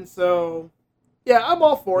going, and so, yeah, I'm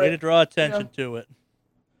all for Way it. to draw attention to it.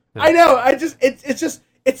 I know.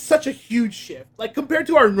 It's such a huge shift. Compared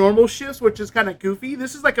to our normal shifts, which is kind of goofy.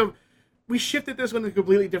 This is we shifted this one to a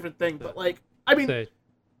completely different thing. But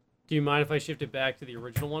do you mind if I shift it back to the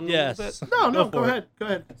original one? Yes. A little bit? no, Go for it. Go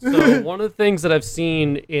ahead. So one of the things that I've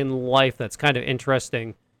seen in life that's kind of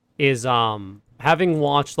interesting is having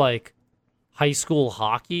watched high school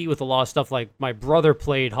hockey with a lot of stuff. My brother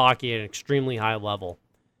played hockey at an extremely high level.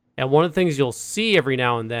 And one of the things you'll see every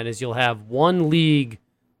now and then is you'll have one league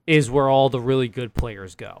is where all the really good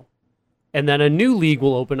players go. And then a new league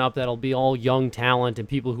will open up that'll be all young talent and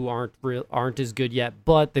people who aren't as good yet,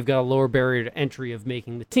 but they've got a lower barrier to entry of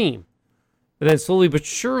making the team. And then slowly but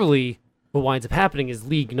surely, what winds up happening is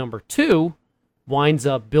League number 2 winds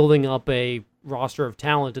up building up a roster of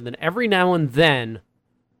talent, and then every now and then,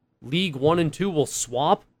 League 1 and 2 will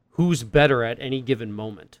swap who's better at any given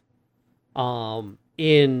moment.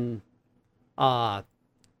 In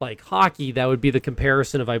hockey, that would be the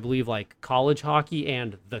comparison of, I believe, college hockey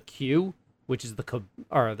and the Q, which is the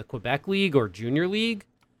Quebec League or Junior League,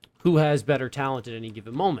 who has better talent at any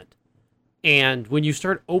given moment. And when you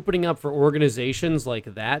start opening up for organizations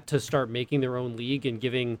like that to start making their own league and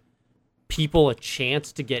giving people a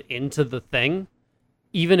chance to get into the thing,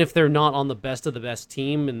 even if they're not on the best of the best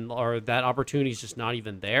team or that opportunity is just not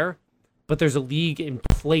even there, but there's a league in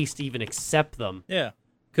place to even accept them. Yeah.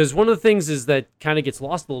 Because one of the things is that kind of gets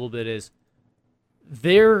lost a little bit is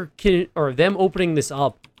them opening this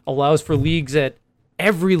up allows for leagues at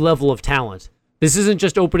every level of talent. This isn't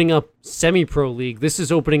just opening up semi-pro league. This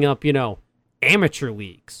is opening up, amateur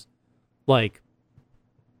leagues. That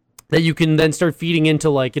you can then start feeding into,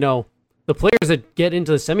 the players that get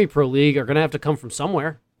into the semi-pro league are going to have to come from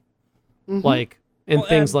somewhere. Mm-hmm.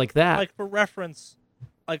 Things like that. For reference,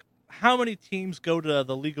 how many teams go to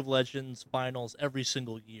the League of Legends finals every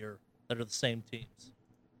single year that are the same teams?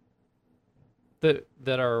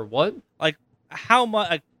 That are what? How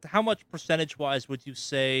much percentage-wise would you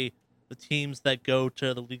say the teams that go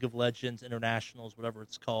to the League of Legends Internationals, whatever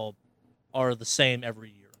it's called, are the same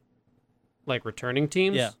every year? Returning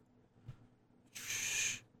teams? Yeah.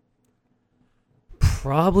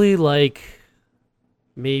 Probably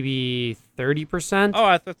maybe 30%. Oh,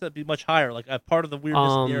 I thought that'd be much higher. Part of the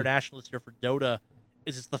weirdness of the internationals here for Dota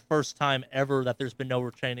is it's the first time ever that there's been no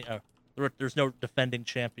retaining, there's no defending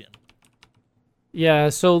champion. Yeah,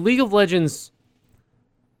 so League of Legends,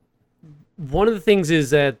 one of the things is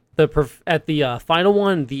that at the final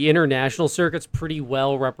one, the international circuit's pretty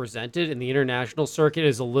well represented, and the international circuit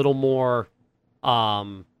is a little more,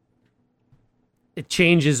 it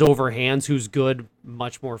changes over hands who's good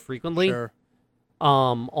much more frequently. Sure.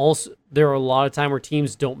 Also, there are a lot of time where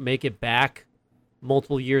teams don't make it back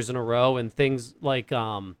multiple years in a row, and things like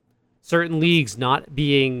certain leagues not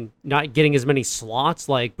getting as many slots.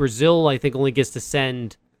 Like Brazil, I think only gets to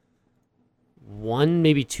send one,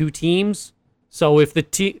 maybe two teams. So if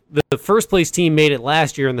the first place team made it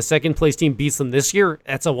last year and the second place team beats them this year,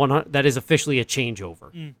 that is officially a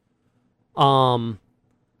changeover.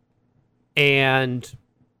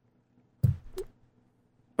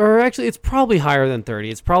 Or actually, it's probably higher than 30.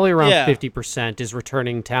 It's probably around 50% is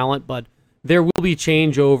returning talent, but there will be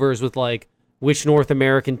changeovers with like which North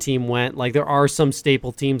American team went. Like there are some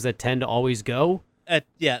staple teams that tend to always go.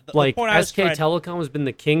 The like point I was SK trying... Telecom has been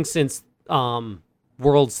the king since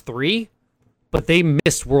Worlds 3, but they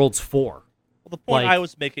missed Worlds 4. Well, the point I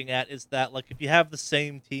was making is that like if you have the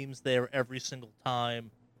same teams there every single time,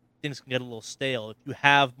 things can get a little stale. If you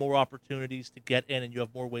have more opportunities to get in and you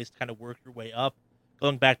have more ways to kind of work your way up,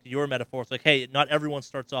 going back to your metaphor, it's like, hey, not everyone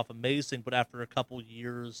starts off amazing, but after a couple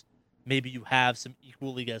years, maybe you have some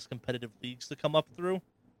equally as competitive leagues to come up through.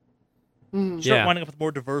 You start winding up with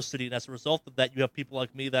more diversity, and as a result of that, you have people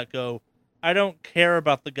like me that go, I don't care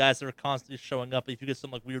about the guys that are constantly showing up. If you get some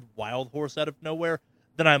like weird wild horse out of nowhere,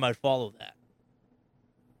 then I might follow that.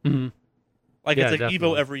 Mm-hmm. Like Yeah, it's like definitely.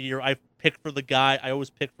 Evo every year. I pick for the guy. I always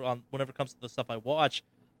pick for whenever it comes to the stuff I watch.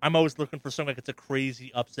 I'm always looking for something like it's a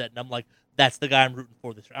crazy upset, and I'm like, that's the guy I'm rooting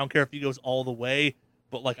for this year. I don't care if he goes all the way,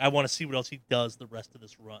 but like I want to see what else he does the rest of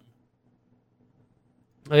this run.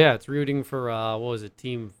 Oh yeah, it's rooting for what was it,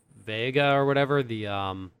 Team Vega or whatever,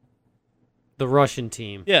 the Russian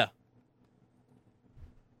team. Yeah.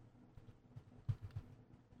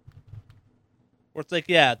 Where it's like,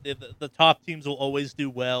 yeah, the top teams will always do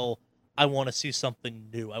well. I want to see something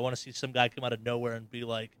new. I want to see some guy come out of nowhere and be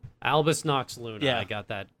like, Albus Nox Luna. Yeah. I got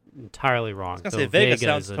that entirely wrong. I was So gonna say, Vega Vega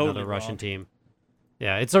sounds is another totally Russian wrong. team.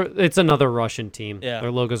 Yeah, it's another Russian team. Yeah.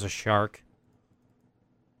 Their logo's a shark.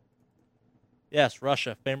 yes,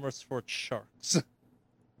 Russia, famous for its sharks.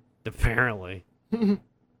 Apparently.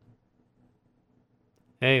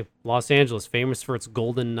 Hey, Los Angeles, famous for its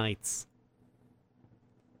Golden Knights.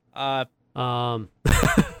 You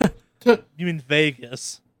mean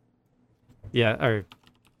Vegas? Yeah, or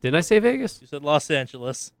didn't I say Vegas? You said Los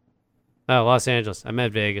Angeles. Oh, Los Angeles. I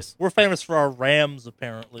meant Vegas. We're famous for our Rams,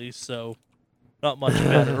 apparently, so not much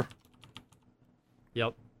better.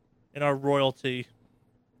 Yep. And our royalty.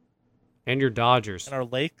 And your Dodgers. And our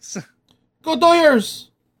lakes. Go Doyers!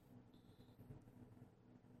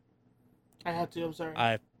 I had to. I'm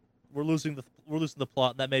sorry. We're losing the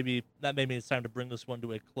plot. And that may mean it's time to bring this one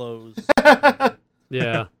to a close.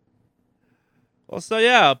 Yeah. Well, so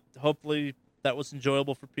yeah, hopefully that was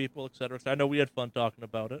enjoyable for people, etc. I know we had fun talking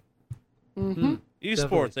about it. Mm-hmm. Esports,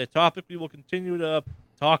 Definitely. a topic we will continue to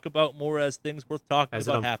talk about more as things worth talking As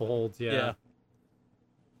it about happen. unfolds, yeah.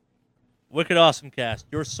 Wicked Awesome Cast,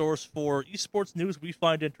 your source for esports news we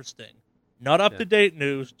find interesting. Not up-to-date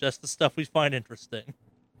news, just the stuff we find interesting.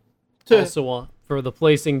 Also, for the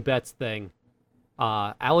placing bets thing,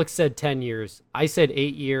 Alex said 10 years. I said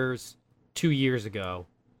 8 years 2 years ago.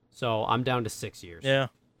 So I'm down to 6 years. Yeah.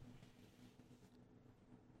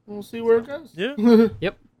 We'll see where it goes. Yeah.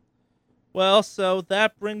 Yep. Well, so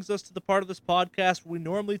that brings us to the part of this podcast where we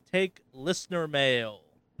normally take listener mail.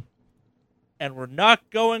 And we're not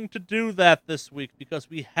going to do that this week because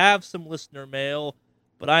we have some listener mail,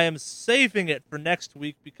 but I am saving it for next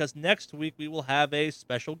week because next week we will have a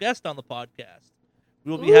special guest on the podcast.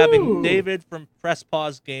 We will be having David from Press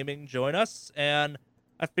Pause Gaming join us, and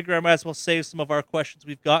I figure I might as well save some of our questions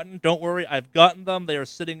we've gotten. Don't worry, I've gotten them. They are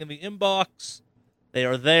sitting in the inbox. They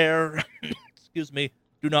are there. Excuse me.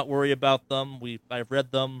 Do not worry about them. I've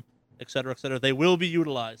read them, etc., etc. They will be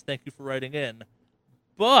utilized. Thank you for writing in.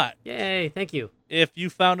 But Yay, thank you. if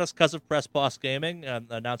you found us because of Press Pause Gaming,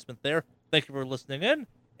 announcement there, thank you for listening in.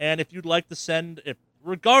 And if you'd like to send,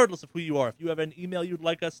 regardless of who you are, if you have an email you'd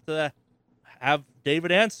like us to have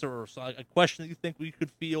David answer, or a question that you think we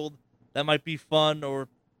could field that might be fun, or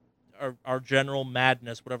our general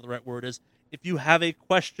madness, whatever the right word is, if you have a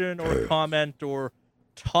question or a comment or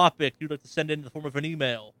topic you'd like to send in the form of an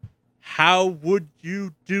email, how would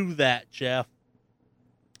you do that, Jeff?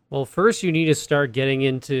 Well, first you need to start getting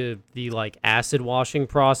into the acid washing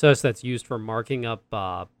process that's used for marking up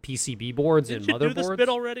PCB boards Didn't and you motherboards. do this bit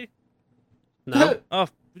already? No, Oh,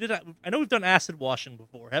 we did. I know we've done acid washing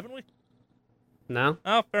before, haven't we? no.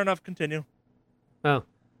 Oh, fair enough. Continue. Oh,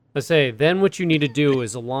 let's say then what you need to do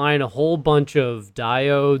is align a whole bunch of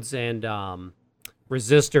diodes and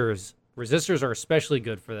resistors. Resistors are especially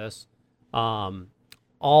good for this.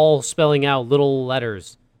 All spelling out little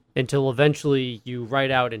letters until eventually you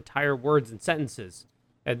write out entire words and sentences.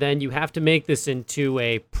 And then you have to make this into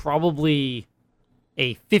a probably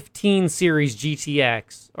a 15 series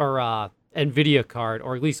GTX or NVIDIA card,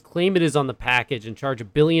 or at least claim it is on the package and charge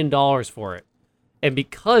 $1 billion for it. And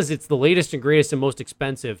because it's the latest and greatest and most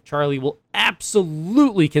expensive, Charlie will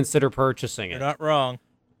absolutely consider purchasing You're it. not wrong.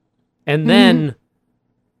 And then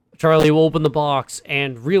Charlie will open the box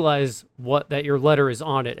and realize that your letter is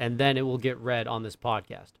on it, and then it will get read on this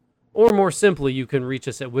podcast. Or more simply, you can reach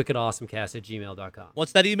us at wickedawesomecast@gmail.com.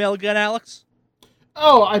 What's that email again, Alex?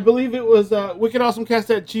 Oh, I believe it was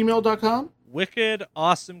wickedawesomecast@gmail.com.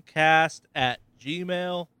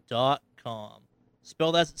 wickedawesomecast@gmail.com.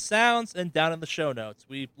 Spelled as it sounds and down in the show notes.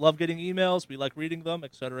 We love getting emails. We like reading them,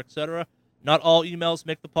 etc., etc. Not all emails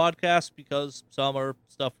make the podcast because some are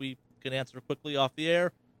stuff we can answer quickly off the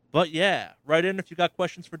air. But yeah, write in if you got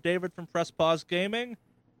questions for David from Press Pause Gaming.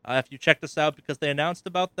 If you checked us out because they announced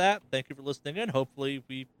about that, thank you for listening in. Hopefully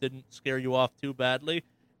we didn't scare you off too badly.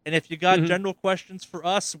 And if you got general questions for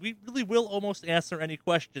us, we really will almost answer any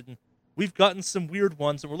question. We've gotten some weird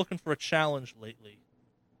ones, and we're looking for a challenge lately.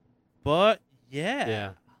 But yeah.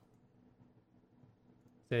 Yeah.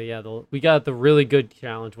 So yeah, we got the really good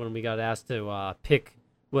challenge when we got asked to pick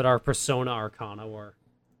what our Persona Arcana were.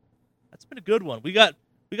 That's been a good one. We got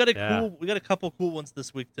a couple cool ones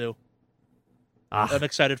this week too. I'm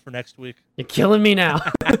excited for next week. You're killing me now.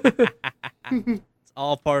 It's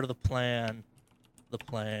all part of the plan. The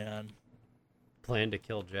plan. Plan to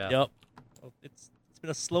kill Jeff. Yep. It's been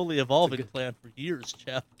a slowly evolving plan for years,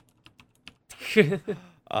 Jeff.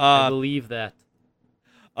 I believe that.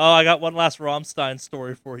 Oh, I got one last Rammstein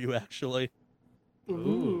story for you, actually.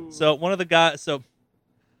 Ooh. So one of the guys, so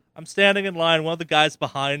I'm standing in line. One of the guys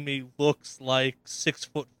behind me looks like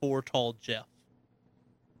 6'4" tall Jeff.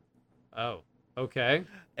 Oh, okay.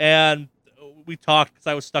 And we talked because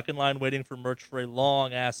I was stuck in line waiting for merch for a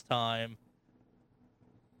long ass time.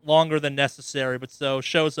 Longer than necessary, but so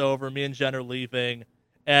show's over. Me and Jen are leaving,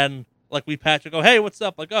 and like we patch and go, "Hey, what's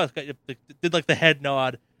up?" Like, oh, did like the head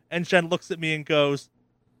nod, and Jen looks at me and goes,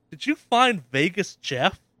 "Did you find Vegas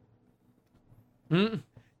Jeff?" Hmm?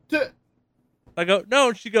 I go, "No,"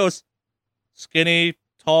 and she goes, "Skinny,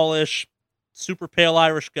 tallish, super pale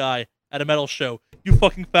Irish guy at a metal show. You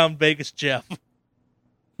fucking found Vegas Jeff."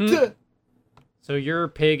 So your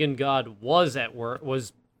pagan god was at work,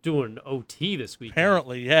 was doing OT this week.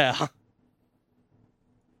 Apparently, yeah.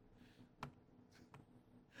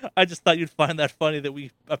 I just thought you'd find that funny that we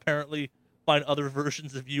apparently find other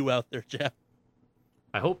versions of you out there, Jeff.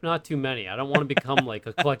 I hope not too many. I don't want to become like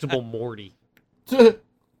a collectible Morty. The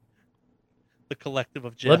collective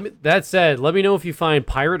of Jeff. That said, let me know if you find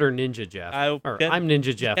Pirate or Ninja Jeff. I'm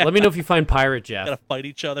Ninja Jeff. Let me know if you find Pirate Jeff. Gotta fight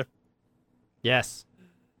each other. Yes.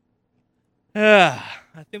 I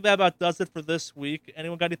think that about does it for this week.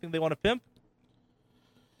 Anyone got anything they want to pimp?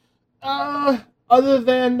 Other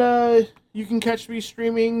than you can catch me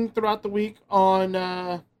streaming throughout the week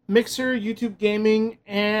on Mixer, YouTube Gaming,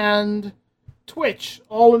 and Twitch,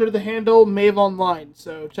 all under the handle Mave Online.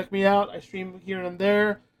 So check me out. I stream here and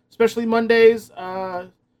there, especially Mondays.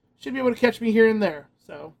 Should be able to catch me here and there.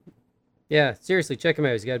 So Yeah, seriously, check him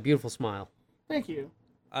out. He's got a beautiful smile. thank you.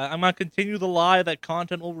 I'm gonna continue the lie that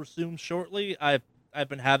content will resume shortly. I've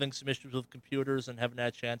been having some issues with computers and haven't had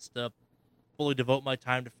a chance to fully devote my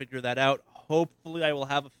time to figure that out. Hopefully, I will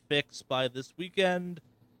have a fix by this weekend,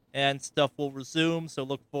 and stuff will resume. So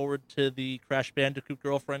look forward to the Crash Bandicoot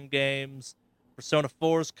Girlfriend games. Persona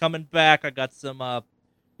 4 is coming back. I got some.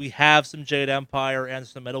 We have some Jade Empire and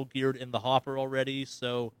some Metal Gear in the hopper already,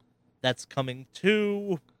 so that's coming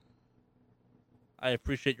too. I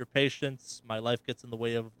appreciate your patience. My life gets in the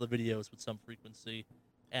way of the videos with some frequency,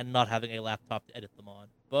 and not having a laptop to edit them on.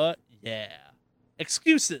 But yeah,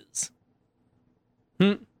 excuses.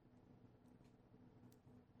 I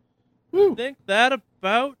think that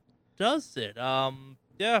about does it.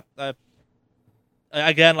 Yeah.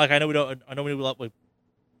 Again, like I know we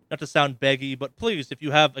not to sound beggy, but please, if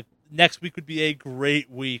you have next week would be a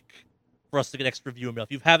great week for us to get extra viewer mail.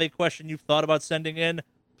 If you have a question you've thought about sending in,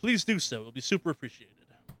 please do so. It'll be super appreciated.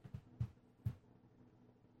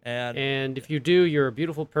 And if you do, you're a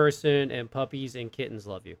beautiful person, and puppies and kittens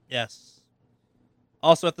love you. Yes.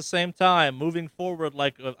 Also, at the same time, moving forward,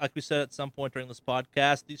 like we said at some point during this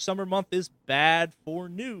podcast, the summer month is bad for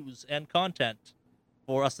news and content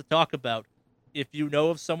for us to talk about. if you know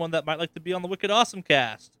of someone that might like to be on the Wicked Awesome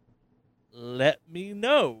cast, let me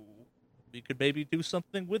know. We could maybe do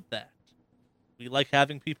something with that. We like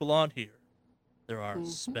having people on here. There are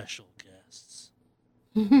special guests.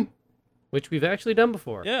 Which we've actually done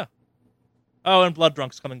before. Yeah. Oh, and Blood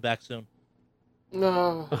Drunk's coming back soon.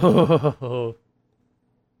 No. Oh.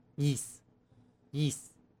 Yes. Yes.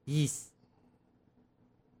 Yes.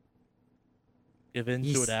 Give in to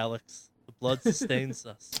Yes. it, Alex. The blood sustains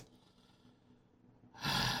us.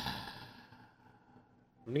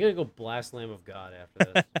 I'm gonna go blast Lamb of God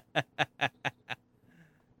after this.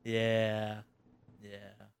 Yeah. Yeah.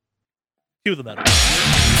 Cue the metal.